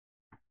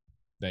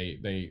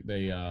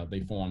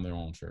formed their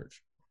own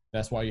church.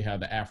 That's why you have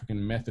the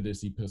African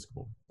Methodist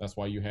Episcopal. That's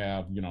why you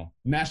have, you know,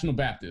 National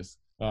Baptist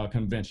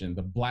Convention,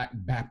 the Black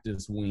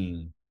Baptist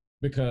wing,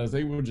 because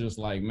they were just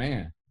like,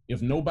 man,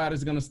 if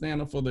nobody's going to stand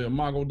up for the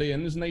Imago Dei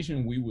in this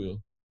nation, we will.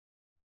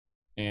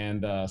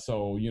 And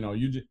so, you know,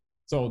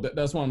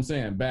 that's what I'm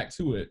saying. Back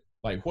to it.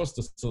 Like, what's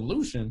the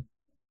solution?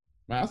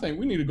 Man, I think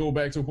we need to go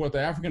back to what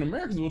the African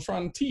Americans were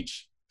trying to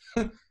teach,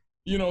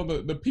 you know,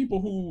 the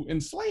people who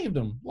enslaved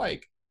them,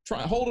 like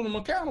holding them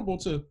accountable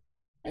to,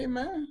 hey,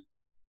 man,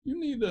 you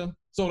need to,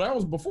 so that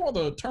was before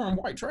the term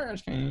white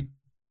trash came.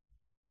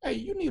 Hey,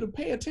 you need to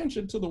pay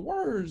attention to the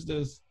words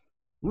that's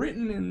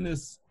written in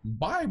this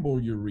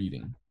Bible you're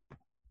reading.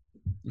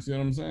 You see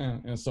what I'm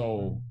saying? And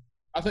so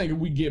I think if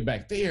we get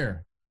back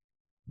there,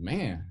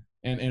 man,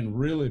 and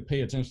really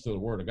pay attention to the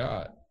Word of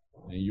God,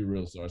 and you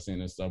really start seeing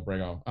this stuff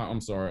break off.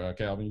 I'm sorry,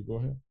 Calvin, you go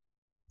ahead.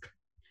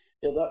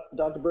 Yeah,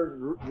 Dr.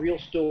 Berg, real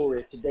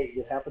story today.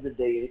 It happened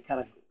today. It kind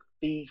of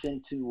feeds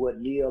into what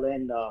Neil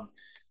and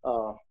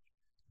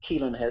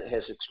Keelan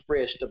has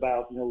expressed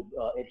about,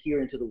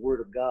 adhering to the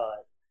Word of God.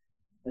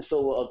 And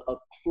so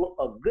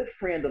a good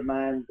friend of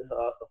mine,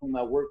 whom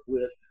I worked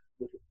with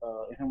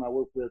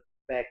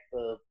back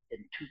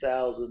in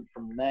 2000,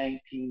 from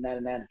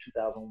 1999 to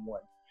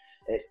 2001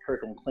 at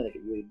Kirkland Clinic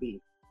at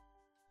UAB.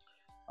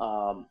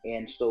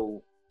 And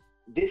so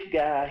this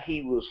guy,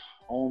 he was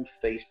on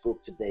Facebook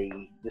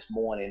this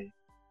morning,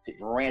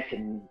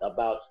 ranting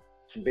about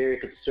some very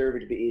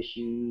conservative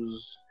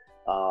issues,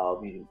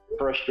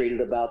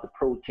 frustrated about the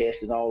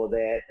protest and all of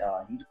that.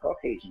 He's a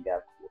Caucasian guy,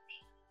 of course.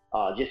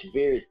 Just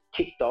very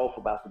ticked off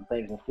about some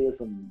things and said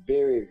some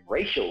very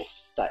racial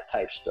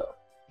type stuff.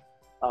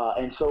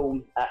 And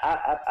so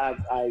I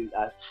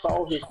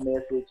saw his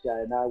message,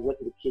 and I went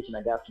to the kitchen.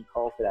 I got some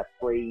coffee. I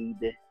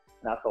prayed,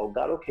 and I thought,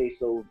 God, okay,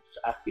 so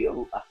I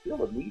feel a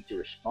need to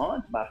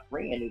respond to my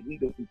friend, and we've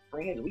been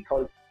friends, and we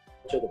call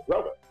each other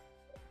brother.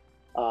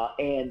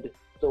 And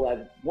so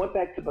I went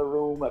back to my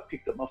room. I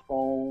picked up my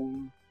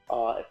phone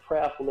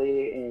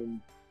prayerfully,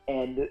 and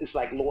it's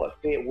like Lord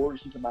fed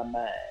words into my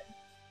mind.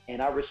 And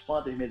I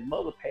responded to him. His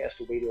mother passed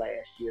away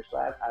last year, so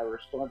I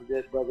responded to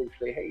that brother and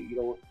say, hey,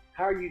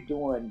 how are you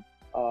doing?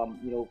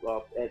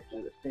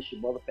 Since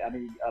your mother,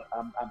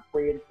 I'm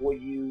praying for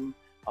you.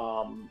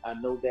 I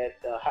know that.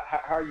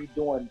 How are you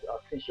doing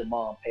since your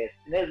mom passed?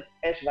 And then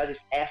actually, I just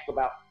asked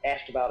about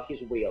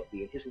his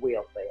well-being, his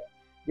welfare.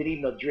 Didn't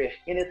even address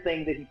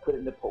anything that he put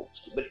in the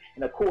post.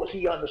 And of course,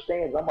 he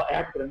understands. I'm an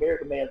African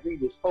American man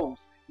reading this post.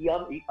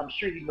 I'm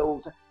sure he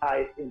knows how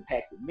it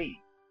impacted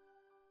me.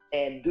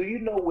 And do you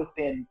know,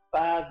 within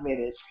 5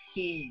 minutes,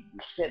 he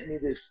sent me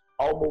this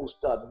almost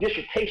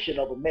dissertation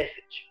of a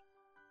message.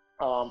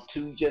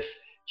 To just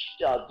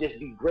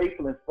be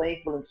grateful and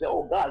thankful and say,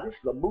 oh God, this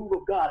is a move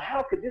of God.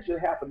 How could this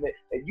have happened that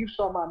you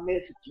saw my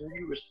message and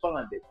you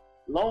responded?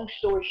 Long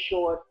story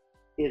short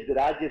is that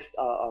I just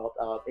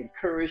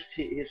encouraged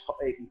him,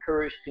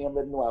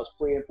 let him know I was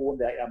praying for him,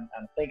 that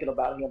I'm thinking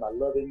about him, I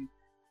love him.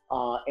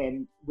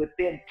 And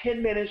within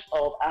 10 minutes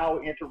of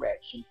our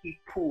interaction, he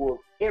pulled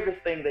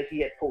everything that he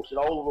had posted,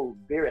 all of those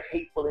very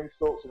hateful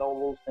insults and all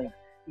those things.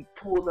 He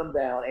pulled them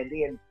down and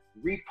then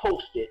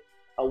reposted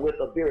with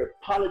a very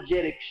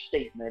apologetic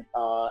statement,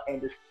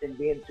 and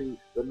then to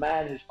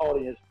remind his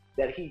audience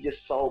that he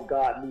just saw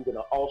God move in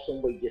an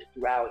awesome way just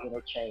through our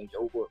interchange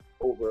over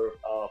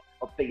a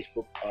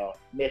Facebook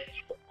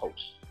message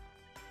post.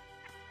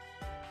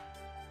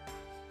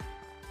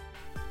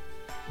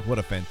 What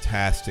a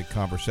fantastic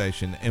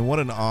conversation, and what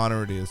an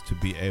honor it is to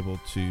be able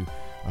to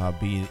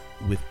be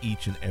with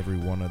each and every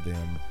one of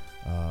them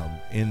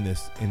in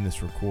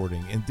this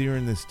recording and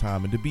during this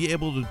time, and to be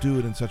able to do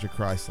it in such a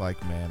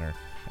Christ-like manner.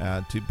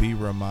 To be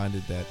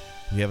reminded that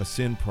we have a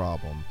sin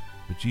problem,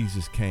 but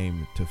Jesus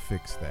came to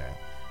fix that.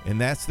 And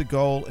that's the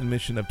goal and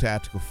mission of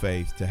Tactical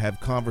Faith, to have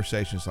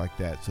conversations like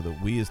that so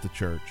that we as the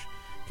church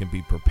can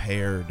be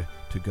prepared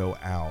to go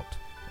out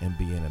and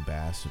be an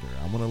ambassador.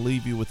 I'm going to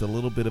leave you with a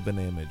little bit of an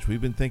image.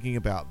 We've been thinking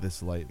about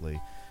this lately.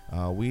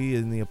 We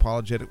in the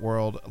apologetic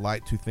world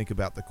like to think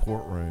about the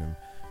courtroom,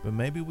 but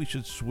maybe we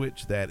should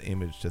switch that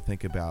image to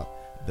think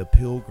about the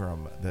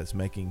pilgrim that's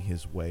making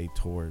his way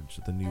towards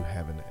the new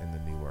heaven and the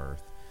new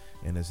earth.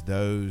 And as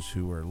those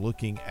who are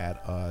looking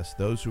at us,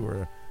 those who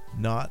are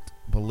not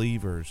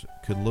believers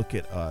could look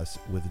at us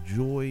with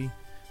joy,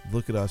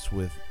 look at us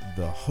with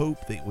the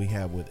hope that we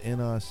have within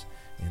us,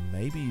 and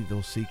maybe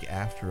they'll seek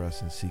after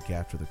us and seek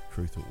after the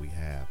truth that we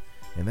have.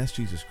 And that's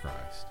Jesus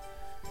Christ.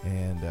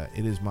 And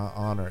it is my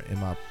honor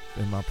and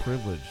my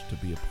privilege to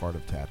be a part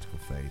of Tactical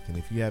Faith. And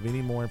if you have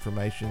any more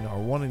information or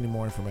want any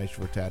more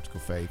information for Tactical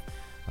Faith,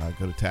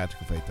 go to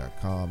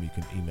tacticalfaith.com. You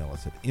can email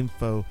us at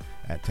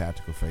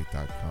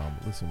info@tacticalfaith.com.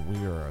 Listen,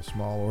 we are a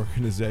small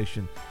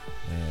organization,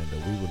 and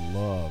we would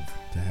love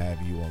to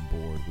have you on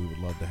board. We would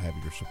love to have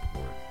your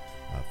support.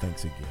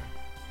 Thanks again.